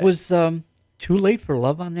Yeah. in the day. Was Too Late for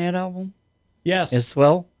Love on that album? Yes. As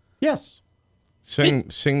well? Yes. Sing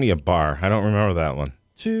me a bar. I don't remember that one.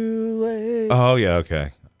 Too late. Oh, yeah,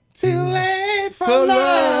 okay. Too late for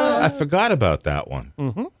love. I forgot about that one.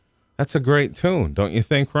 Mm-hmm. That's a great tune, don't you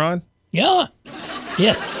think, Ron? Yeah.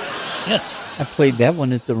 Yes. Yes. I played that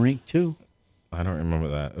one at the rink, too. I don't remember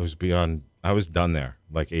that. It was beyond. I was done there,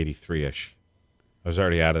 like 83-ish. I was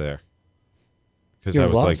already out of there. Because I Your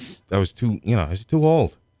was loves? I was too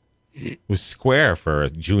old. It was square for a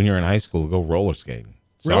junior in high school to go roller skating.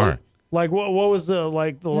 Sorry. Really? Like, what was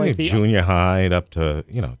the Junior high up to,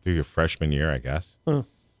 through your freshman year, I guess. Huh.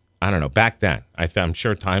 I don't know. Back then, I'm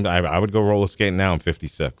sure I would go roller skating now. I'm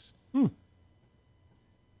 56.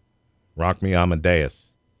 Rock Me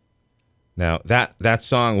Amadeus. Now, that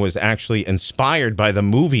song was actually inspired by the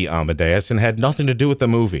movie Amadeus and had nothing to do with the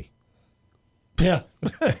movie. Yeah.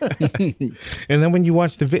 And then when you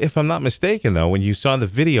watch if I'm not mistaken, though, when you saw the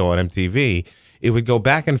video on MTV, it would go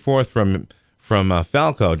back and forth from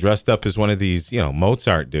Falco dressed up as one of these,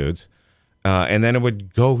 Mozart dudes. And then it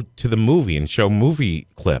would go to the movie and show movie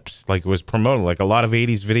clips, like it was promoted, like a lot of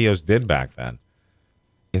 80s videos did back then.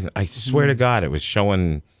 And I swear to God, it was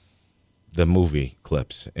showing the movie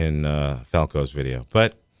clips in Falco's video.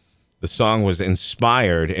 But The song was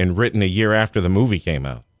inspired and written a year after the movie came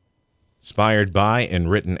out. Inspired by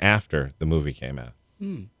and written after the movie came out.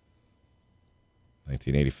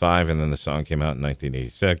 1985, and then the song came out in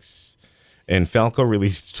 1986. And Falco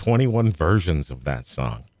released 21 versions of that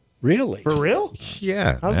song. Really? For real?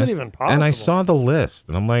 Yeah. How's man. it even possible? And I saw the list,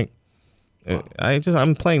 and I'm like,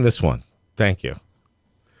 I'm playing this one. Thank you.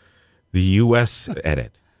 The U.S.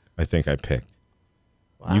 edit, I think I picked.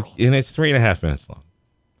 Wow. And it's 3.5 minutes long.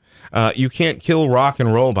 You Can't Kill Rock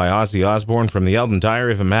and Roll by Ozzy Osbourne from the album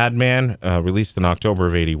Diary of a Madman, released in October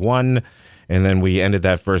of 81. And then we ended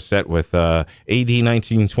that first set with AD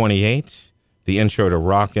 1928, the intro to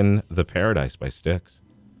Rockin' the Paradise by Styx.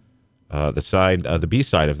 The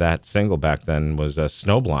B-side of that single back then was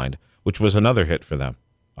Snowblind, which was another hit for them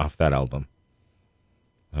off that album.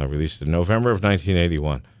 Released in November of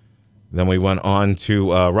 1981. Then we went on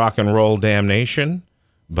to Rock and Roll Damnation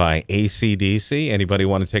by AC/DC. Anybody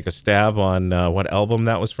want to take a stab on what album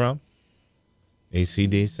that was from?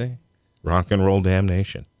 AC/DC? Rock and Roll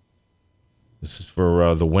Damnation. This is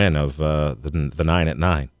for the win of the 9 at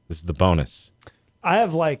 9. This is the bonus. I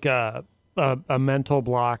have like a mental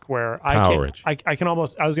block where Powerage. I can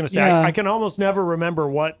almost, I was going to say, Yeah. I can almost never remember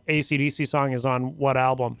what AC/DC song is on what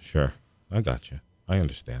album. Sure. I got you. I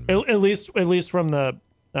understand. Man. At least from the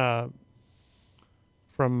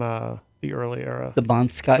early era. The Bon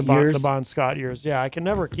Scott years? The Bon Scott years. Yeah, I can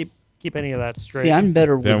never keep any of that straight. See, I'm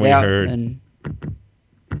better Then with we that heard- than...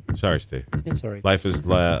 Sorry, Steve. It's all right. Life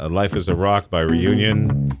is a Rock by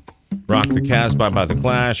Reunion. Rock the Casbah by The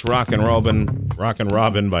Clash. Rock and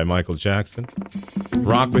Robin by Michael Jackson.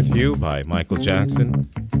 Rock with You by Michael Jackson.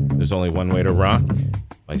 There's Only One Way to Rock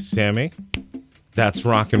by Sammy. That's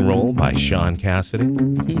Rock and Roll by Sean Cassidy.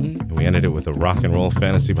 And we ended it with a Rock and Roll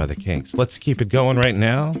Fantasy by the Kinks. Let's keep it going right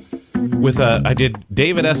now with I did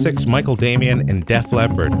David Essex, Michael Damian, and Def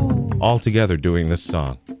Leppard all together doing this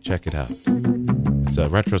song. Check it out. It's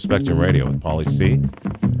Retro Spectrum Radio with Pauly C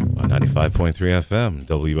on 95.3 FM,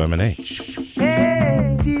 WMNH.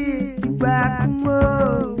 Hey, did rock and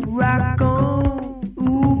roll, rock on,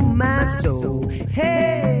 ooh, my soul.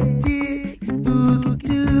 Hey, did boogie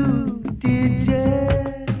do, did ya?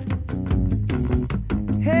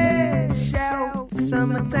 Hey, shout,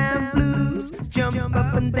 summertime blues, jump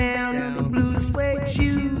up and down in the blue suede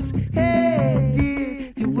shoes. Hey,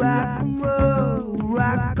 did you rock and roll,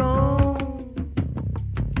 rock on?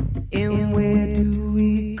 And where do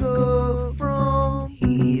we go from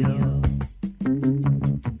here?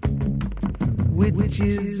 Which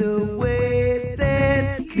is a way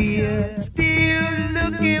that's clear. Still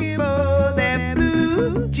looking for that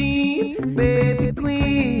blue jean, baby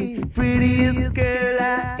queen, prettiest girl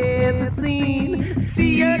I ever seen.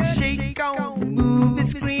 See her shake on the movie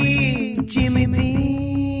screen, Jimmy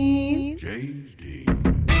Dean. James Dean.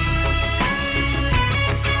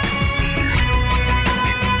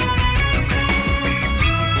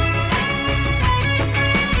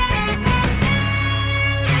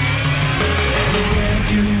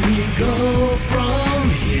 Go from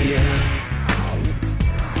here,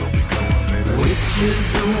 which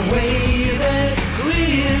is the way that's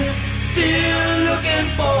clear. Still looking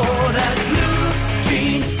for that blue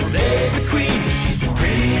jean, baby queen. She's the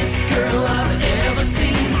prettiest girl I've ever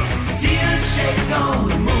seen. See her shake on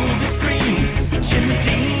the movie screen. Jimmy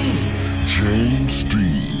Dean, James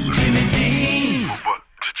Dean, Jimmy Dean,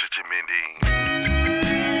 Jimmy Dean.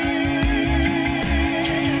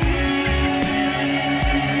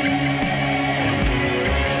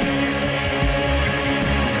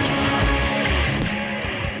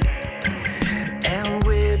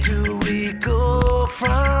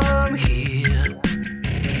 From here,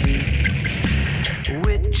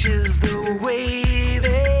 which is the way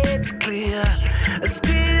that's clear.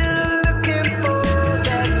 Still looking for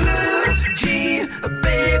that blue jean,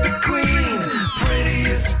 baby queen,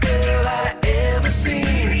 prettiest girl I ever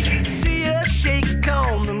seen. See her shake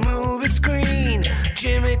on the movie screen.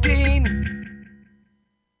 Jimmy Dean,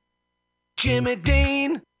 Jimmy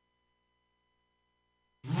Dean.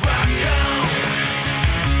 Rock on.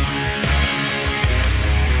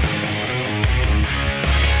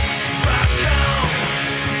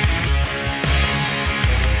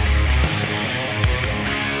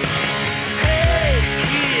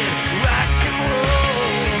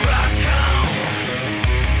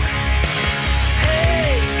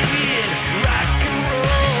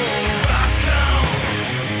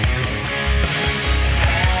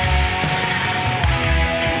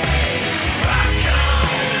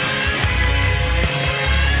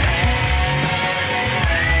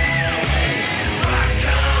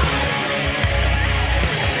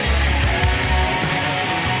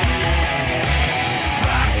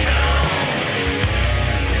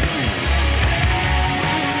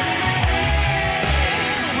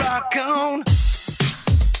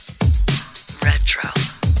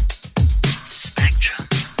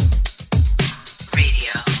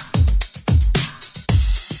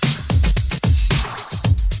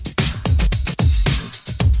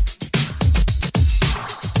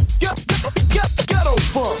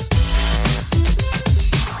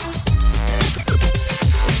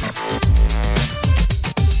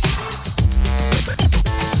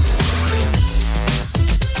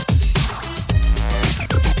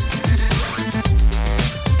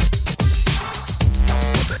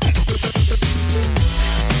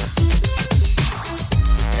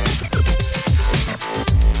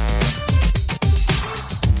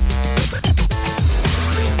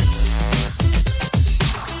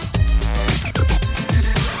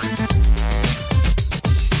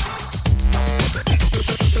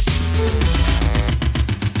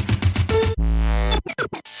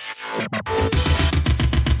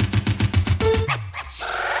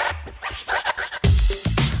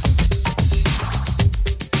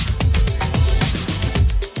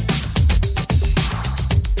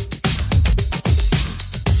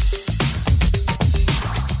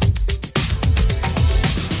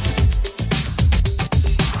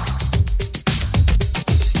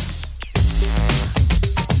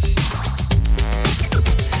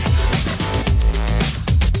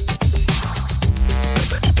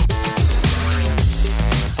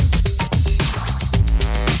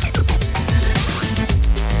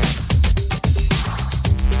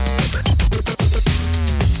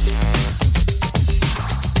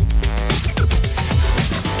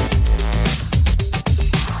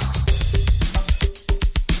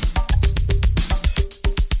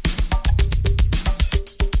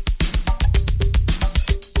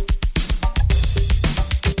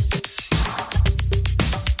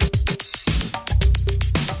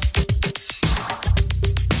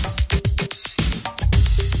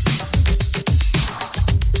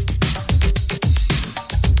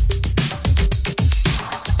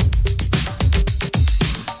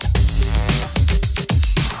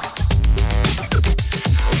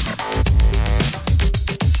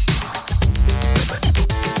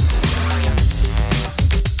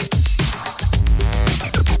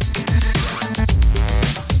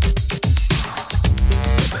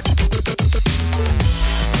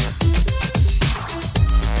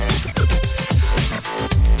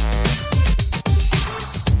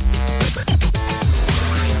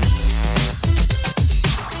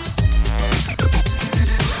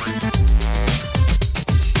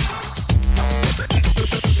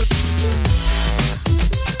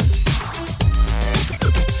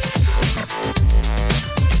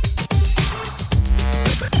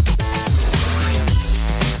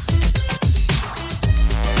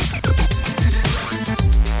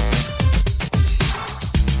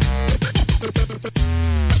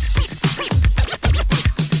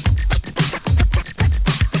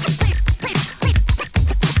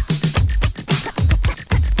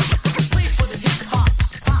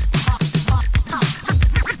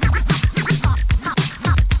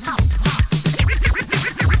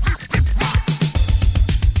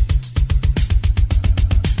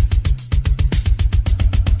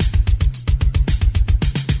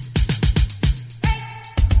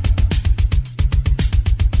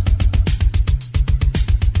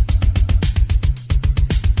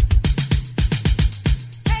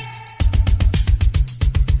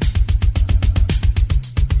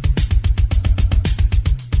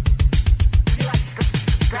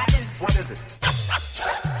 music.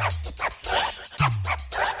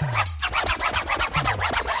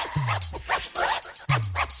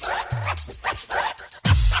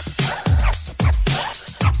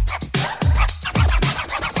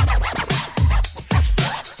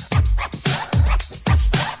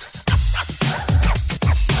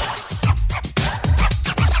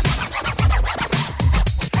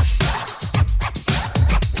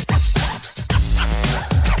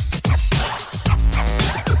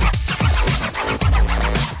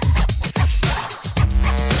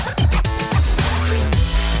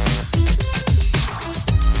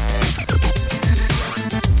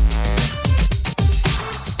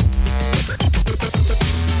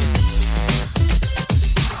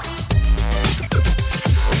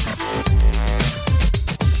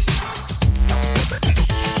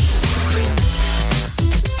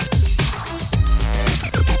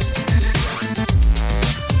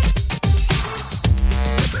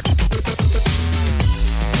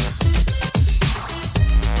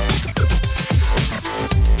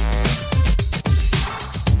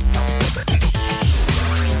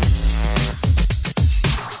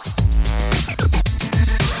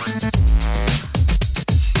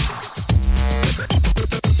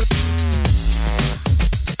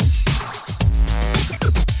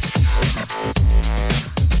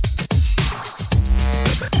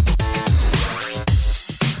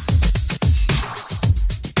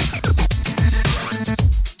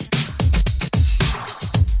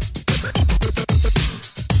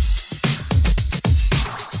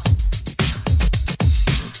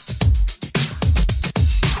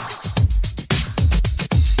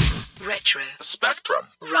 Retro Spectrum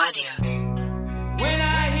Radio. When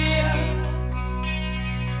I hear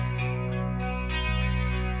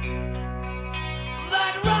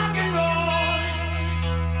that rock and roll,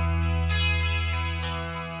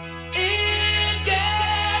 it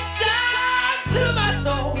gets down to my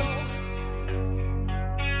soul.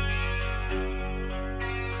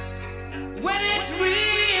 When it's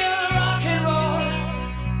real rock and roll,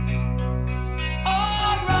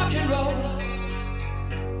 oh rock and roll.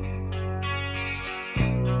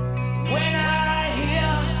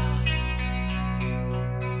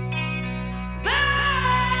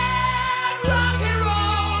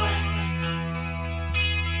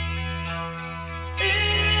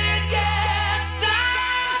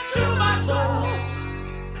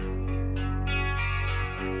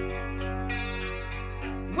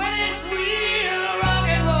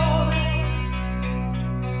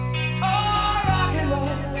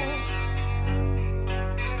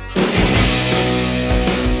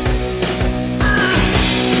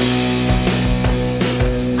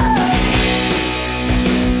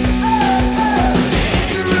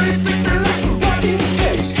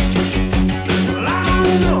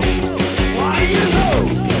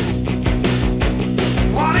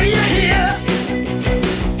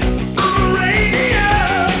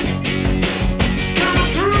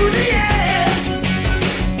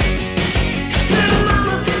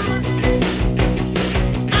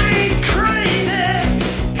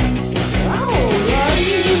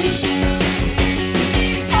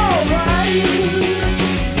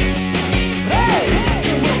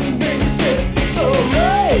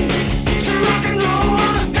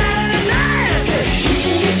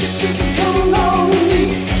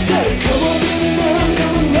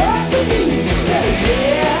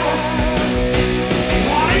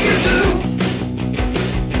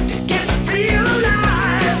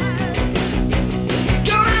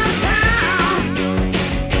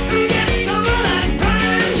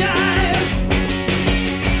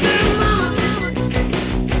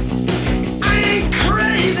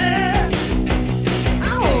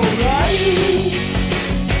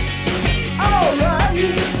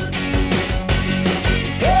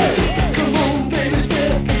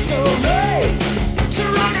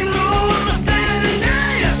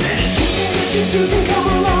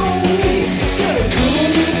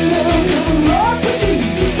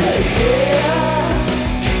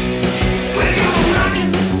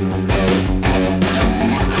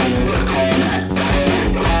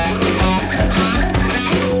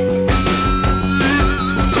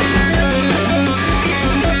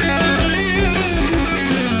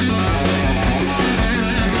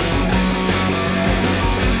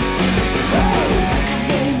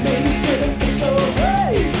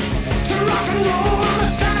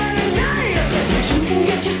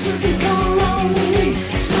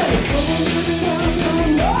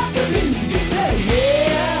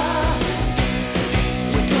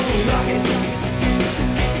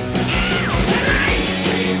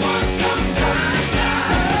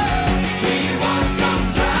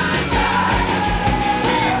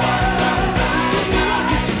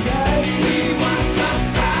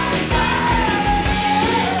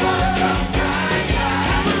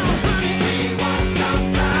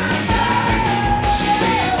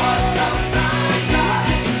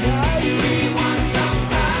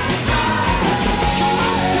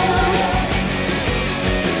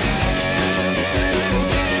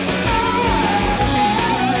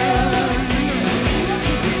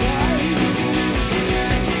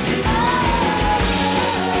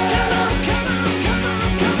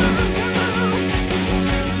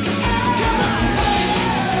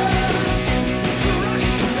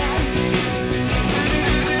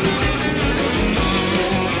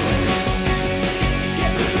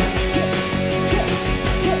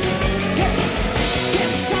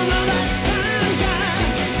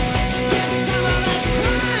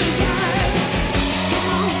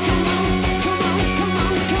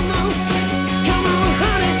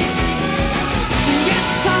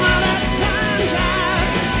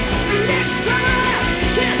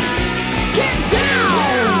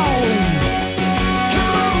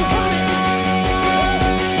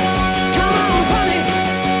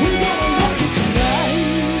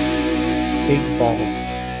 big balls.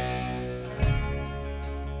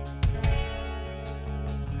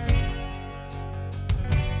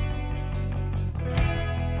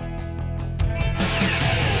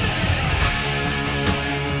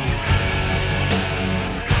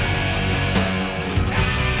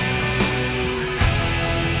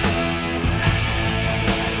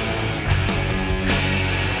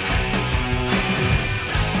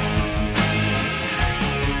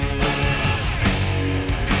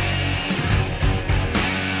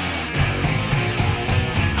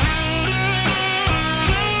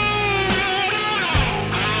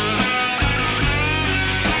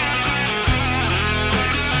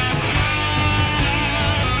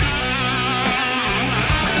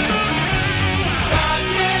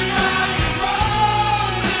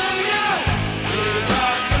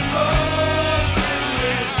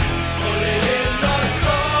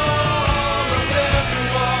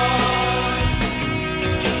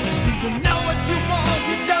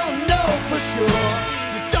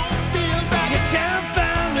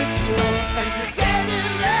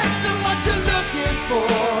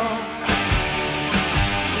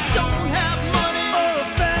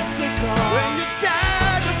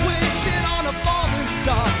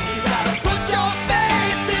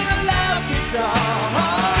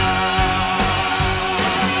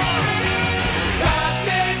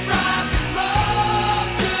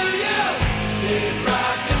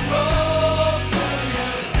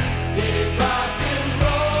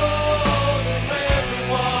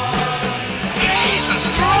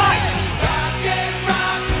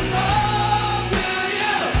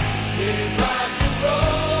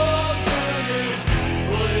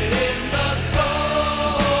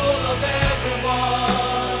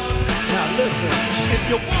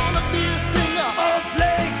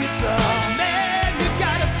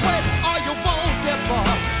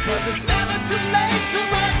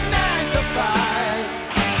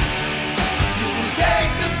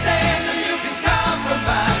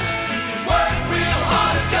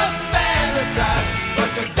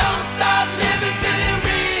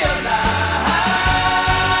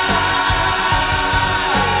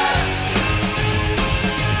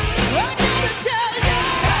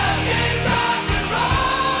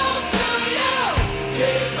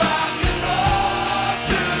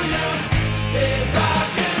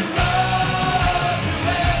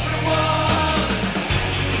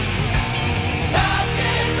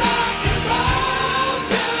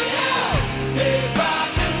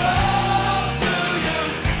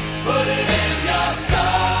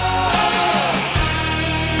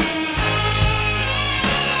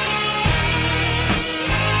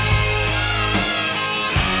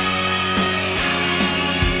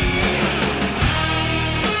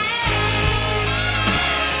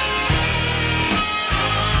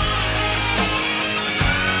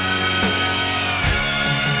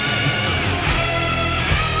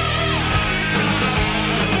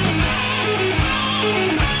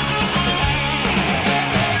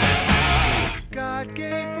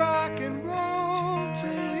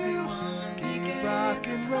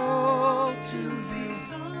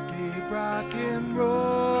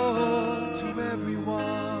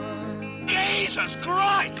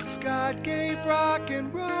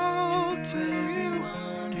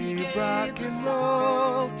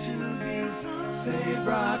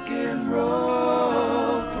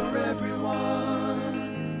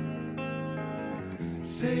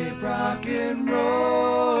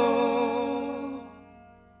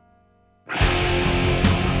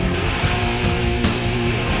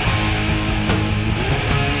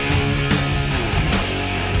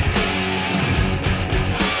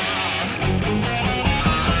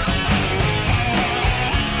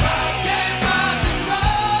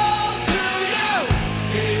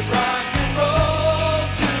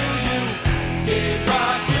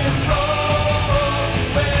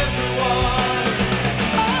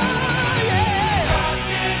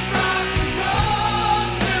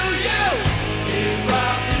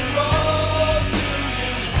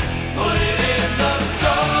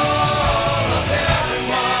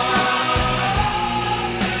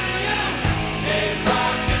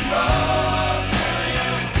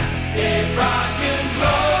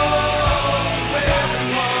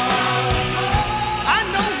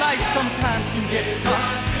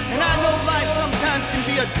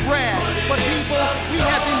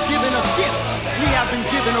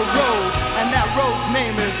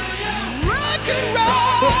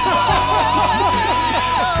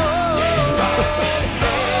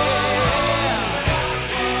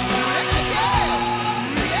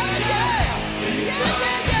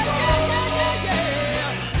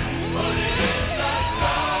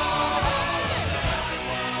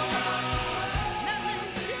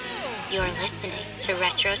 listening to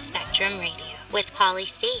Retro Spectrum Radio with Pauly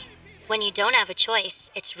C. When you don't have a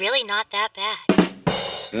choice, it's really not that bad.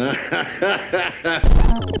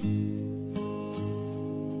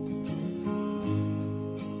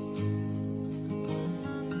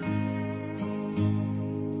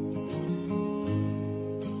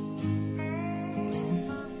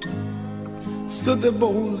 Stood there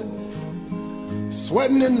boldly,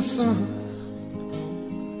 sweating in the sun.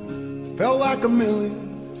 Felt like a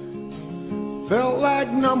million, felt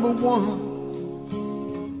like number one.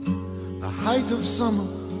 The height of summer,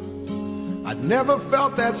 I'd never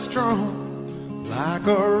felt that strong, like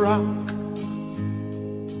a rock.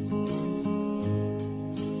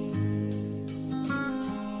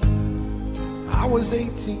 I was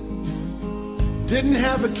 18, didn't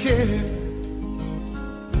have a care,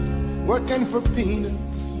 working for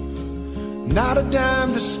peanuts, not a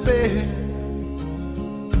dime to spare.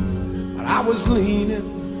 But I was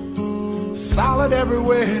leaning, solid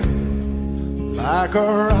everywhere, like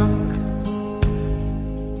a rock.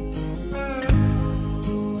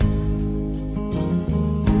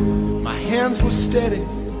 My hands were steady,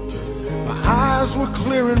 my eyes were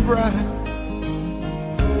clear and bright.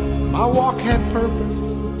 My walk had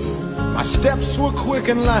purpose, my steps were quick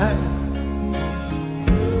and light.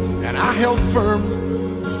 And I held firm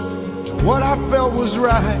to what I felt was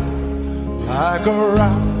right, like a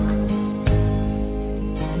rock.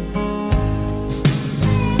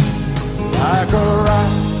 Like a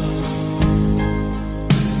rock.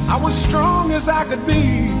 I was strong as I could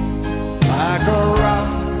be, like a rock.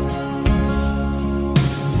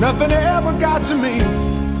 Nothing ever got to me,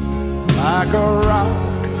 like a rock.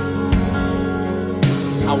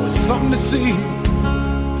 I was something to see,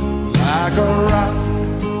 like a rock.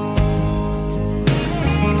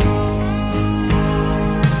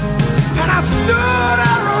 And I stood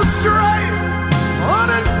arrow straight,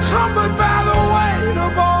 unencumbered by the weight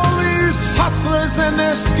of all these hustlers and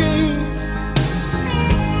their schemes.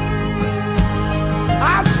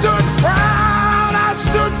 I stood proud, I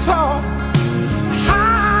stood tall,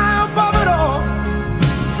 high above it all.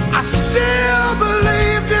 I still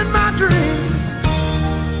believed in my dreams.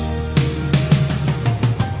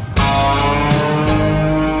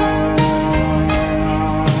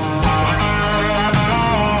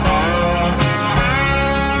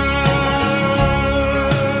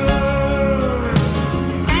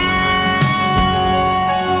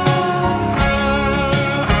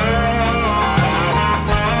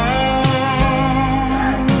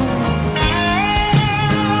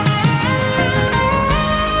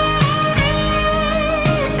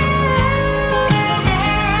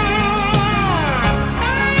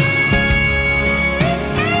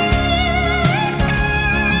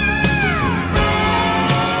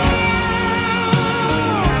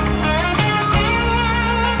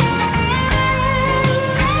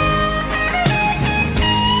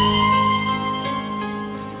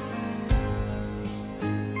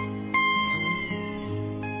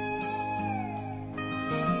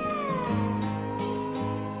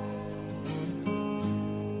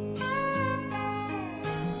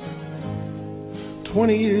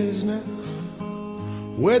 Years now,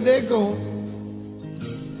 where'd they go?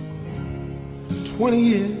 20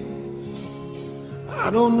 years, I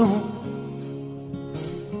don't know.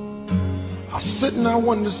 I sit and I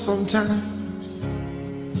wonder sometimes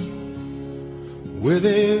where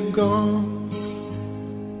they've gone.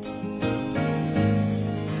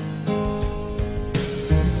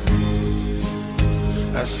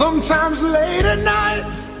 And sometimes late at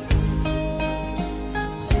night,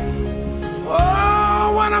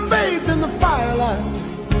 when I'm bathed in the firelight,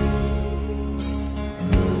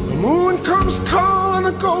 the moon comes calling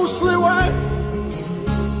a ghostly white.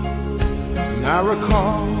 And I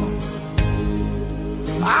recall,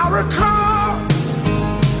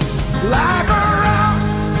 like a rock,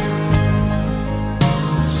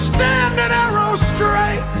 standing arrow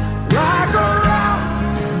straight, like a rock,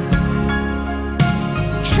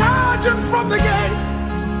 charging from the gate,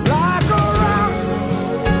 like a rock.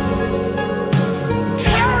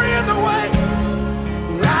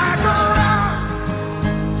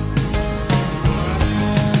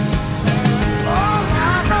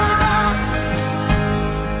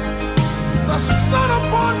 Sun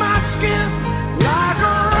upon my skin, like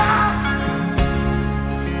a rock,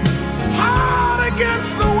 hard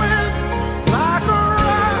against the wind, like a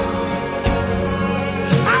rock.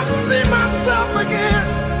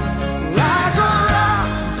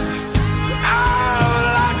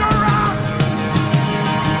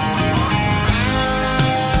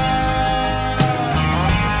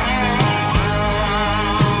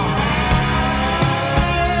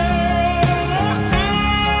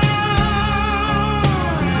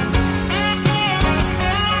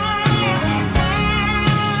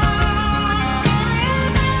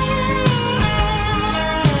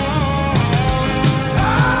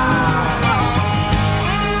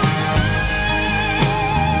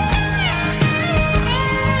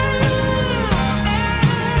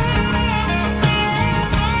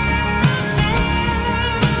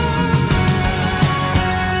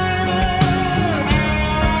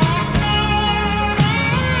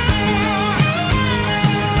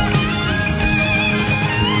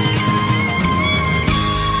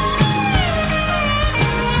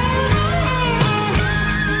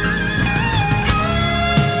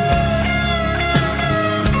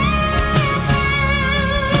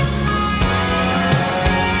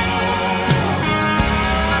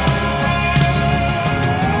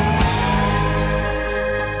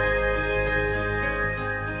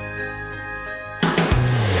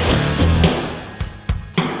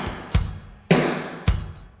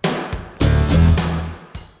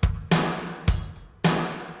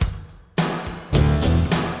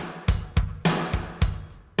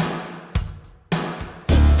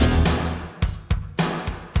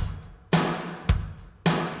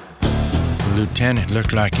 lieutenant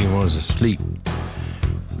looked like he was asleep.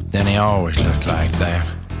 Then he always looked like that.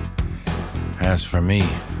 As for me,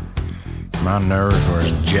 my nerves were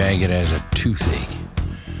as jagged as a toothache.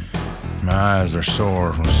 My eyes were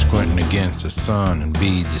sore from squinting against the sun and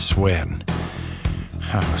beads of sweat.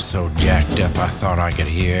 I was so jacked up I thought I could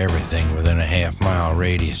hear everything within a half-mile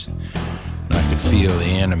radius. And I could feel the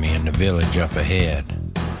enemy in the village up ahead.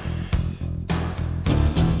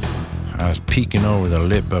 I was peeking over the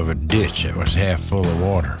lip of a ditch that was half full of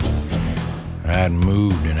water. I hadn't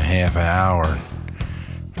moved in a half an hour,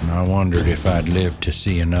 and I wondered if I'd live to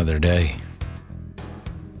see another day.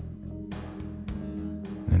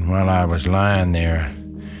 And while I was lying there,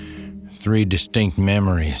 3 distinct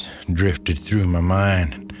memories drifted through my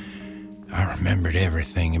mind. I remembered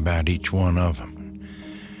everything about each one of them.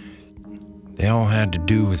 They all had to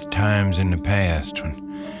do with times in the past when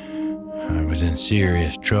I was in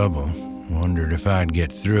serious trouble, wondered if I'd get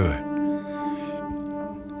through it.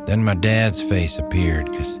 Then my dad's face appeared,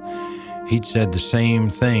 because he'd said the same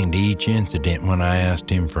thing to each incident when I asked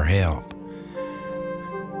him for help.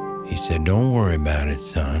 He said, "Don't worry about it,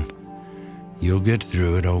 son. You'll get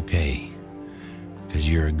through it okay, because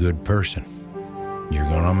you're a good person. You're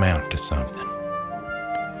going to amount to something."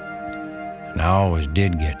 And I always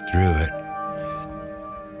did get through it.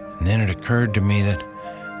 And then it occurred to me that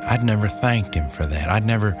I'd never thanked him for that. I'd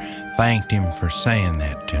never thanked him for saying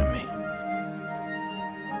that to me.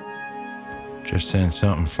 Just then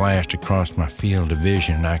something flashed across my field of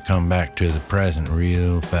vision, and I come back to the present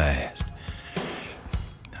real fast.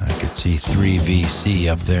 I could see 3 VC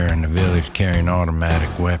up there in the village carrying automatic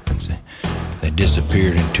weapons. They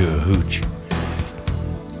disappeared into a hooch.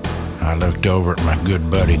 I looked over at my good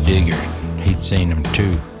buddy Digger. He'd seen them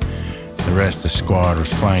too. The rest of the squad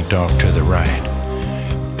was flanked off to the right.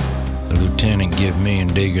 The lieutenant gave me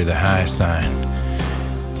and Digger the high sign.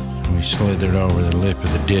 We slithered over the lip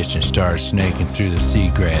of the ditch and started snaking through the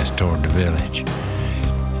seagrass toward the village.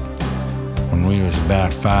 When we was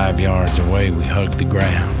about 5 yards away, we hugged the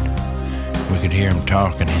ground. We could hear him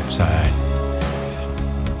talking inside.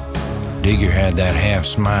 Digger had that half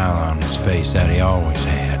smile on his face that he always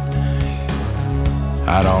had.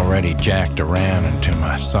 I'd already jacked around into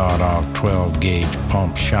my sawed-off 12-gauge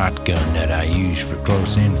pump shotgun that I used for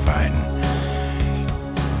close-in fighting.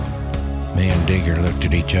 Me and Digger looked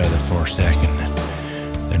at each other for a second,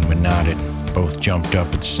 then we nodded, both jumped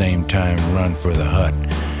up at the same time and run for the hut.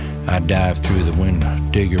 I dived through the window.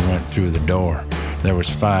 Digger went through the door. There was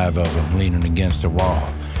 5 of them leaning against the wall.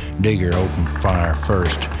 Digger opened fire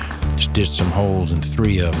first, stitched some holes in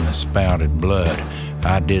 3 of them that spouted blood.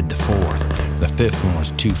 I did the 4th. The 5th one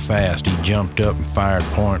was too fast. He jumped up and fired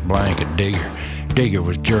point blank at Digger. Digger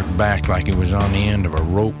was jerked back like he was on the end of a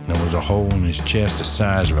rope, and there was a hole in his chest the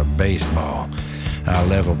size of a baseball. I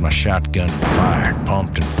leveled my shotgun and fired,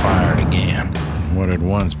 pumped and fired again. What had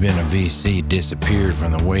once been a VC disappeared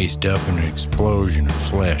from the waist up in an explosion of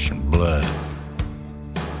flesh and blood.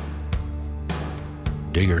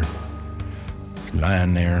 Digger was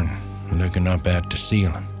lying there looking up at the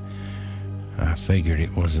ceiling. I figured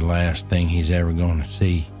it was the last thing he's ever going to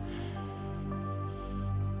see.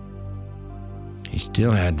 He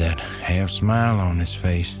still had that half smile on his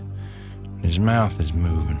face. His mouth is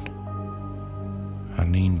moving. I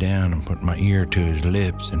leaned down and put my ear to his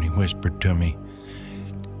lips, and he whispered to me,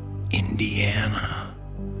 "Indiana."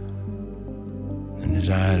 And his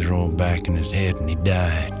eyes rolled back in his head and he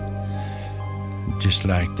died. Just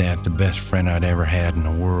like that, the best friend I'd ever had in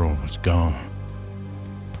the world was gone.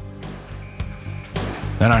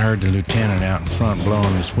 Then I heard the lieutenant out in front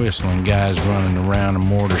blowing his whistle and guys running around and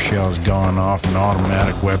mortar shells going off and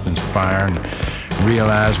automatic weapons firing, and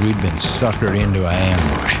realized we'd been suckered into an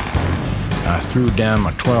ambush. I threw down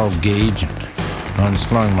my 12 gauge and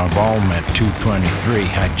unslung my Volmet 223.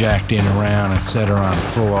 I jacked in around and set her on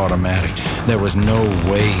full automatic. There was no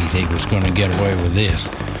way they was going to get away with this.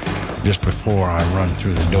 Just before I run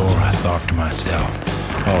through the door, I thought to myself,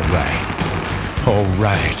 all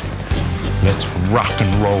right, let's rock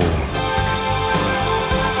and roll.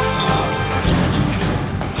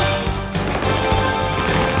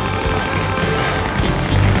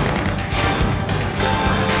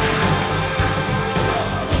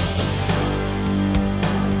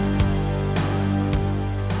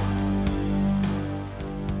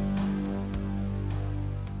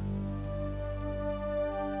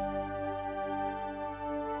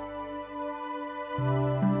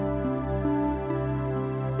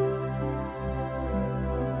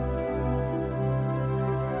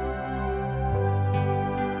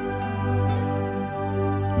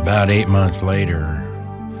 About 8 months later,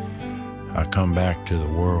 I come back to the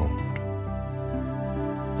world.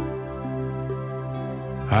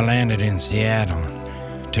 I landed in Seattle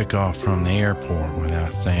and took off from the airport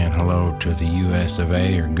without saying hello to the US of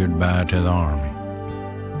A or goodbye to the Army.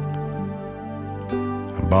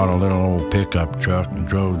 I bought a little old pickup truck and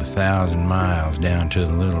drove the 1,000 miles down to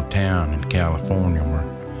the little town in California where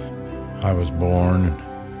I was born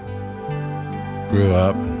and grew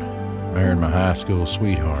up and married my high school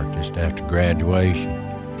sweetheart just after graduation.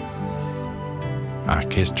 I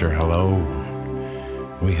kissed her hello.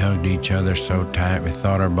 We hugged each other so tight we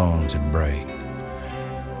thought our bones would break.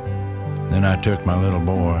 Then I took my little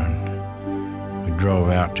boy and we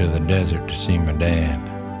drove out to the desert to see my dad.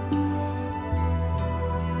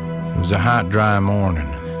 It was a hot, dry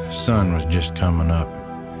morning. The sun was just coming up.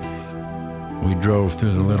 We drove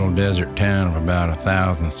through the little desert town of about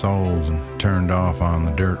 1,000 souls and turned off on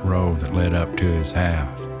the dirt road that led up to his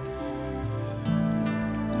house.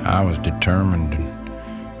 I was determined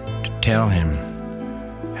to tell him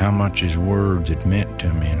how much his words had meant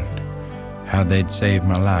to me and how they'd saved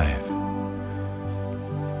my life.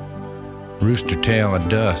 Rooster tail of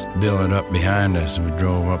dust billowed up behind us as we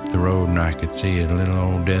drove up the road, and I could see his little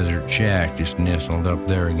old desert shack just nestled up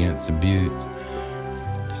there against the buttes.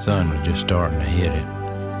 The sun was just starting to hit it.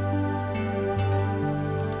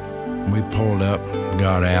 We pulled up,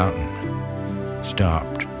 got out, and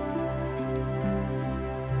stopped.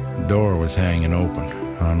 The door was hanging open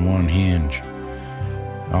on one hinge.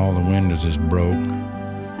 All the windows was broke.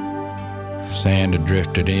 Sand had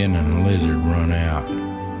drifted in and a lizard run out.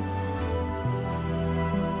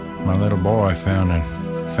 My little boy found a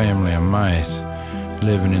family of mice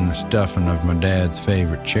living in the stuffing of my dad's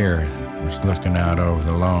favorite chair and was looking out over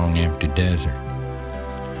the long, empty desert.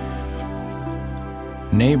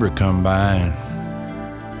 A neighbor come by and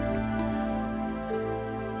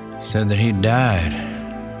said that he'd died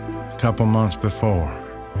a couple months before.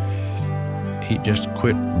 He just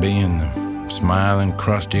quit being the smiling,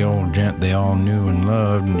 crusty old gent they all knew and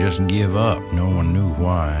loved and just give up. No one knew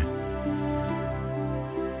why.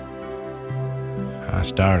 I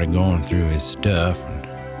started going through his stuff and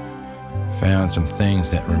found some things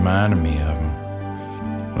that reminded me of him.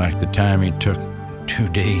 Like the time he took 2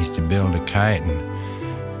 days to build a kite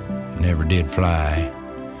and never did fly.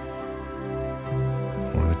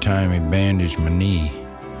 Or the time he bandaged my knee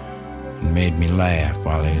and made me laugh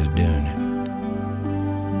while he was doing it.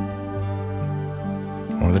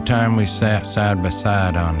 Or the time we sat side by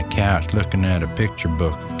side on the couch looking at a picture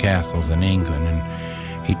book of castles in England, and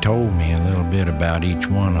he told me a little bit about each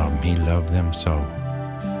one of them. He loved them so.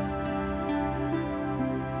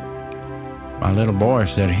 My little boy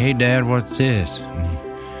said, "Hey, Dad, what's this?" And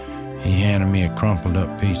he handed me a crumpled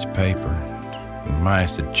up piece of paper. The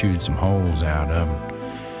mice had chewed some holes out of it.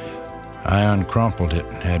 I uncrumpled it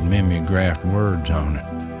and had mimeographed words on it.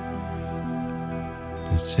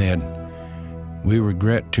 It said, "We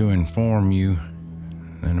regret to inform you,"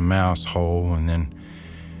 then a mouse hole, and then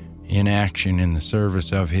 "in action in the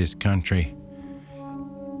service of his country."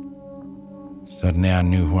 Suddenly I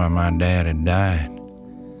knew why my dad had died.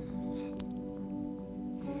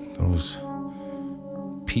 Those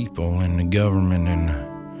people in the government and the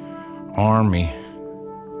army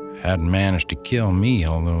hadn't managed to kill me,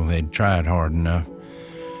 although they'd tried hard enough.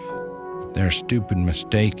 Their stupid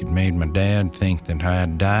mistake had made my dad think that I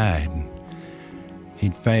had died.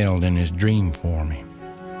 He'd failed in his dream for me.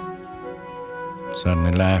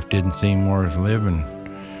 Suddenly life didn't seem worth living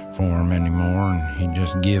for him anymore, and he'd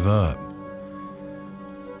just give up.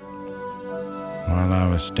 While I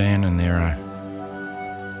was standing there,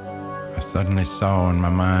 I suddenly saw in my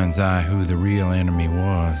mind's eye who the real enemy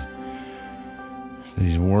was.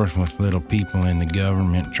 These worthless little people in the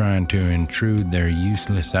government trying to intrude their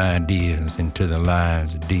useless ideas into the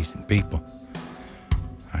lives of decent people.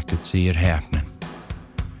 I could see it happening.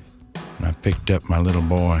 And I picked up my little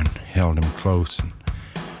boy and held him close and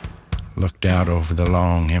looked out over the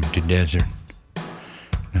long, empty desert.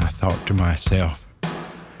 And I thought to myself,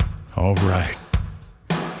 all right,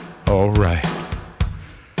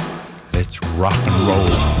 let's rock and roll.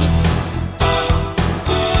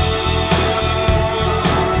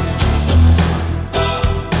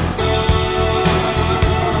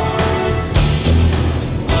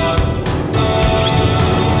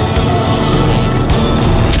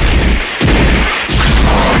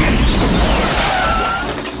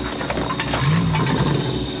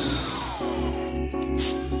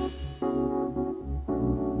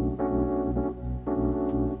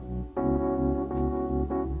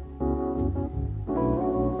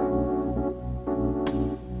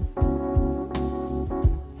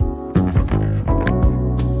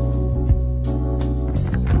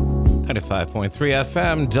 .3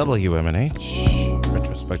 FM, WMNH,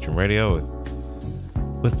 Retro Spectrum Radio with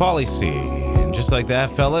with Pauly C. And just like that,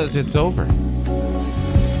 fellas, it's over.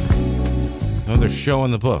 Another show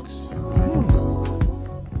in the books.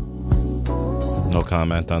 No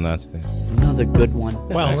comment on that, Steve? Another good one.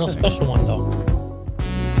 Well, a real special one, though.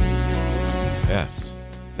 Yes.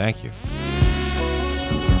 Thank you.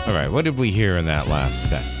 All right, what did we hear in that last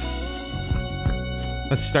set?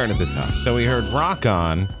 Let's start at the top. So we heard Rock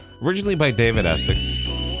On, originally by David Essex,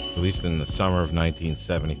 released in the summer of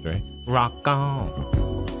 1973. Rock On.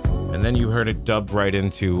 And then you heard it dubbed right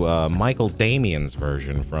into Michael Damian's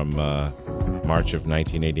version from March of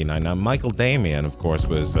 1989. Now, Michael Damian, of course,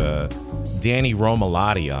 was Danny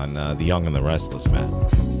Romalotti on The Young and the Restless, man.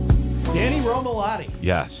 Danny Romalotti.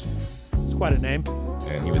 Yes. It's quite a name.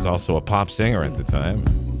 And he was also a pop singer at the time.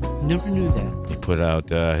 Never knew that. He put out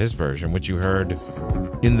his version, which you heard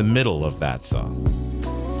in the middle of that song.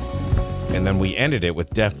 And then we ended it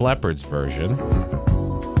with Def Leppard's version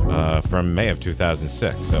from May of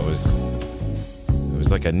 2006. So it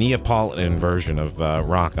was like a Neapolitan version of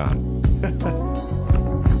Rock On.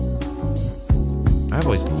 I've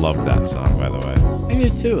always loved that song, by the way. I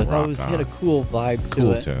did too. I thought it had a cool vibe to it.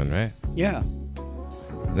 Cool tune, right? Yeah.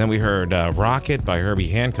 Then we heard Rocket by Herbie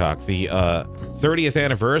Hancock, the 30th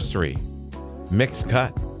anniversary mix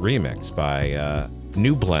cut remix by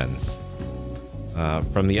New Blends.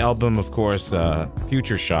 From the album, of course,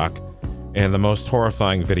 Future Shock, and the most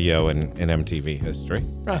horrifying video in MTV history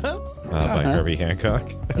by Herbie Hancock.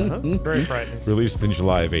 Very frightening. Released in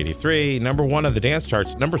July of 83. Number 1 on the dance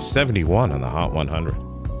charts, number 71 on the Hot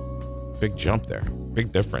 100. Big jump there.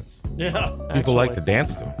 Big difference. Yeah. People like to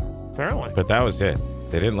dance to it. Apparently. But that was it.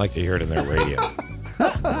 They didn't like to hear it in their radio.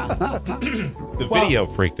 The video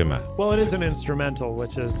freaked them out. Well, it is an instrumental,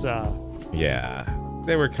 which is... Yeah.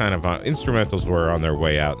 They were kind of... instrumentals were on their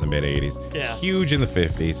way out in the mid-'80s. Yeah. Huge in the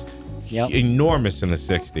 50s. Yep. Enormous in the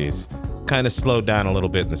 60s. Kind of slowed down a little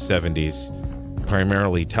bit in the 70s.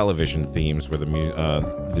 Primarily television themes were the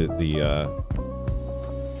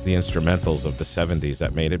instrumentals of the 70s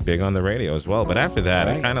that made it big on the radio as well. But after that,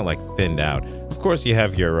 it kind of like thinned out. Of course, you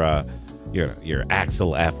have your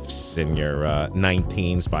Axel F's and your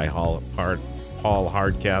 19s by Paul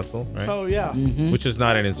Hardcastle, right? Oh, yeah. Mm-hmm. Which is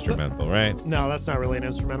not an instrumental, right? No, that's not really an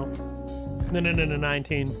instrumental. No,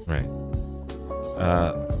 19. Right.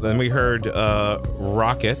 Then we heard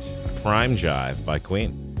Rocket, Prime Jive by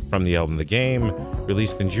Queen from the album The Game,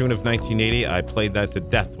 released in June of 1980. I played that to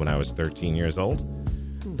death when I was 13 years old.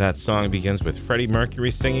 That song begins with Freddie Mercury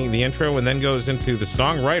singing the intro and then goes into the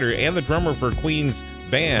songwriter and the drummer for Queen's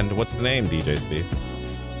band. What's the name, DJ Steve?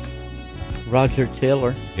 Roger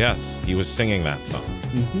Taylor. Yes, he was singing that song.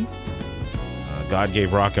 Mm-hmm. God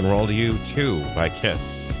Gave Rock and Roll to You Too by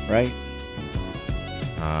Kiss. Right.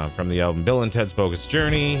 From the album Bill and Ted's Bogus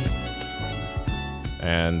Journey.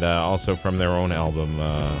 And also from their own album,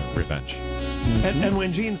 Revenge. Mm-hmm. And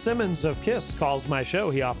when Gene Simmons of Kiss calls my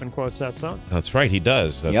show, he often quotes that song. That's right, he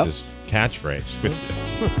does. That's his catchphrase.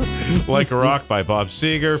 Like a Rock by Bob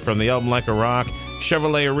Seger from the album Like a Rock.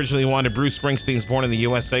 Chevrolet originally wanted Bruce Springsteen's Born in the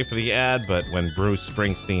USA for the ad, but when Bruce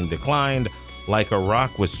Springsteen declined, Like a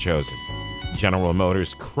Rock was chosen. General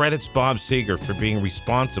Motors credits Bob Seger for being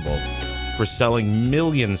responsible for selling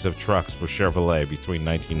millions of trucks for Chevrolet between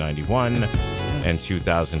 1991 and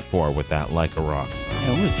 2004 with that Like a Rock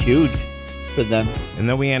song. It was huge for them. And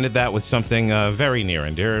then we ended that with something very near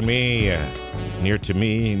and dear to me, near to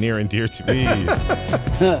me, near and dear to me,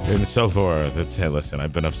 and so forth. Hey, listen,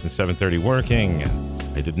 I've been up since 7:30 working.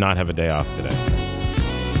 I did not have a day off today.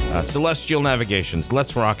 Celestial Navigations,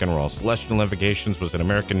 Let's Rock and Roll. Celestial Navigations was an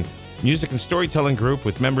American music and storytelling group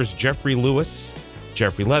with members Jeffrey Lewis,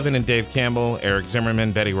 Jeffrey Levin, and Dave Campbell, Eric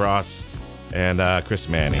Zimmerman, Betty Ross, and Chris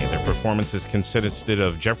Manny. Their performances consisted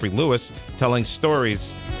of Jeffrey Lewis telling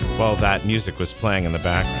stories while that music was playing in the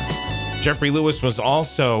background. Jeffrey Lewis was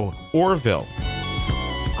also Orville,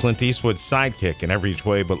 Clint Eastwood's sidekick in Every Which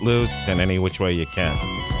Way But Loose and Any Which Way You Can.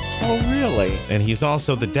 Oh, really? And he's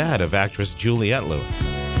also the dad of actress Juliette Lewis.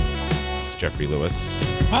 It's Jeffrey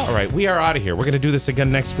Lewis. Wow. All right, we are out of here. We're going to do this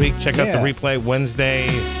again next week. Check out the replay Wednesday.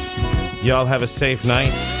 Y'all have a safe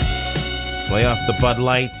night. Lay off the Bud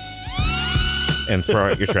Lights and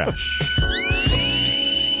throw out your trash.